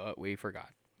 But we forgot.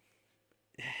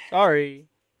 Sorry.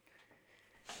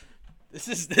 This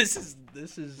is.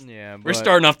 Yeah, We're but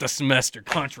starting off the semester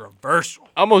controversial.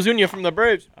 I'm Ozuna from the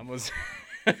Braves.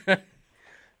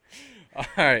 All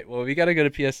right. Well, we got to go to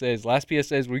PSAs. Last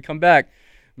PSAs. When we come back,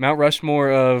 Mount Rushmore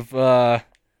of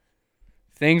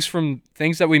things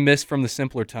that we missed from the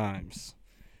simpler times,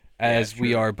 as we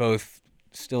true. are both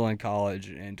still in college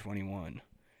and 21.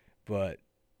 But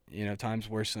times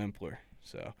were simpler.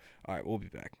 So, all right, we'll be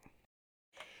back.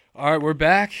 All right, we're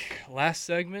back. Last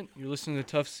segment. You're listening to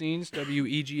Tough Scenes,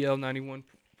 WEGL 91.1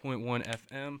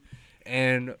 FM,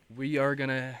 and we are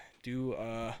gonna do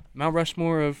Mount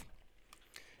Rushmore of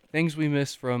things we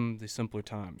miss from the simpler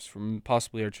times, from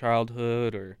possibly our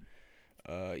childhood or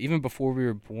even before we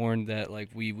were born that like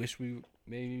we wish we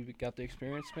maybe got the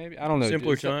experience. Maybe I don't know.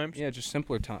 Simpler Just times? Yeah, just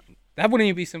simpler time. That wouldn't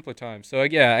even be simpler times. So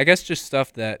yeah, I guess just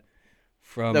stuff that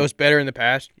from That was better in the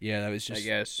past, yeah, that was just I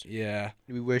guess. yeah.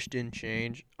 We wish didn't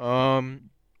change. All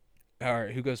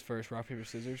right, who goes first? Rock, paper,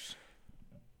 scissors.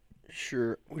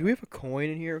 Sure. Do we have a coin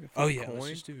in here? We can Oh flip a yeah, let's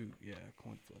coin? just do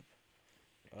coin flip.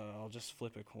 I'll just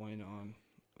flip a coin on.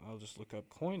 I'll just look up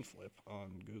coin flip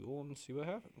on Google and see what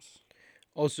happens.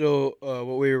 Also,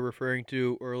 what we were referring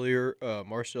to earlier,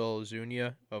 Marcell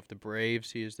Ozuna of the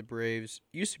Braves. He is the Braves.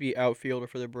 Used to be outfielder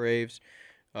for the Braves.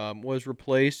 Was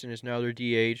replaced and is now their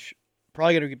DH.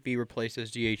 Probably going to be replaced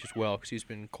as DH as well because he's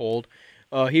been cold.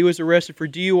 He was arrested for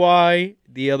DUI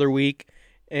the other week,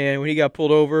 and when he got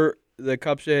pulled over, the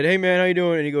cop said, "Hey man, how you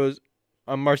doing?" And he goes,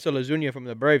 "I'm Marcell Ozuna from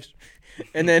the Braves."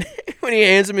 And then when he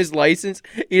hands him his license,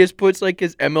 he just puts like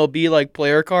his MLB like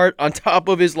player card on top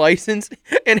of his license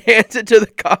and hands it to the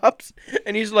cops.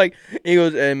 And he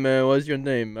goes, "Hey man, what's your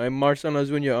name? I'm Marcell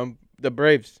Ozuna. I'm the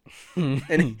Braves."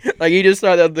 And he just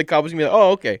thought that the cop was gonna be like,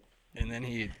 "Oh, okay." And then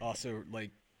he also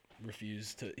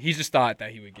refused to. He just thought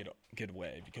that he would get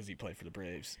away because he played for the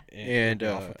Braves and get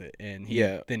off with it. And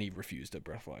then he refused a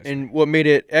breathalyzer. And what made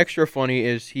it extra funny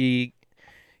is he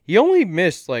only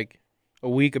missed like a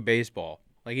week of baseball.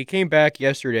 Like he came back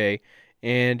yesterday,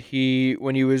 and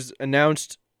when he was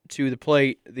announced to the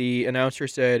plate, the announcer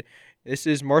said, "This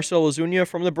is Marcell Ozuna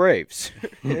from the Braves,"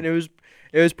 and it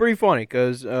was pretty funny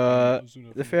because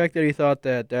the fact that he thought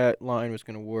that line was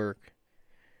gonna work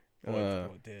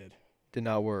it did. did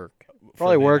not work. For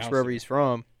Probably the works wherever announcer. he's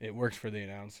from. It works for the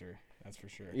announcer. That's for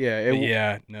sure. Yeah, But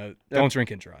yeah. No, don't drink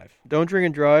and drive. Don't drink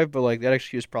and drive, but like that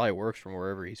excuse probably works from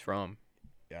wherever he's from,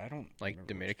 Yeah, I don't like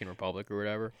remember. Dominican Republic or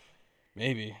whatever.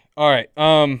 Maybe. All right.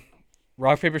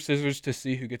 Rock, paper, scissors to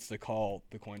see who gets to call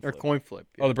the coin Or flip. coin flip.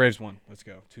 Oh, the Braves won. Let's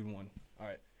go. 2-1. All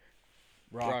right.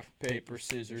 Rock, paper,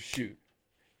 scissors, shoot.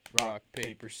 Rock,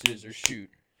 paper, scissors, shoot.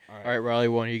 All right. All right, Riley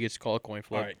won. He gets to call a coin All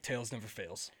flip. right. Tails never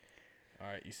fails. All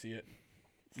right, you see it?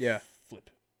 Yeah. Flip.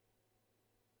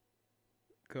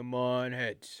 Come on,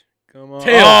 heads. Come on.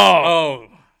 Tails. Oh,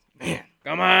 Man,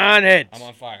 come on, heads. I'm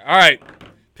on fire. All right,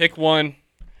 pick one.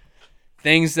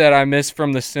 Things that I miss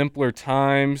from the simpler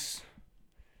times.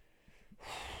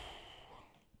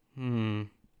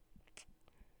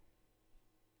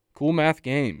 Cool math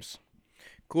games.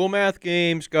 Cool math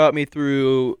games got me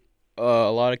through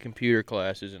a lot of computer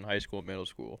classes in high school and middle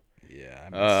school. Yeah,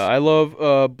 I love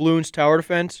Bloons Tower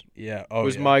Defense. yeah.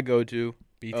 Was my go-to.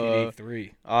 BTD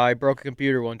 3. I broke a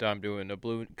computer one time doing the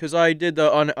Bloons because I did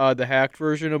the hacked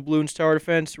version of Bloons Tower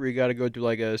Defense, where you got to go to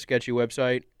like a sketchy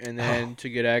website and then to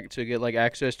get like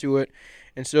access to it.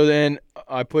 And so then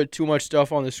I put too much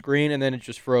stuff on the screen and then it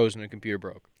just froze and the computer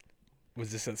broke.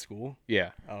 Was this at school?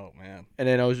 Yeah. Oh man. And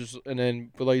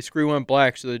then but like the screen went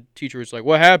black, so the teacher was like,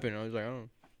 "What happened?" I was like, "I don't know,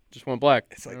 just went black."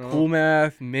 It's like Cool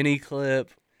Math, Mini Clip.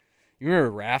 You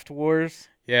remember Raft Wars?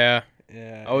 Yeah.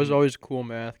 Yeah. I was always a cool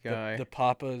math guy. The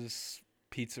Papa's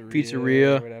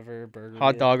Pizzeria, or whatever, burger.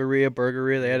 Hot Doggeria,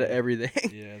 Burgeria, they had everything.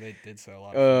 Yeah, they did so a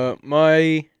lot. Of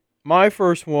My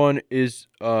first one is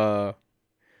gonna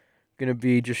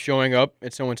be just showing up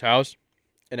at someone's house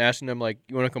and asking them like,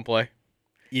 "You want to come play?"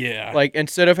 Yeah. Like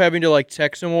instead of having to like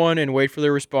text someone and wait for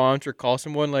their response or call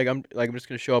someone, I'm just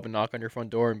gonna show up and knock on your front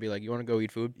door and be like, "You want to go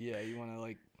eat food?" Yeah, you want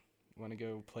to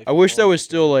go play. I wish that football? was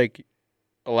still like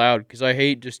allowed because I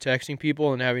hate just texting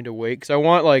people and having to wait. Because I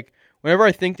want like whenever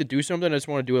I think to do something, I just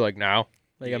want to do it like now.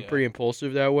 Like I'm Yeah. pretty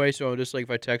impulsive that way, so I'm just like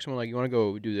if I text someone like, "You want to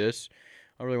go do this?"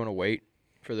 I don't really want to wait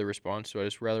for the response, so I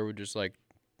just rather would just like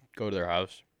go to their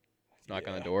house, knock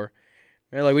on the Yeah. door.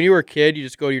 Man, like when you were a kid, you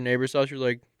just go to your neighbor's house. You're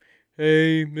like,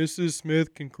 "Hey, Mrs.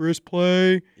 Smith, can Chris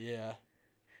play?" Yeah.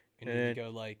 And And- you go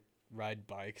like ride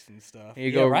bikes and stuff. And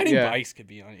you Yeah, go- riding yeah. bikes could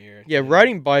be on here. Yeah, too.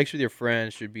 riding bikes with your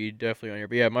friends should be definitely on here.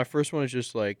 But yeah, my first one is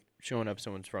just like showing up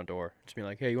someone's front door, just being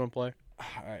like, "Hey, you want to play?"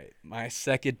 All right, my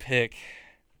second pick.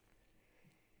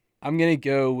 I'm gonna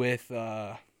go with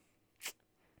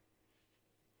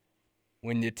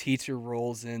when the teacher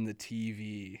rolls in the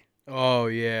TV Oh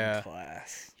in yeah,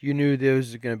 class. you knew this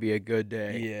was gonna be a good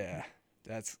day. Yeah,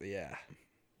 yeah.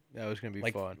 That was gonna be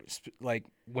Like fun. like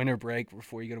winter break.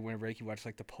 Before you go to winter break, you watch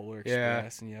like the Polar Yeah,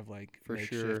 Express, and you have like for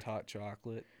makeshift sure. hot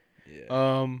chocolate.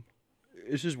 Yeah.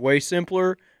 This is way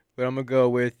simpler, but I'm gonna go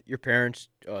with your parents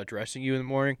dressing you in the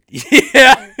morning.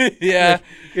 Yeah, yeah.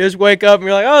 You just wake up and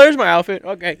you're like, "Oh, there's my outfit.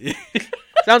 Okay,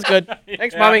 sounds good.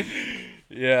 Thanks, Yeah. mommy."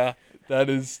 Yeah, that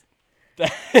is.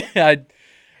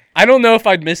 I don't know if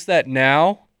I'd miss that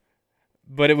now,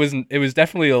 but it was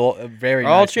definitely a very.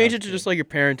 I'll nice change it to outfit. just like your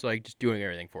parents like just doing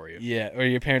everything for you. Yeah, or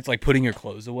your parents like putting your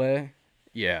clothes away,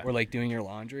 Yeah. or like doing your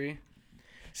laundry.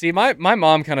 See, my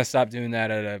mom kind of stopped doing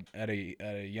that at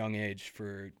a young age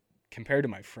compared to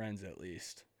my friends at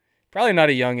least. Probably not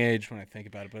a young age when I think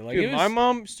about it, but like Dude, it was, my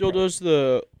mom still does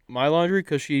my laundry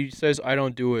because she says I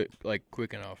don't do it like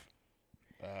quick enough.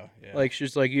 yeah. Like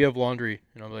she's like, "You have laundry,"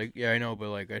 and I'm like, "Yeah, I know, but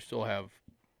like I still have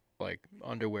like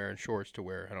underwear and shorts to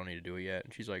wear. I don't need to do it yet."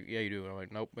 And she's like, "Yeah, you do." And I'm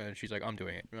like, "Nope." And she's like, "I'm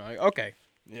doing it." And I'm like, "Okay,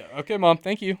 yeah. Okay, mom.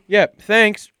 Thank you. yeah,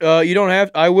 thanks. You don't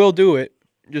have. I will do it.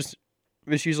 Just."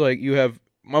 But she's like, "You have."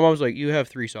 My mom's like, "You have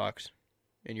 3 socks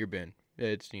in your bin.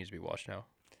 It needs to be washed now."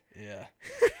 Yeah.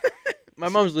 My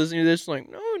mom's listening to this like,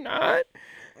 "No, not."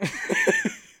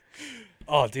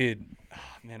 Oh, dude.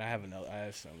 Man, I have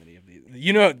so many of these.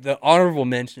 You know, the honorable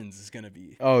mentions is gonna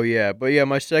be. Oh yeah, but yeah,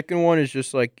 my second one is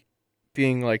just like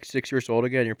being like 6 years old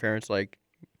again. Your parents like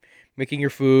making your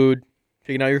food,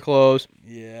 picking out your clothes,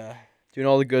 Yeah. doing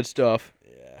all the good stuff.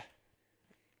 Yeah.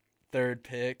 Third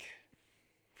pick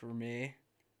for me.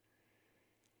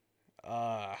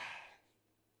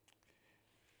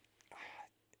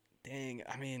 Dang.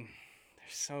 I mean,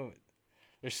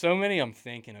 there's so many I'm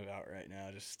thinking about right now.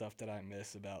 Just stuff that I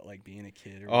miss about like being a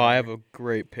kid. Or Oh, I have whatever. a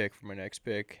great pick for my next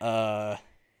pick.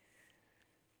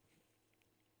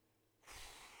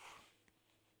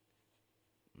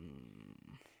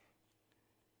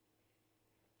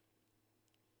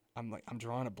 I'm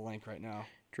drawing a blank right now.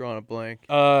 Drawing a blank.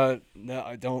 No,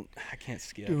 I don't. I can't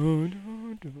skip.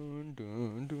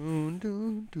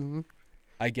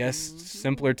 I guess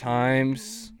simpler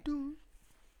times.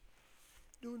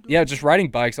 Yeah, just riding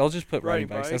bikes. I'll just put riding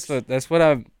Riding bikes. bikes. That's what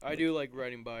I've I do like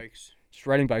riding bikes. just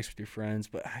riding bikes with your friends.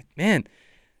 But man,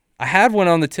 I had one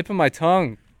on the tip of my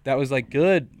tongue that was like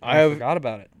good. I forgot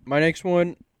about it. My next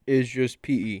one is just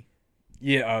PE.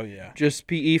 Yeah. Oh yeah. Just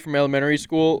PE from elementary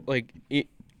school. Like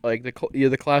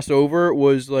the class over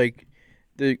was like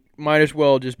might as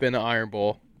well just been the Iron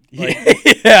Bowl. Like,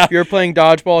 yeah. if you're playing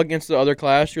dodgeball against the other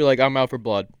class, you're like, I'm out for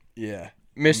blood. Yeah.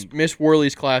 Miss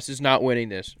Worley's class is not winning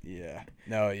this. Yeah.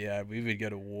 No, yeah, we would go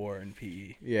to war in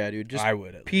PE. Yeah, dude. Just I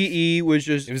would at least. PE was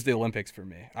just It was the Olympics for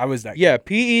me. I was that yeah.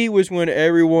 PE was when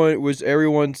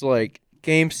everyone's like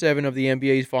Game 7 of the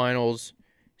NBA Finals,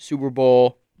 Super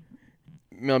Bowl,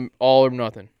 all or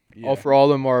nothing. Yeah. All for all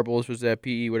the marbles was that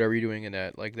PE. Whatever you're doing in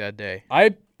that day.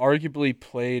 I arguably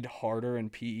played harder in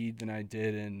PE than I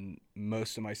did in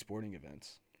most of my sporting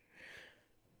events.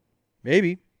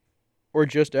 Maybe, or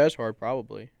just as hard,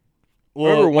 probably. Well,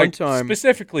 remember one like, time-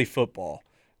 specifically football.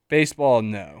 Baseball,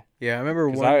 no. Yeah, I remember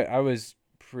Because one. I was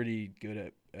pretty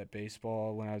good at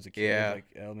baseball when I was a kid, Yeah. like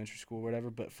elementary school or whatever.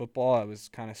 But football, I was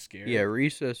kind of scared. Yeah,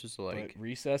 recess was But like.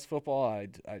 recess football, I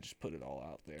just put it all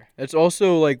out there. That's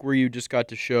also like where you just got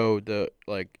to show the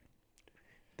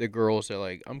girls that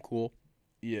like I'm cool.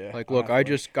 Yeah. Like, look, I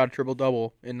just got a triple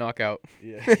double in knockout.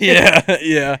 Yeah. Yeah.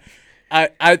 Yeah.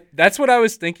 I that's what I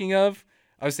was thinking of.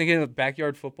 I was thinking of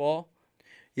backyard football.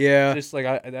 Yeah, Just like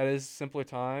that is simpler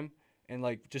time and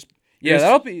like just yeah,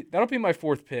 Yes. that'll be my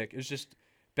fourth pick. It's just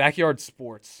backyard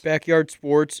sports. backyard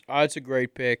sports. That's a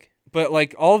great pick. But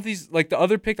like all of these, like the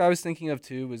other pick I was thinking of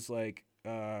too was like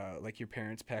your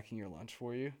parents packing your lunch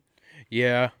for you.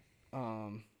 Yeah.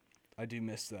 I do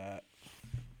miss that.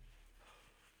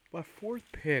 My fourth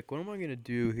pick. What am I gonna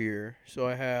do here? So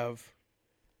I have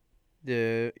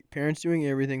the parents doing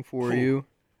everything for you,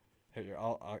 Here,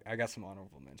 I got some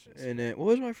honorable mentions. and then what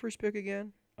was my first pick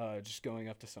again? Just going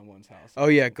up to someone's house. Oh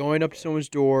yeah, going up to someone's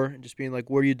door and just being like,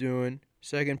 "What are you doing?"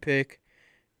 Second pick,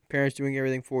 parents doing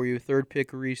everything for you. Third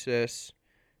pick, recess.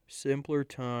 Simpler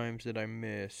times that I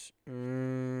miss.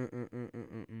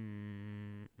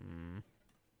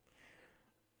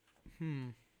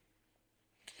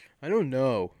 I don't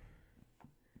know.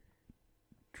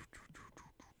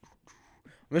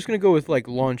 I'm just gonna go with like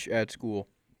lunch at school.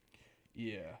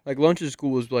 Yeah. Like lunch at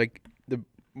school was like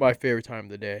my favorite time of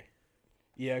the day.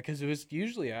 Yeah, because it was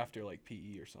usually after like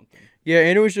PE or something. Yeah,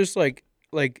 and it was just like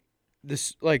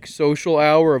this like social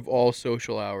hour of all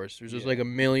social hours. There's just Yeah. like a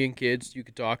million kids you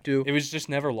could talk to. It was just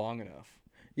never long enough.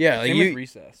 Yeah, like Same with you.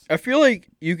 recess. I feel like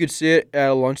you could sit at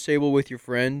a lunch table with your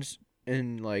friends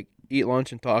and like eat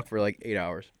lunch and talk for like 8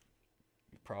 hours.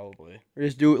 Probably. Or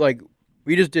just do it like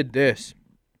we just did this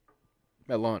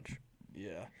at lunch.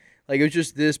 Yeah. Like it was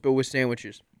just this but with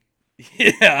sandwiches.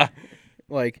 Yeah.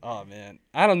 Like Oh man,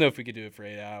 I don't know if we could do it for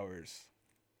 8 hours,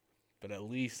 but at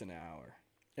least an hour.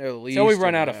 at least Till we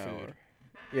run an out of hour. food.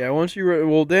 Yeah, once you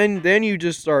well then you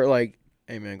just start like,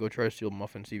 hey man, go try to steal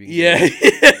muffins, see if you can Yeah.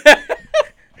 get away.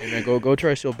 Hey man, go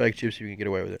try to steal bag chips, see if you can get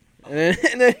away with it.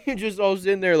 And then you just all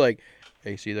sitting there like,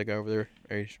 hey, see that guy over there?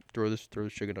 Hey, throw this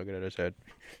chicken nugget at his head.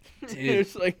 Dude.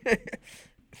 It's like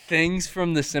Things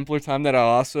from the simpler time that I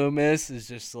also miss is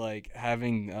just like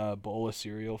having a bowl of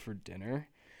cereal for dinner,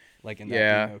 like and that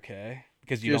Yeah. being okay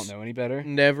because you Just don't know any better.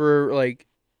 never like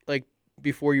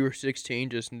before you were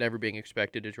 16, just never being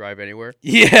expected to drive anywhere.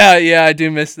 Yeah, yeah, I do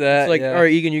miss that. It's like, yeah. all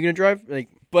right, Egan, you gonna drive? Like,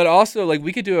 But also like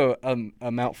we could do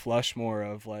a Mount Flushmore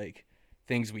of like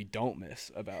things we don't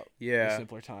miss about the yeah,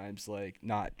 simpler times, like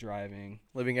not driving.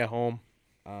 living at home.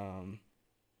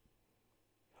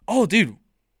 Oh, dude,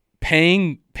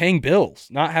 paying bills,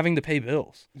 not having to pay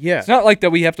bills. Yeah, It's not like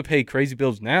that we have to pay crazy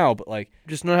bills now, but like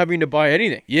just not having to buy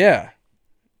anything. yeah,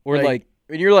 or like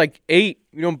When you're like 8,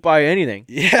 you don't buy anything.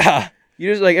 yeah,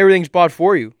 You just like everything's bought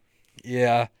for you.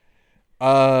 yeah,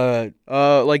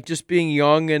 Like just being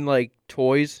young and like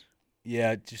toys.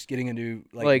 yeah, just getting a new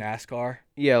Like- NASCAR.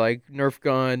 Yeah, like Nerf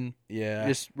gun, Yeah,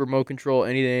 just remote control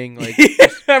anything. Like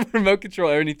remote control.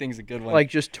 Everything's a good one. like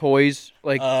just toys.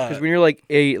 Like because when you're like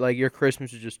 8, like your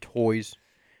Christmas is just toys.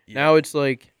 yeah. Now it's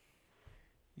like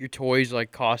your toys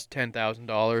like cost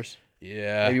 $10,000.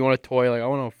 yeah. Maybe you want a toy like I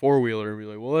want a 4-wheeler, and be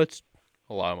like, well, that's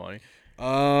a lot of money.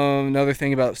 Another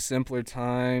thing about simpler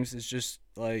times is just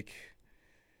like,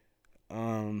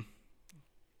 I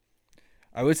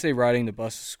would say riding the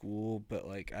bus to school, but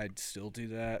like I'd still do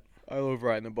that. I love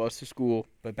riding the bus to school.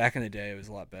 But back in the day, it was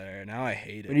a lot better. Now I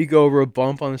hate When it. you go over a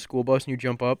bump on the school bus and you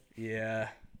jump up. Yeah,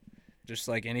 just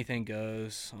like anything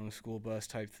goes on the school bus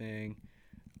type thing.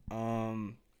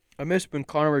 I miss when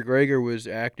Conor McGregor was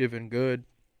active and good.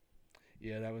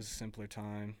 Yeah, that was a simpler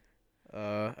time.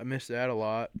 I miss that a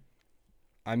lot.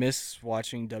 I miss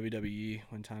watching WWE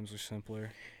when times were simpler.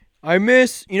 I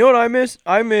miss, you know what I miss?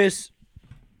 I miss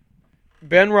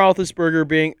Ben Roethlisberger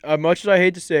being, much as I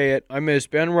hate to say it, I miss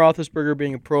Ben Roethlisberger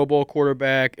being a Pro Bowl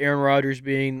quarterback, Aaron Rodgers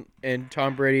being, and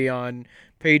Tom Brady on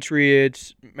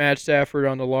Patriots, Matt Stafford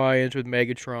on the Lions with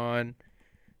Megatron,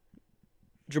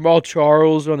 Jamal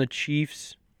Charles on the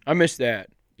Chiefs. I miss that.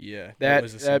 Yeah, That-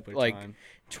 was a that, simpler like, time.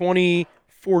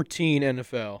 2014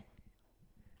 NFL.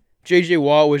 J.J.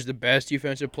 Watt was the best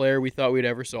defensive player we thought we'd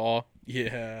ever saw.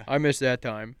 Yeah. I miss that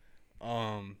time.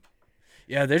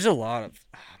 Yeah, there's a lot of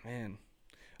man.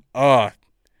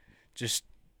 Just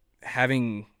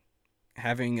having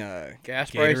Gas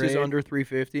Gatorade. prices under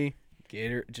 $3.50.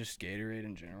 Gatorade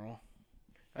in general.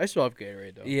 I still have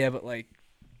Gatorade though. Yeah, but like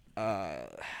I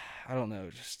don't know,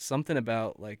 just something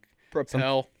about like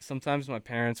Propel. sometimes my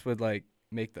parents would like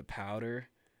make the powder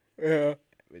Yeah.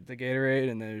 with the Gatorade,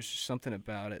 and there's just something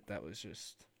about it that was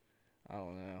just I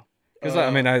don't know. Because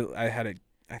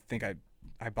I think I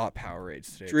bought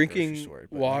Powerades today. At the Drinking grocery store,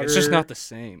 but water. It's just not the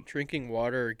same. Drinking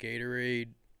water or Gatorade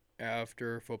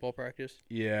after football practice.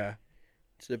 Yeah.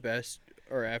 It's the best.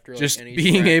 Or after like, Just any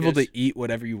being able to practice. eat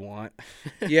whatever you want.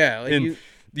 Yeah, like And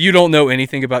you don't know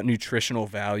anything about nutritional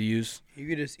values. you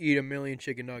could just eat a million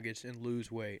chicken nuggets and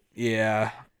lose weight. Yeah.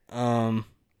 I'd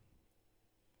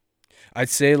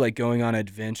say like going on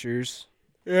adventures.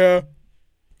 Yeah.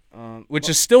 Which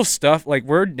is still stuff like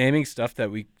we're naming stuff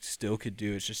that we still could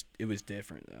do. It's just it was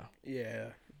different though. Yeah.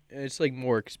 It's like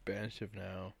more expensive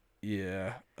now.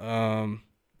 Yeah.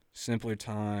 Simpler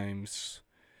times.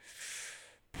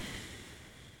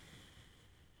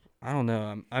 I don't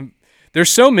know. I'm there's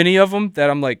so many of them that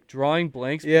I'm like drawing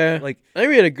blanks. Yeah. Like I think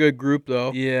we had a good group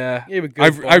though. yeah. We have a good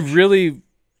I bunch. really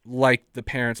like the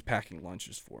parents packing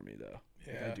lunches for me though.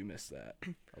 Like, Yeah. I do miss that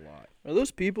a lot. Are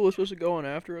those people who supposed to go on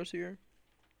after us here?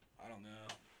 I don't know.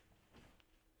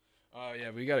 Oh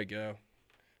yeah, we gotta go.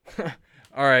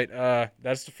 All right,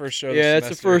 that's the first show. Of Yeah, the that's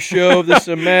the semester. first show of the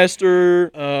semester.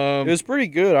 It Um, was pretty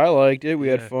good. I liked it. We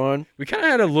had Yeah. fun. we kind of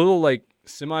had a little like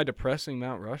semi-depressing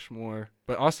Mount Rushmore,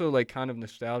 but also like kind of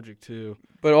nostalgic too.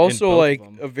 But also both of like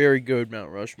them. a very good Mount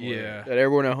Rushmore. Yeah. That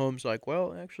everyone at home's like,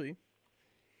 well, actually,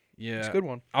 Yeah, it's a good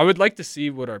one. I would like to see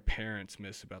what our parents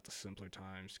miss about the simpler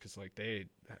times, because like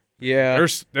Yeah.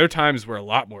 their times were a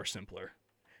lot more simpler.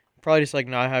 Probably just like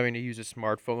not having to use a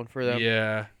smartphone for them.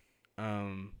 Yeah,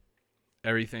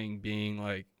 everything being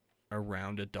like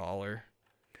around $1,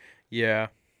 Yeah,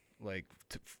 like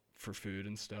for food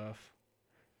and stuff.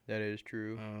 that is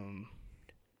true.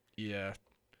 Yeah,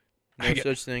 No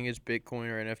such thing as Bitcoin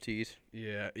or NFTs.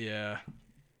 yeah.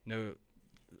 No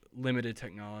limited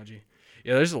technology.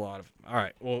 Yeah, there's a lot of. All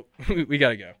right, well, we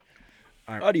gotta go.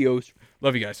 All right, Adios.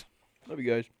 love you guys. Love you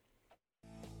guys.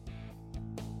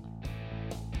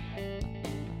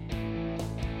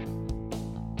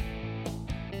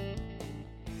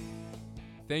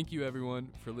 Thank you, everyone,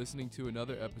 for listening to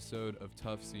another episode of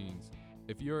Tough Scenes.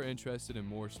 If you are interested in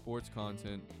more sports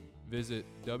content, visit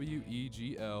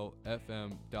weglfm.com.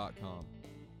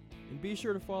 And be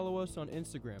sure to follow us on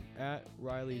Instagram at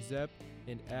RileyZepp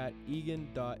and at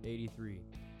Egan.83.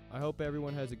 I hope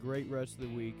everyone has a great rest of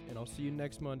the week, and I'll see you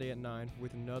next Monday at 9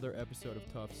 with another episode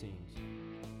of Tough Scenes.